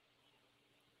this.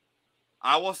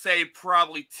 I will say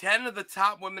probably 10 of the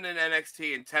top women in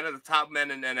NXT and 10 of the top men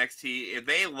in NXT, if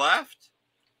they left,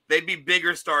 they'd be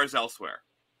bigger stars elsewhere.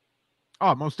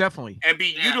 Oh, most definitely. And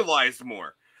be utilized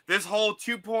more. This whole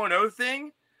 2.0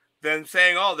 thing, them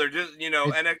saying, oh, they're just,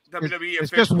 WWE. It's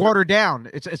just watered down.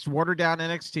 It's watered down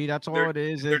NXT. That's all it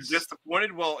is. They're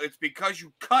disappointed. Well, it's because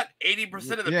you cut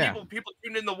 80% of the people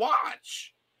tune in to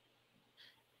watch.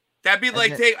 That'd be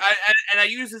like, I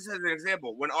use this as an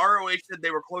example. When ROH said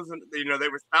they were closing, they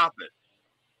were stopping.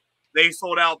 They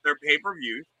sold out their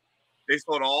pay-per-views. They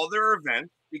sold all their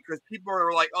events because people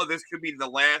were like, oh, this could be the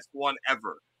last one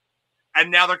ever.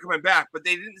 And now they're coming back. But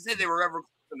they didn't say they were ever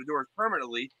closing the doors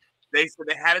permanently. They said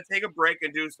they had to take a break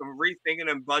and do some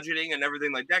rethinking and budgeting and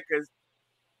everything like that, because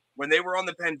when they were on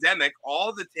the pandemic,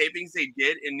 all the tapings they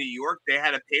did in New York, they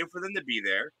had to pay for them to be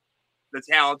there. The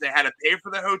talent, they had to pay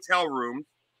for the hotel rooms,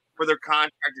 for their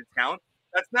contracted talent.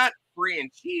 That's not free and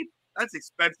cheap. That's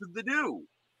expensive to do.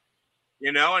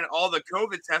 And all the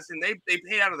COVID testing, they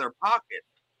paid out of their pocket,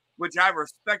 which I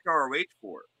respect ROH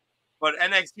for. But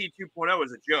NXT 2.0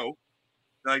 is a joke.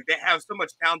 Like, they have so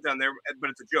much talent down there, but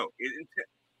it's a joke.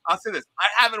 I'll say this. I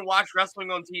haven't watched wrestling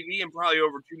on TV in probably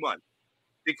over 2 months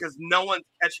because no one's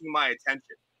catching my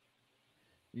attention.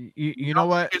 You know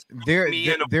what? I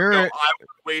would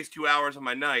waste 2 hours of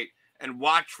my night and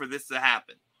watch for this to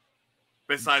happen.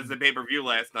 Besides the pay-per-view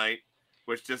last night,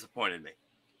 which disappointed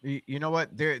me. You know what?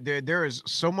 There is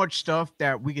so much stuff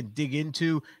that we can dig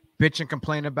into, bitch and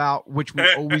complain about, which we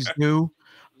always do.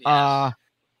 Yes.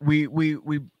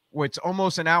 It's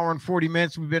almost an hour and 40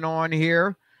 minutes we've been on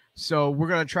here, so we're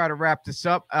gonna try to wrap this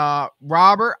up.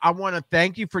 Robert, I want to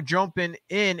thank you for jumping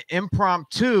in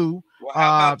impromptu. Well,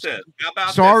 how about this?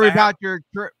 Sorry about your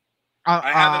trip. I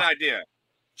have an idea.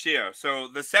 Chio, so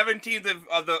the 17th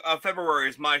of February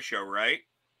is my show, right?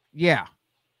 Yeah.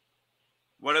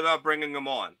 What about bringing them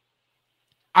on?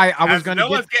 I was going to. No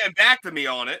one's getting back to me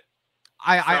on it.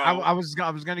 I was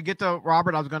going to get to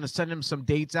Robert. I was going to send him some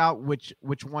dates out, which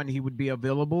one he would be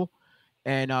available,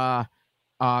 and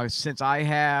since I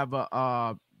have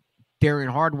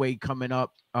Darian Hardway coming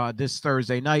up this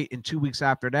Thursday night, and 2 weeks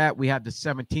after that we have the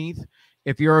 17th.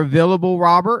 If you're available,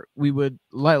 Robert, we would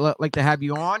like to have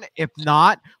you on. If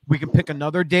not, we can pick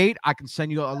another date. I can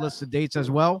send you a list of dates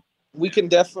as well. We can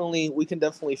definitely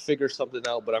figure something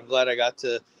out, but I'm glad I got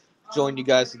to join you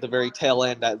guys at the very tail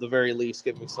end, at the very least.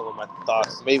 Give me some of my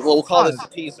thoughts. Maybe we'll call this a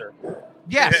teaser.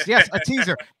 Yes, a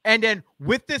teaser. And then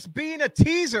with this being a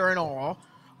teaser and all,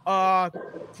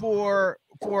 for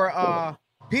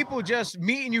people just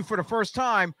meeting you for the first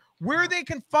time, where they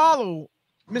can follow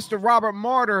Mr. Robert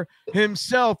Martyr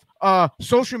himself,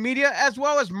 social media as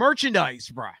well as merchandise,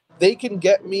 bro. They can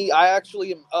get me. I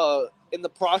actually am in the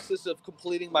process of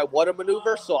completing my What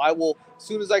maneuver, so I will, as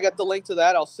soon as I get the link to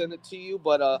that, I'll send it to you.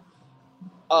 But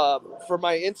for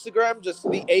my Instagram, just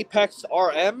the Apex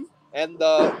RM, and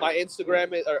my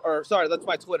Instagram is, sorry, that's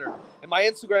my Twitter, and my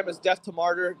Instagram is Death to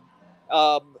Martyr,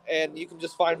 and you can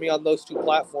just find me on those two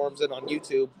platforms and on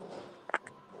YouTube.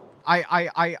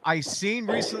 I seen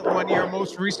recently one of your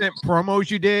most recent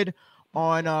promos you did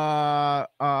on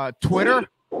Twitter.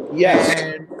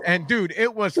 Yes. And dude,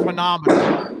 it was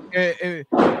phenomenal.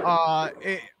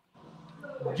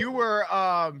 You were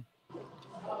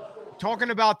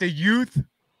talking about the youth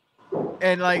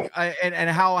and like and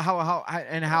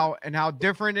how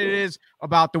different it is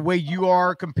about the way you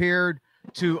are compared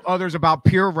to others about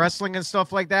pure wrestling and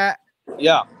stuff like that.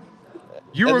 Yeah.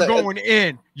 You were going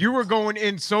in. You were going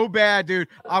in so bad, dude.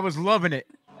 I was loving it.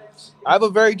 I have a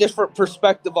very different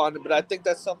perspective on it, but I think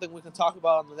that's something we can talk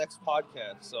about on the next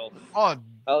podcast. So, yeah,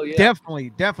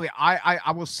 definitely.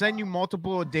 I will send you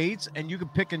multiple dates, and you can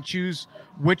pick and choose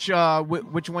which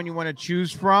one you want to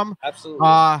choose from. Absolutely.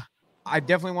 I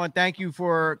definitely want to thank you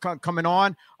for coming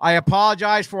on. I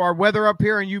apologize for our weather up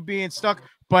here and you being stuck,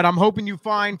 but I'm hoping you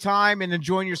find time and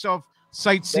enjoying yourself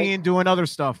sightseeing, doing other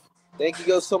stuff. Thank you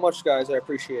guys so much, guys. I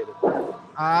appreciate it. All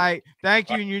right. Thank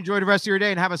you, and you enjoy the rest of your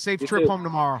day, and have a safe trip home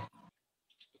tomorrow.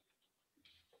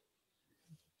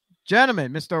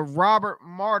 Gentlemen, Mr. Robert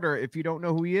Martyr, if you don't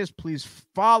know who he is, please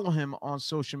follow him on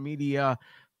social media.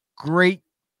 Great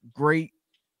great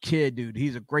kid, dude.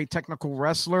 He's a great technical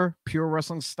wrestler, pure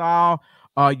wrestling style.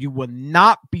 You will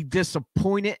not be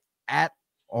disappointed at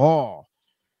all.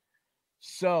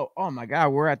 So, oh my God,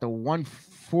 we're at the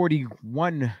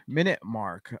 141 minute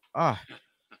mark.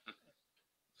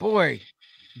 Boy,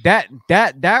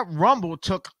 that Rumble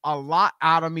took a lot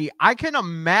out of me. I can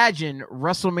imagine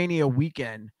WrestleMania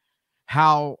weekend,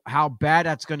 how bad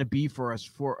that's going to be for us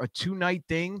for a 2-night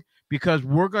thing, because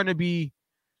we're going to be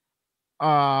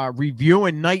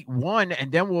reviewing night 1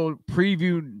 and then we'll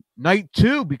preview night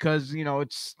 2 because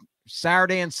it's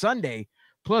Saturday and Sunday.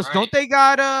 Plus, right. Don't they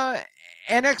got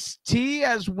NXT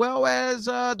as well as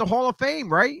the Hall of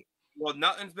Fame, right? Well,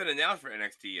 nothing's been announced for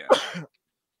NXT yet.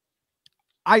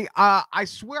 I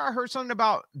swear I heard something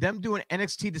about them doing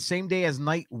NXT the same day as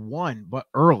night 1, but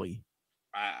early.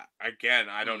 Again,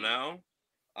 I don't know.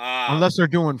 Unless they're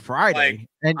doing Friday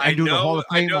and do the Hall of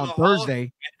Fame on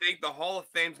Thursday. I think the Hall of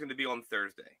Fame's going to be on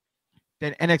Thursday.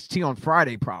 Then NXT on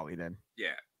Friday, probably then. Yeah.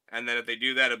 And then if they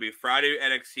do that, it'll be Friday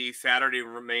NXT, Saturday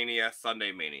Mania,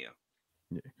 Sunday Mania.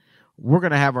 Yeah. We're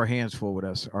going to have our hands full with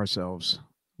ourselves.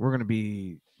 We're going to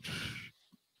be...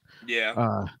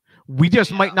 Yeah. We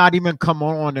just might not even come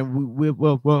on, and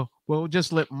we'll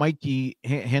just let Mikey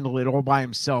handle it all by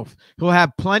himself. He'll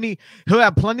have plenty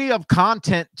of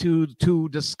content to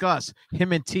discuss,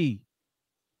 him and T.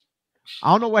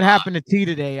 I don't know what happened to T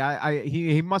today.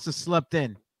 He must have slept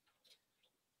in.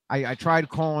 I tried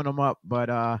calling him up,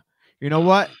 but you know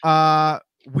what?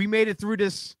 We made it through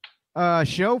this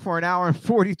show for an hour and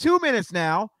 42 minutes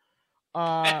now.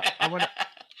 Yeah,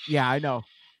 I know.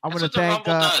 I want to thank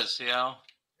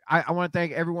I want to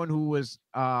thank everyone who was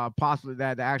possibly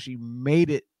that actually made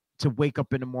it to wake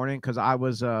up in the morning, because I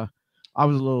was a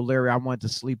little leery. I wanted to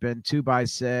sleep in too, but I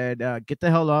said, get the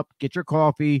hell up, get your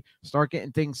coffee, start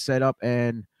getting things set up,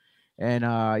 and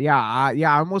I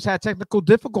almost had technical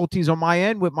difficulties on my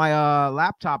end with my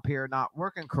laptop here not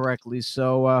working correctly.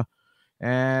 So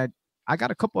and I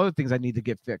got a couple other things I need to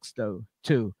get fixed though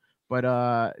too.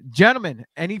 But gentlemen,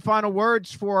 any final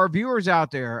words for our viewers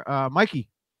out there? Mikey.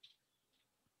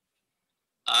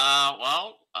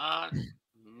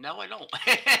 No, I don't.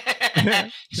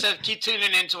 So keep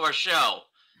tuning into our show,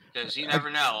 because you never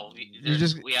know.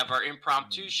 We have our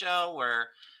impromptu show where,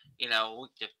 we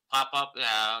could pop up,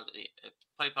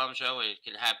 play pump show. It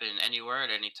can happen anywhere at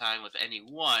any time with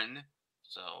anyone.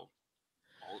 So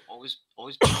always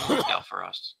be on the lookout for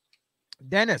us.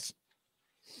 Dennis.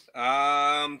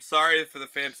 Sorry for the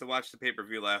fans to watch the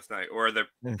pay-per-view last night or the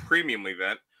premium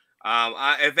event.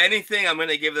 If anything, I'm going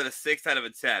to give it a 6 out of a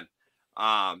 10.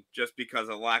 Just because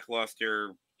of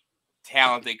lackluster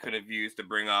talent they could have used to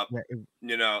bring up,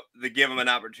 to give them an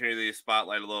opportunity to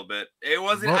spotlight a little bit. It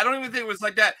wasn't, I don't even think it was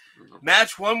like that.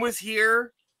 Match 1 was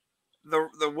here.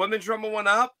 The women's Rumble went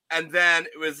up, and then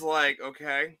it was like,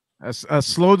 okay. A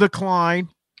slow decline.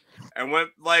 And went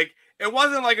it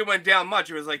wasn't like it went down much.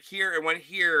 It was like here, it went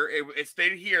here. It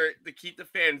stayed here to keep the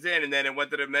fans in, and then it went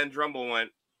to the men's Rumble,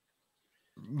 went.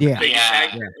 Yeah.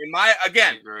 In my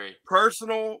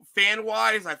personal fan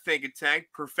wise, I think it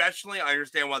tanked. Professionally, I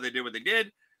understand why they did what they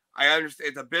did. I understand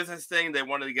it's a business thing. They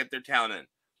wanted to get their talent in.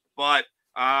 But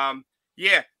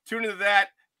tune into that.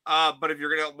 But if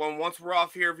you're once we're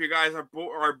off here, if you guys are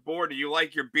bored, do you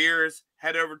like your beers?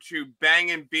 Head over to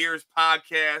Bangin' Beers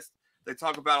Podcast. They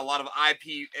talk about a lot of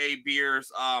IPA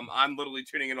beers. I'm literally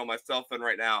tuning in on my cell phone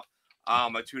right now.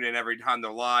 I tune in every time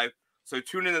they're live. So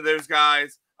tune into those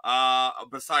guys.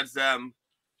 Besides them,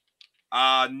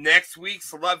 next week,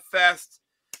 Celeb Fest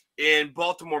in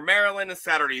Baltimore, Maryland, is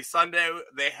Saturday, Sunday.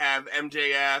 They have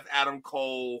MJF, Adam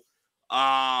Cole.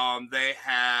 They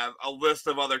have a list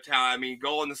of other talent. I mean,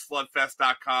 go on to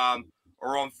celebfest.com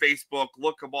or on Facebook.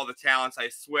 Look up all the talents. I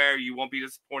swear you won't be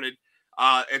disappointed.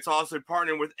 It's also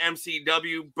partnering with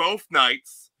MCW both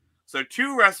nights. So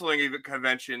 2 wrestling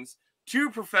conventions, 2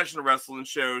 professional wrestling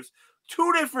shows,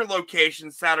 2 different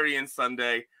locations, Saturday and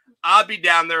Sunday. I'll be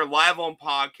down there live on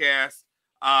podcast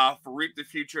for Reap the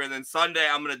Future. And then Sunday,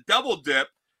 I'm going to double dip,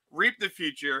 Reap the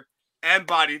Future, and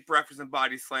Breakfast and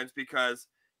Body Slams, because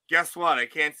guess what? I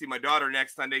can't see my daughter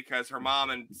next Sunday because her mom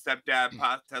and stepdad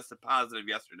tested positive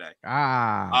yesterday.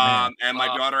 And my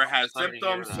daughter has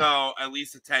symptoms, so at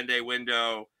least a 10-day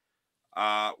window,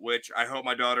 which I hope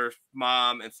my daughter's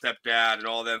mom and stepdad and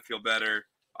all of them feel better.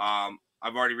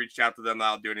 I've already reached out to them.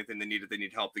 I'll do anything they need if they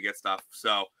need help to get stuff.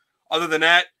 So other than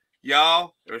that,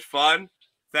 y'all, it was fun.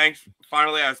 Thanks.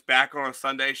 Finally, I was back on a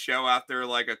Sunday show after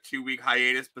like a 2-week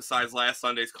hiatus besides last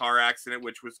Sunday's car accident,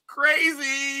 which was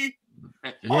crazy.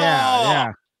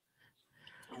 Yeah.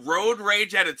 Road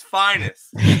rage at its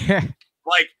finest.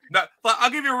 I'll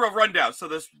give you a real rundown. So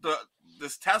the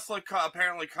this Tesla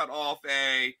apparently cut off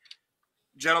a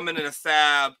gentleman in a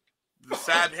Saab. The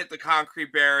Saab hit the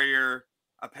concrete barrier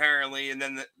apparently, and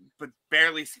then but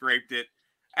barely scraped it,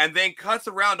 and then cuts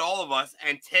around all of us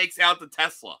and takes out the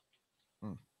Tesla.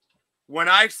 When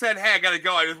I said, "Hey, I gotta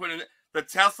go," I just went in. The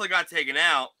Tesla got taken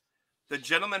out. The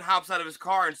gentleman hops out of his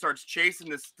car and starts chasing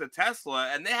the Tesla,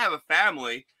 and they have a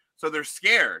family, so they're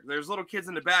scared. There's little kids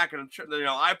in the back, and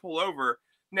I pull over.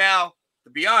 Now, to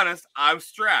be honest, I'm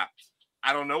strapped.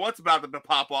 I don't know what's about to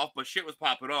pop off, but shit was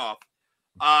popping off.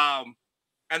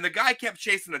 And the guy kept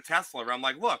chasing the Tesla around. I'm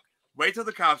like, look, wait till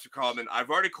the cops are coming. I've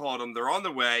already called them. They're on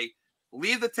the way.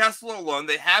 Leave the Tesla alone.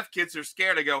 They have kids. They're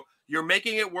scared. I go, you're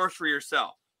making it worse for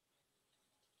yourself.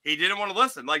 He didn't want to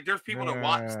listen. Like, there's people that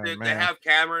watched it. Man. They have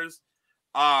cameras.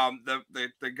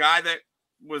 The guy that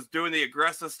was doing the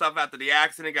aggressive stuff after the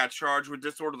accident got charged with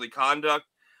disorderly conduct.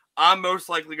 I'm most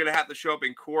likely going to have to show up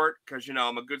in court because,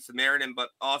 I'm a good Samaritan, but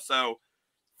also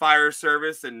fire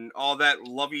service and all that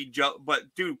but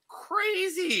dude,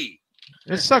 crazy.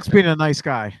 It sucks being a nice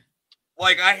guy.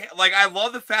 I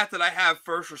love the fact that I have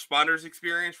first responders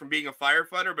experience from being a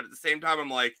firefighter, but at the same time, I'm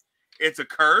like, it's a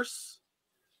curse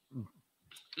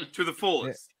to the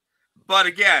fullest. Yeah. But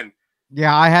again,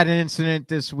 yeah, I had an incident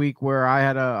this week where I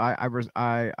had I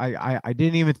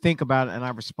didn't even think about it, and I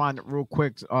responded real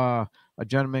quick. A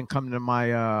gentleman coming to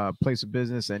my place of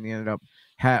business, and he ended up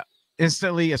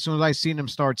instantly, as soon as I seen him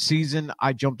start season,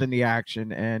 I jumped in the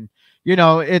action. And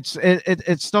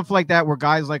it's stuff like that where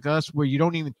guys like us, where you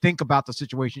don't even think about the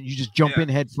situation, you just jump in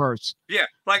head first. Yeah,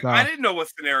 I didn't know what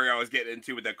scenario I was getting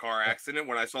into with that car accident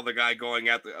when I saw the guy going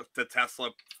at the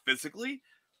Tesla physically,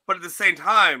 but at the same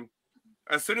time,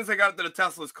 as soon as I got into the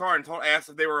Tesla's car and asked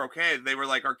if they were okay, they were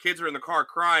like, our kids are in the car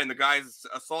crying, the guy's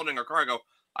assaulting our car. I go,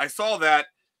 I saw that.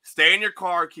 Stay in your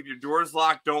car, keep your doors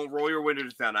locked, don't roll your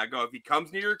windows down. I go, if he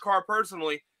comes near your car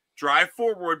personally, drive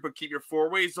forward, but keep your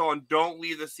four-ways on, don't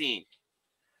leave the scene.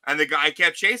 And the guy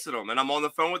kept chasing him, and I'm on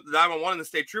the phone with the 911 and the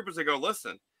state troopers. I go,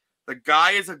 listen, the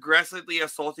guy is aggressively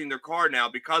assaulting their car now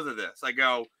because of this. I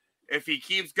go, if he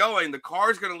keeps going, the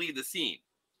car is going to leave the scene.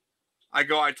 I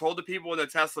go, I told the people in the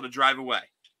Tesla to drive away.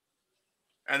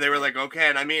 And they were like, okay.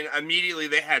 And I mean, immediately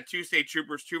they had 2 state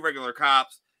troopers, 2 regular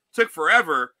cops. Took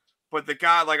forever. But the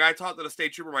guy, I talked to the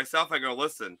state trooper myself. I go,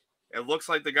 listen, it looks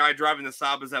like the guy driving the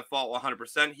Saab is at fault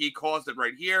 100%. He caused it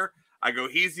right here. I go,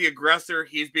 he's the aggressor.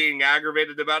 He's being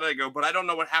aggravated about it. I go, but I don't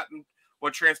know what happened,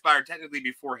 what transpired technically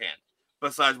beforehand,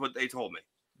 besides what they told me.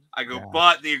 I go,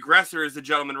 but the aggressor is the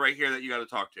gentleman right here that you got to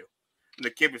talk to. And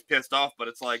the kid was pissed off, but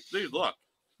it's like, dude, look.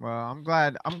 Well, I'm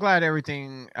glad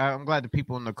the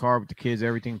people in the car with the kids,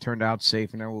 everything turned out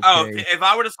safe and they're okay. Oh, if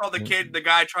I would have saw the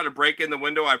guy try to break in the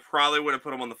window, I probably would have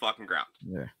put him on the fucking ground.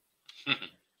 Yeah.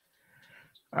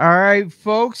 All right,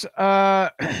 folks.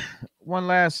 One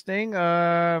last thing.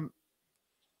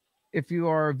 If you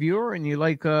are a viewer and you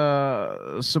like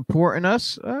supporting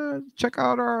us, check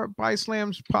out our Buy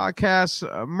Slams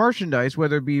podcast merchandise,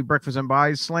 whether it be Breakfast and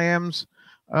Buy Slams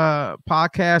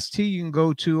podcast tee. You can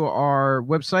go to our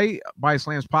website,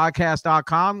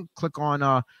 buyslamspodcast.com, click on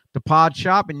the pod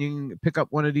shop, and you can pick up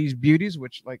one of these beauties,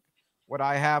 which like what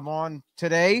I have on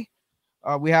today.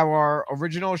 We have our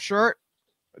original shirt,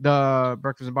 the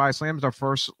Breakfast and Buy Slams, our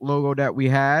first logo that we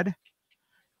had,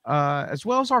 as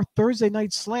well as our Thursday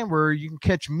night slam, where you can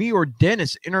catch me or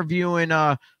Dennis interviewing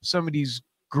some of these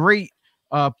great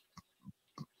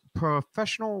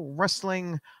professional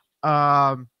wrestling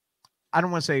I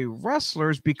don't want to say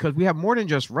wrestlers, because we have more than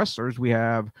just wrestlers. We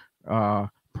have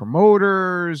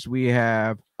promoters, we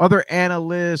have other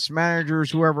analysts, managers,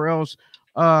 whoever else,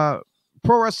 pro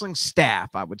wrestling staff,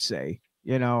 I would say,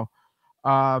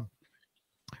 our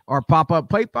pop-up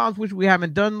pipe bombs, which we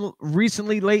haven't done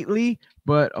lately,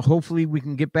 but hopefully we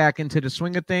can get back into the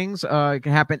swing of things. It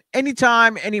can happen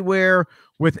anytime, anywhere,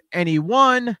 with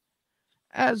anyone,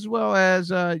 as well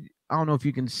as I don't know if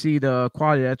you can see the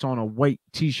quality that's on a white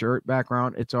t-shirt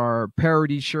background. It's our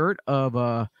parody shirt of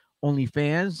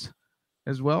OnlyFans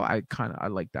as well. I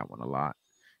like that one a lot.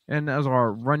 And as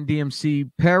our Run DMC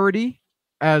parody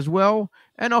as well,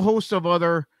 and a host of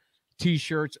other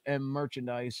t-shirts and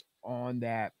merchandise on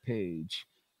that page.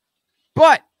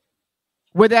 But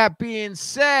with that being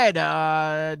said,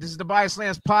 this is the Buy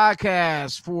Slams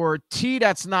podcast. For T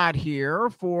that's not here,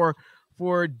 for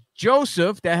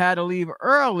Joseph that had to leave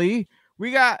early,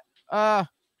 we got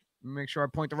make sure I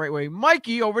point the right way,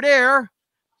 Mikey over there,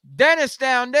 Dennis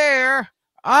down there,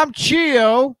 I'm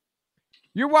Chio.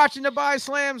 You're watching the Buy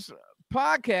Slams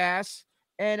podcast,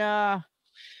 and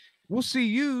we'll see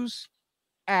yous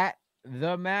at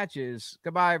the matches.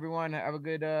 Goodbye, everyone. Have a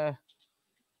good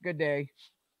day.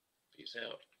 Peace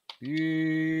out.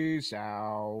 Peace. Peace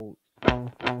out.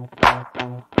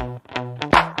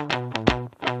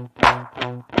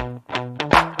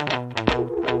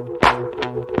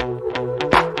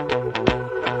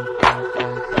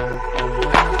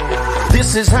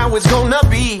 This is how it's gonna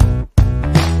be.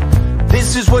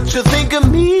 This is what you think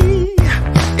of me.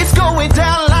 It's going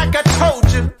down like I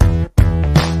told you.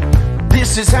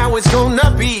 This is how it's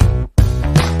gonna be.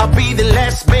 I'll be the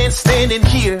last man standing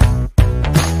here.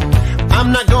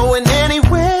 I'm not going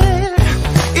anywhere.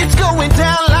 It's going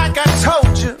down like I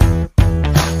told you.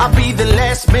 I'll be the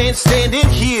last man standing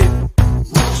here.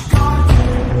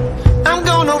 I'm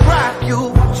gonna rock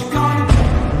you.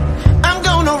 I'm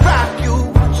gonna rock you.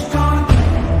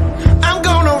 I'm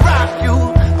gonna rock you.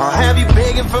 I'll have you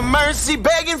begging for mercy,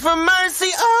 begging for mercy.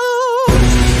 Oh.